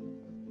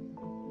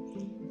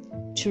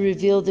to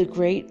reveal the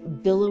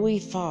great billowy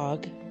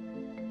fog.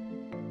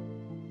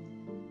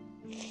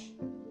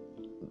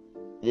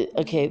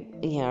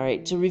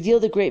 To reveal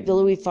the great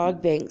billowy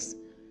fog banks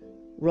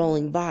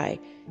rolling by,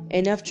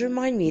 enough to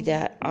remind me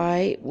that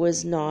I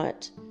was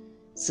not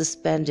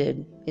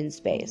suspended in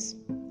space,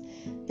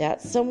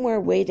 that somewhere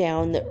way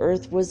down the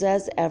earth was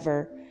as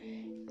ever,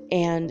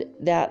 and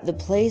that the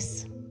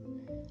place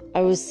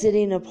I was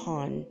sitting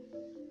upon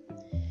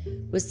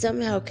was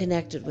somehow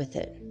connected with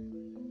it.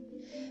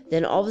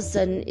 Then all of a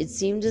sudden it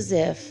seemed as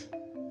if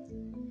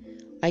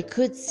I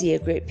could see a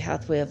great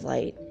pathway of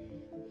light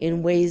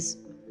in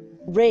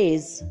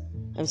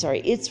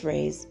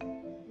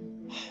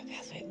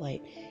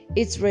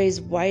its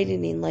rays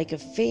widening like a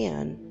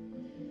fan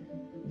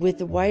with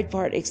the wide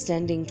part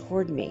extending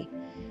toward me.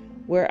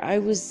 Where I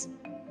was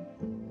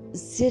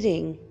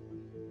sitting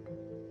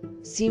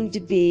seemed to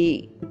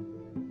be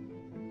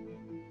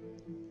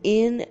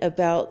in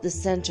about the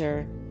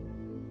center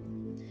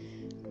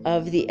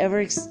of the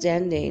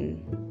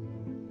ever-extending...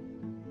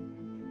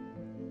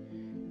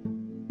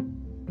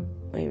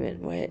 Wait a minute,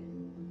 what?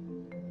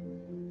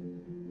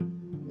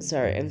 I'm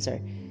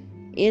sorry.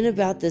 In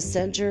about the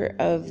center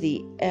of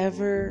the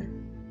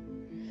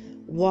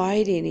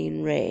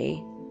ever-widening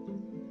ray,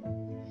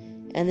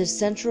 and the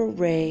central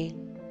ray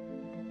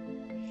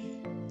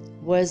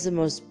was the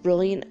most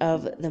brilliant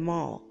of them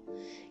all.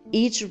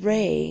 Each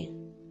ray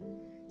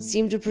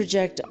seemed to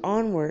project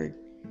onward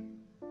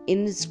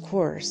in its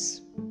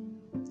course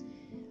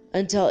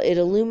until it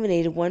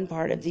illuminated one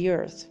part of the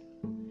earth.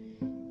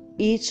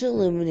 Each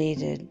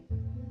illuminated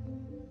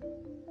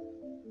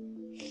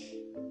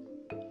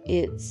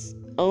its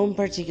own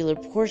particular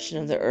portion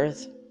of the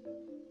earth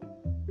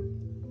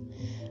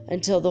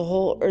until the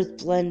whole earth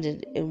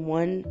blended in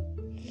one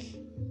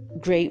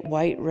great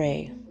white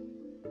ray.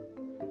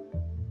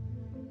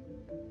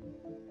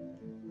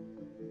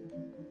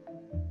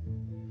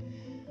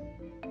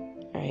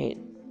 Alright.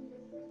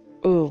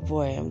 Oh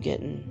boy, I'm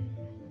getting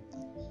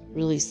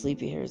really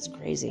sleepy here. It's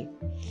crazy.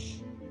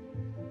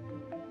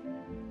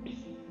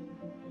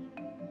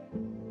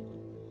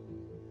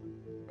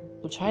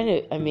 I'm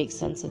trying to make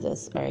sense of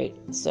this. Alright,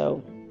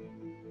 so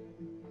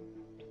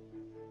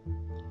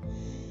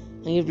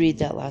I'm going to read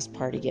that last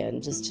part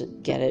again just to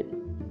get it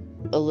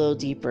a little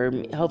deeper.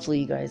 Hopefully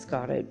you guys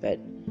got it, but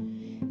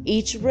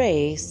each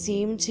ray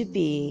seemed to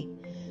be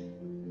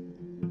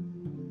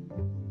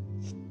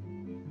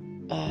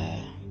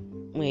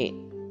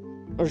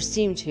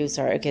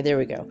okay, there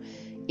we go.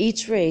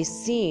 Each ray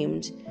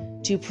seemed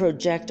to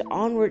project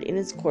onward in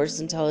its course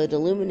until it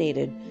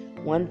illuminated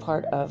one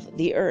part of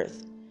the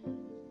earth.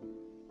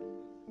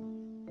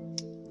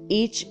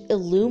 Each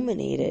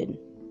illuminated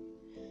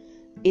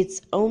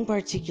its own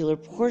particular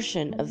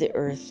portion of the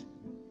earth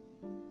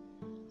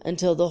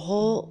until the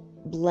whole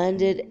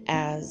blended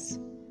as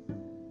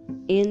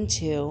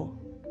into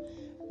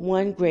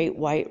one great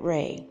white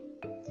ray.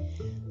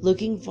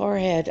 Looking far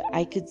ahead,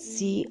 I could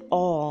see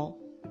all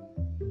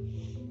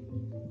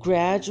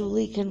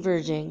gradually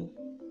converging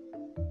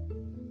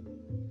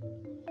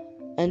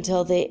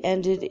until they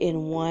ended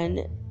in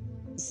one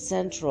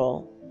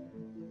central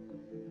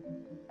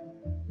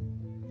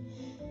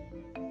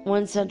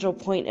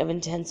point of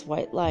intense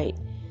white light,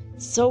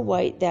 so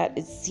white that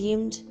it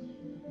seemed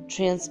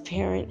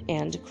transparent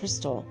and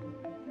crystal.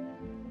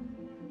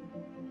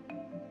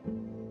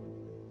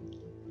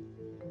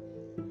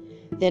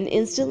 Then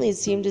instantly it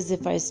seemed as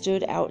if I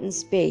stood out in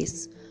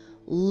space,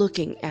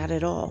 looking at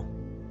it all,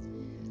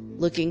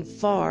 looking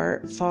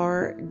far,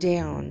 far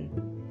down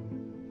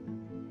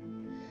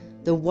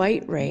the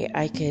white ray.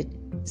 I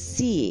could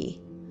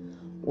see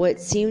what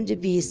seemed to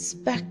be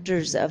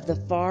specters of the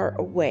far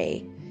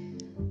away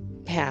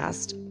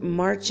past,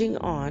 marching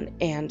on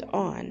and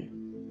on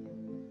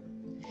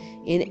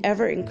in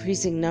ever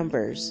increasing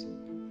numbers,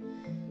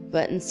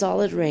 but in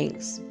solid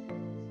ranks,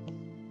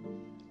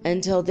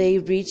 until they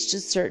reached a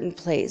certain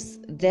place.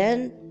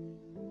 Then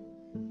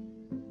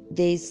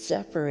they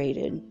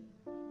separated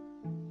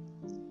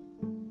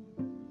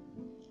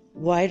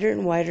wider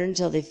and wider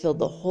until they filled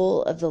the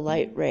whole of the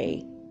light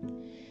ray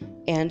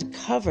and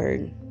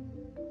covered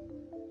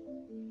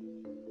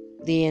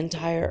the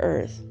entire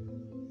earth.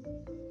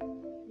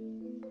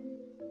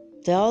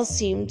 They all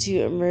seemed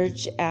to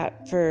emerge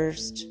at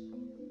first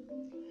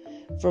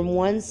from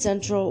one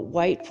central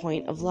white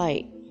point of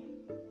light.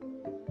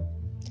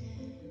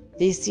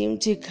 They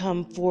seemed to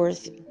come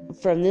forth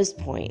from this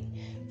point.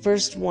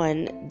 First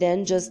one,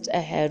 then just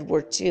ahead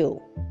were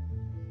two.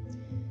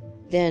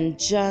 Then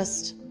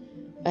just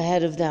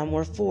ahead of them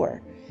were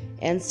four,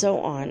 and so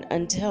on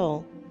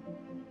until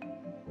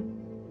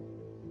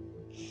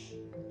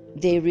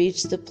they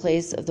reached the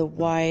place of the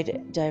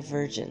wide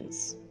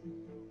divergence.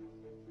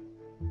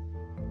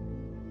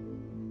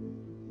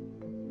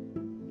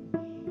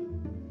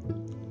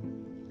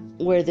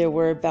 Where there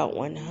were about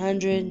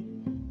 100.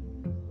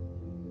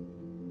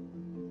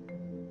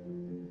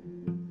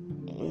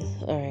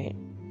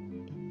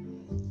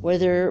 Where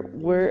there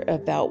were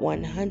about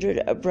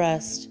 100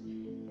 abreast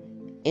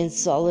in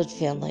solid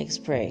fan-like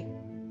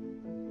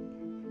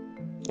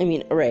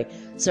array.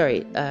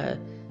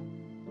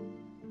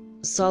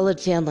 Solid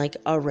fan-like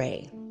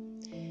array.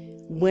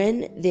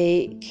 When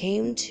they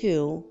came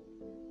to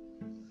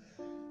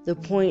the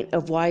point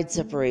of wide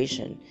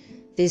separation,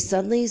 they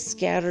suddenly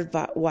scattered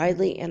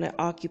widely and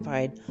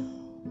occupied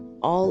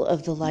all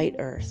of the light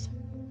earth.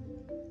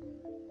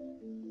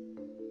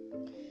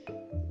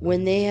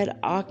 When they had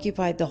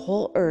occupied the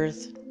whole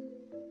earth,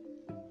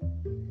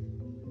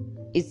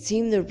 it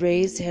seemed the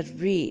rays had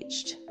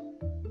reached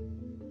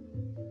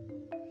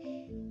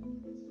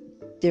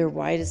their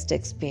widest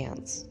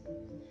expanse.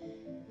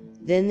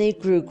 Then they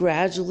grew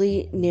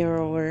gradually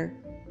narrower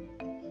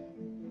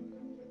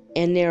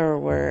and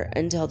narrower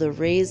until the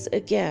rays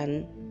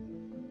again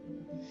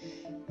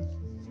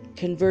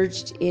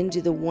converged into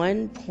the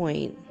one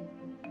point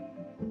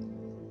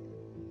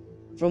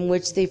from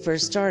which they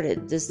first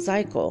started. This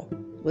cycle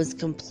was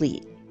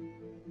complete.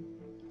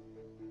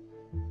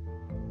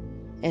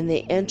 And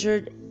they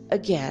entered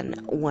again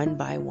one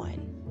by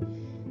one.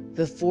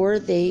 Before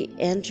they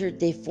entered,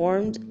 they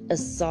formed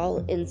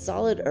in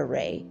solid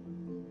array,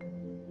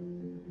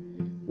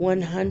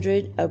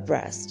 100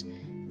 abreast,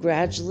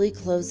 gradually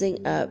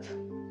closing up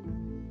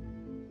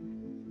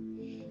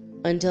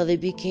until they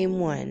became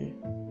one.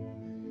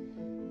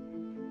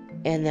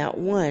 And that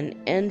one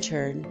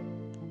entered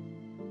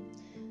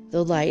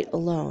the light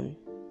alone.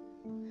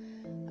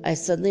 I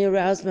suddenly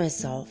aroused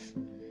myself,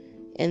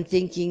 and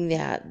thinking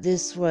that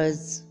this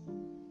was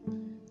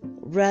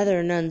rather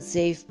an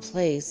unsafe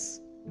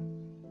place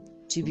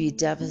to be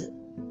oh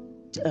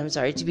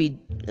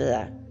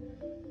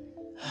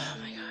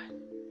my God.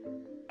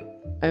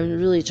 I'm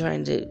really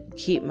trying to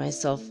keep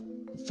myself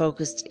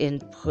focused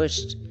and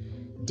pushed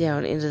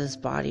down into this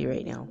body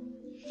right now.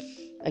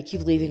 I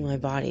keep leaving my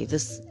body.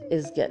 This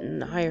is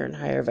getting higher and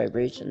higher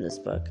vibration, this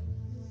book.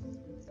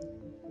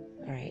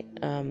 All right.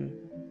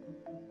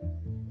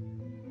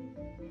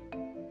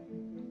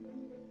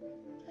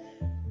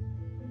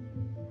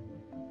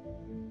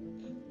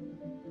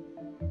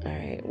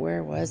 Alright,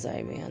 where was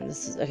I, man?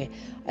 This is okay.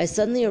 I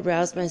suddenly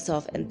aroused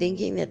myself, and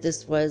thinking that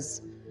this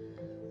was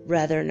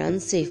rather an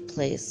unsafe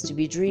place to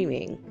be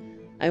dreaming,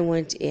 I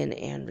went in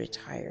and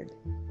retired.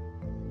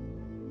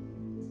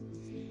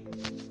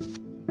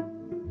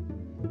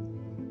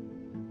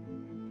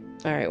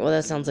 Alright, well,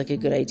 that sounds like a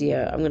good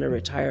idea. I'm going to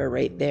retire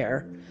right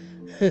there.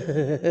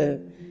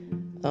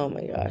 Oh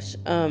my gosh.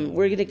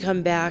 We're going to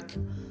come back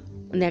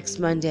next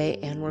Monday,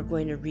 and we're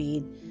going to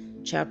read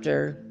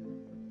chapter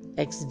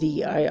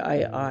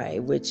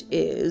XVIII, which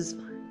is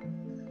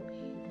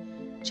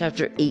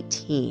chapter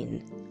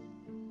 18.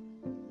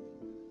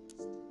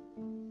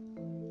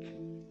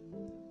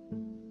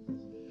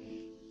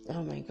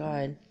 Oh my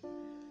God.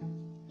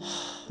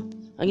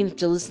 I'm going to have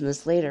to listen to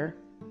this later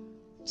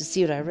to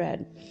see what I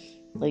read.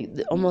 Like,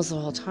 almost the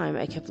whole time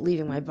I kept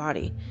leaving my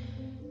body.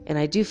 And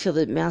I do feel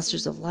that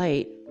Masters of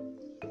Light,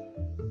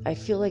 I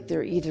feel like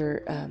they're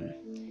either,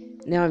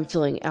 now I'm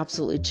feeling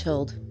absolutely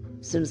chilled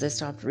as soon as I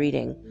stopped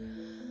reading.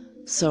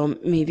 So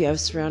maybe I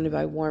was surrounded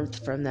by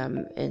warmth from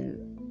them, and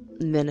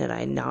the minute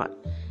I no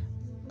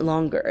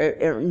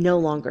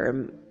longer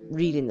am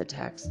reading the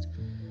text,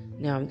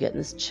 now I'm getting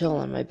this chill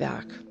on my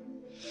back.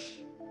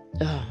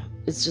 Oh,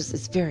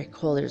 it's very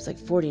cold. There's like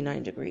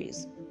 49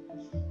 degrees.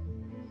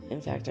 In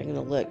fact, I'm going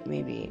to look.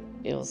 Maybe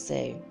it'll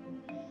say,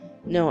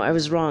 no, I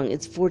was wrong.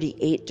 It's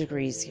 48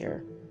 degrees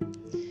here.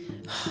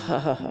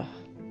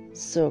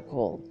 So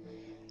cold.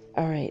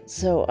 All right.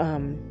 So,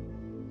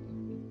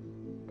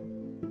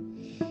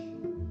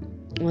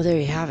 well, there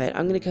you have it.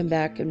 I'm going to come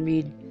back and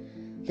read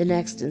the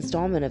next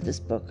installment of this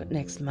book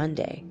next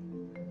Monday.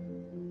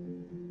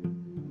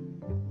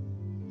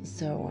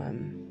 So,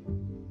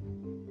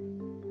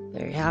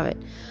 there you have it.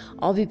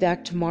 I'll be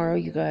back tomorrow,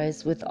 you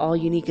guys, with all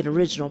unique and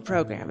original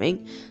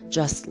programming,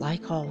 just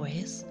like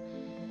always.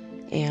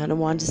 And I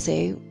wanted to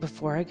say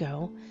before I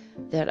go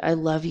that I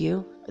love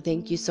you.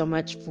 Thank you so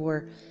much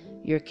for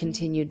your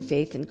continued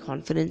faith and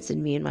confidence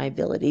in me and my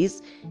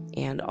abilities,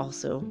 and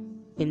also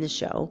in the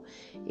show.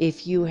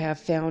 If you have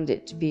found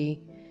it to be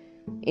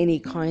any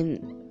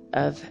kind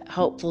of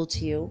helpful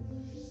to you,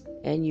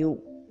 and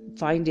you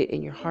find it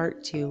in your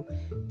heart to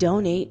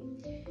donate,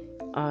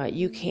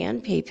 you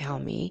can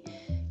PayPal me.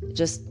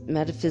 Just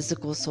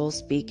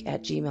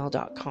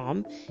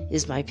metaphysicalsoulspeak@gmail.com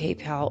is my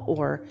PayPal,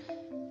 or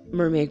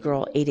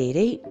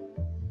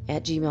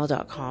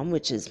mermaidgirl888@gmail.com,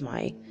 which is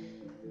my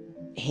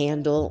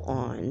handle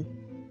on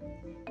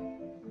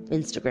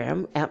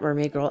Instagram,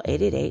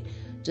 @mermaidgirl888.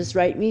 Just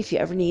write me if you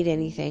ever need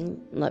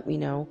anything. Let me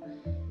know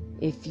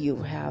if you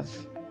have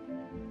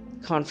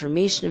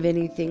confirmation of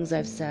any things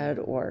I've said,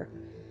 or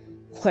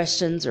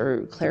questions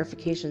or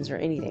clarifications or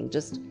anything.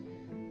 Just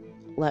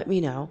let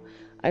me know.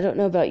 I don't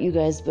know about you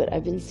guys, but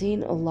I've been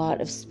seeing a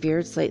lot of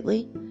spirits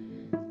lately,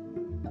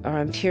 or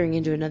I'm peering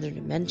into another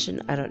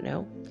dimension. I don't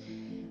know,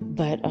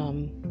 but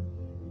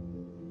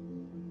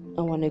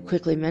I want to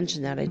quickly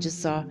mention that I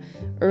just saw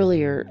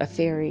earlier a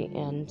fairy,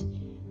 and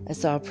I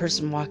saw a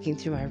person walking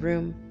through my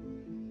room,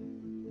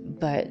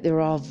 but they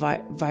were all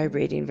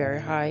vibrating very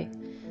high,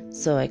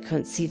 so I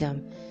couldn't see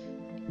them.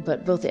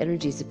 But both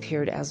energies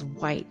appeared as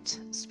white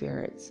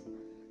spirits,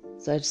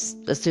 so I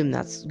just assumed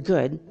that's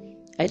good.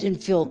 I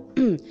didn't feel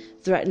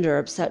threatened or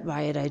upset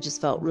by it. I just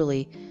felt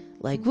really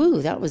like,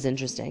 woo, that was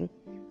interesting.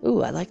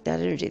 Ooh, I like that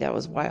energy. That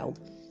was wild.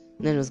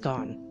 And then it was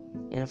gone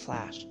in a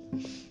flash.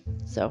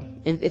 So,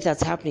 if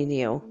that's happening to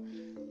you,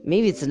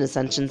 maybe it's an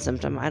ascension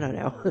symptom. I don't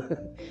know.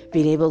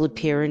 Being able to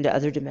peer into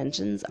other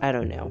dimensions. I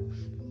don't know.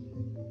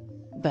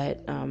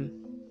 But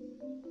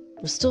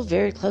we're still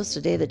very close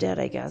to Day of the Dead,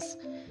 I guess.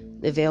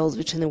 The veils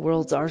between the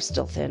worlds are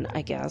still thin,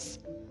 I guess.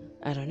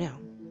 I don't know.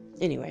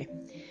 Anyway,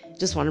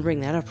 just want to bring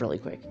that up really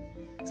quick.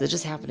 So it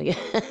just happened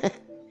again.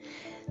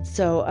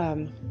 So,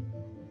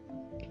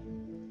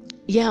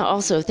 yeah,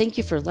 also, thank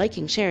you for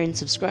liking, sharing,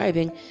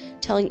 subscribing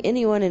telling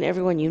anyone and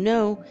everyone you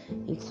know,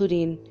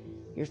 including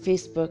your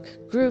Facebook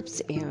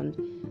groups and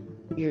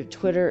your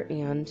Twitter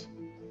and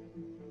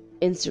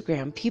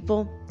Instagram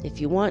people, if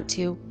you want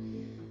to.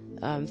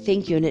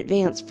 Thank you in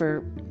advance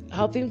for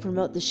helping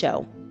promote the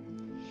show.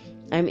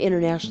 I'm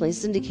internationally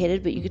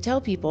syndicated, but you could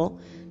tell people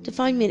to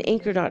find me at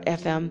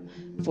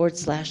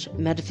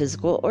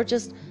anchor.fm/metaphysical, or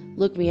just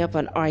look me up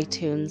on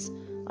iTunes,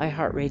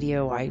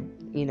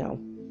 iHeartRadio,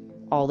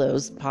 all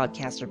those,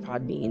 Podcaster,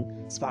 Podbean,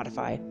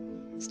 Spotify,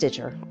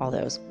 Stitcher, all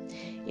those.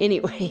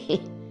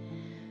 Anyway,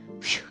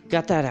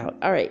 got that out.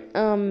 All right.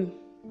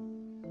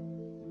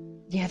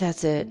 Yeah,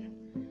 that's it.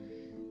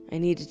 I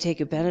need to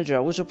take a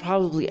Benadryl, which will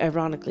probably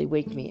ironically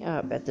wake me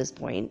up at this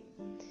point.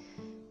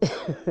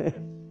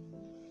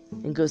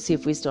 And go see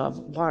if we still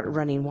have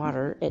running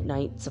water at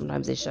night.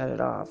 Sometimes they shut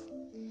it off.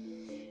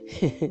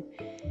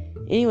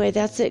 Anyway,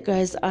 that's it,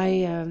 guys.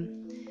 I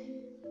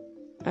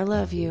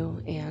love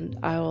you, and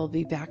I will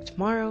be back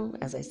tomorrow,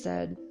 as I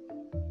said.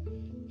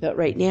 But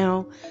right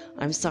now,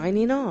 I'm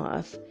signing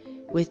off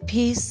with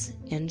peace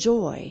and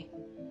joy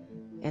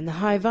and the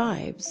high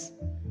vibes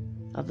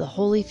of the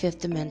Holy Fifth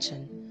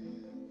Dimension.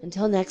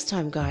 Until next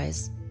time,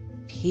 guys,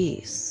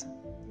 peace.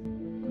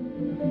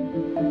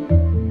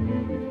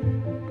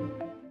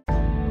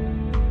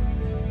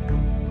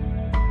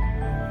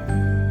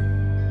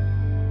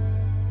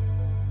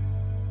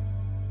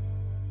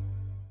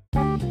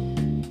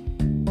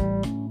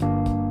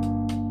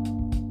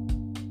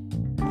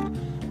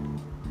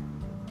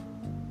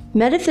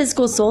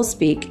 Metaphysical Soul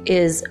Speak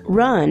is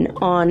run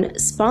on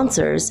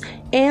sponsors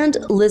and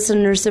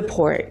listener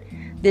support.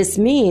 This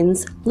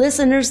means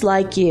listeners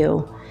like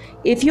you.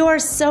 If you are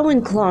so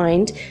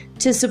inclined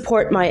to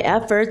support my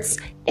efforts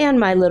and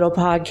my little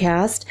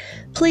podcast,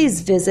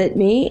 please visit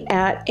me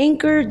at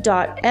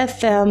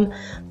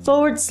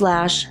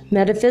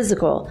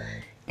anchor.fm/metaphysical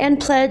and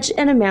pledge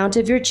an amount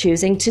of your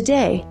choosing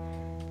today.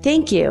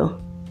 Thank you.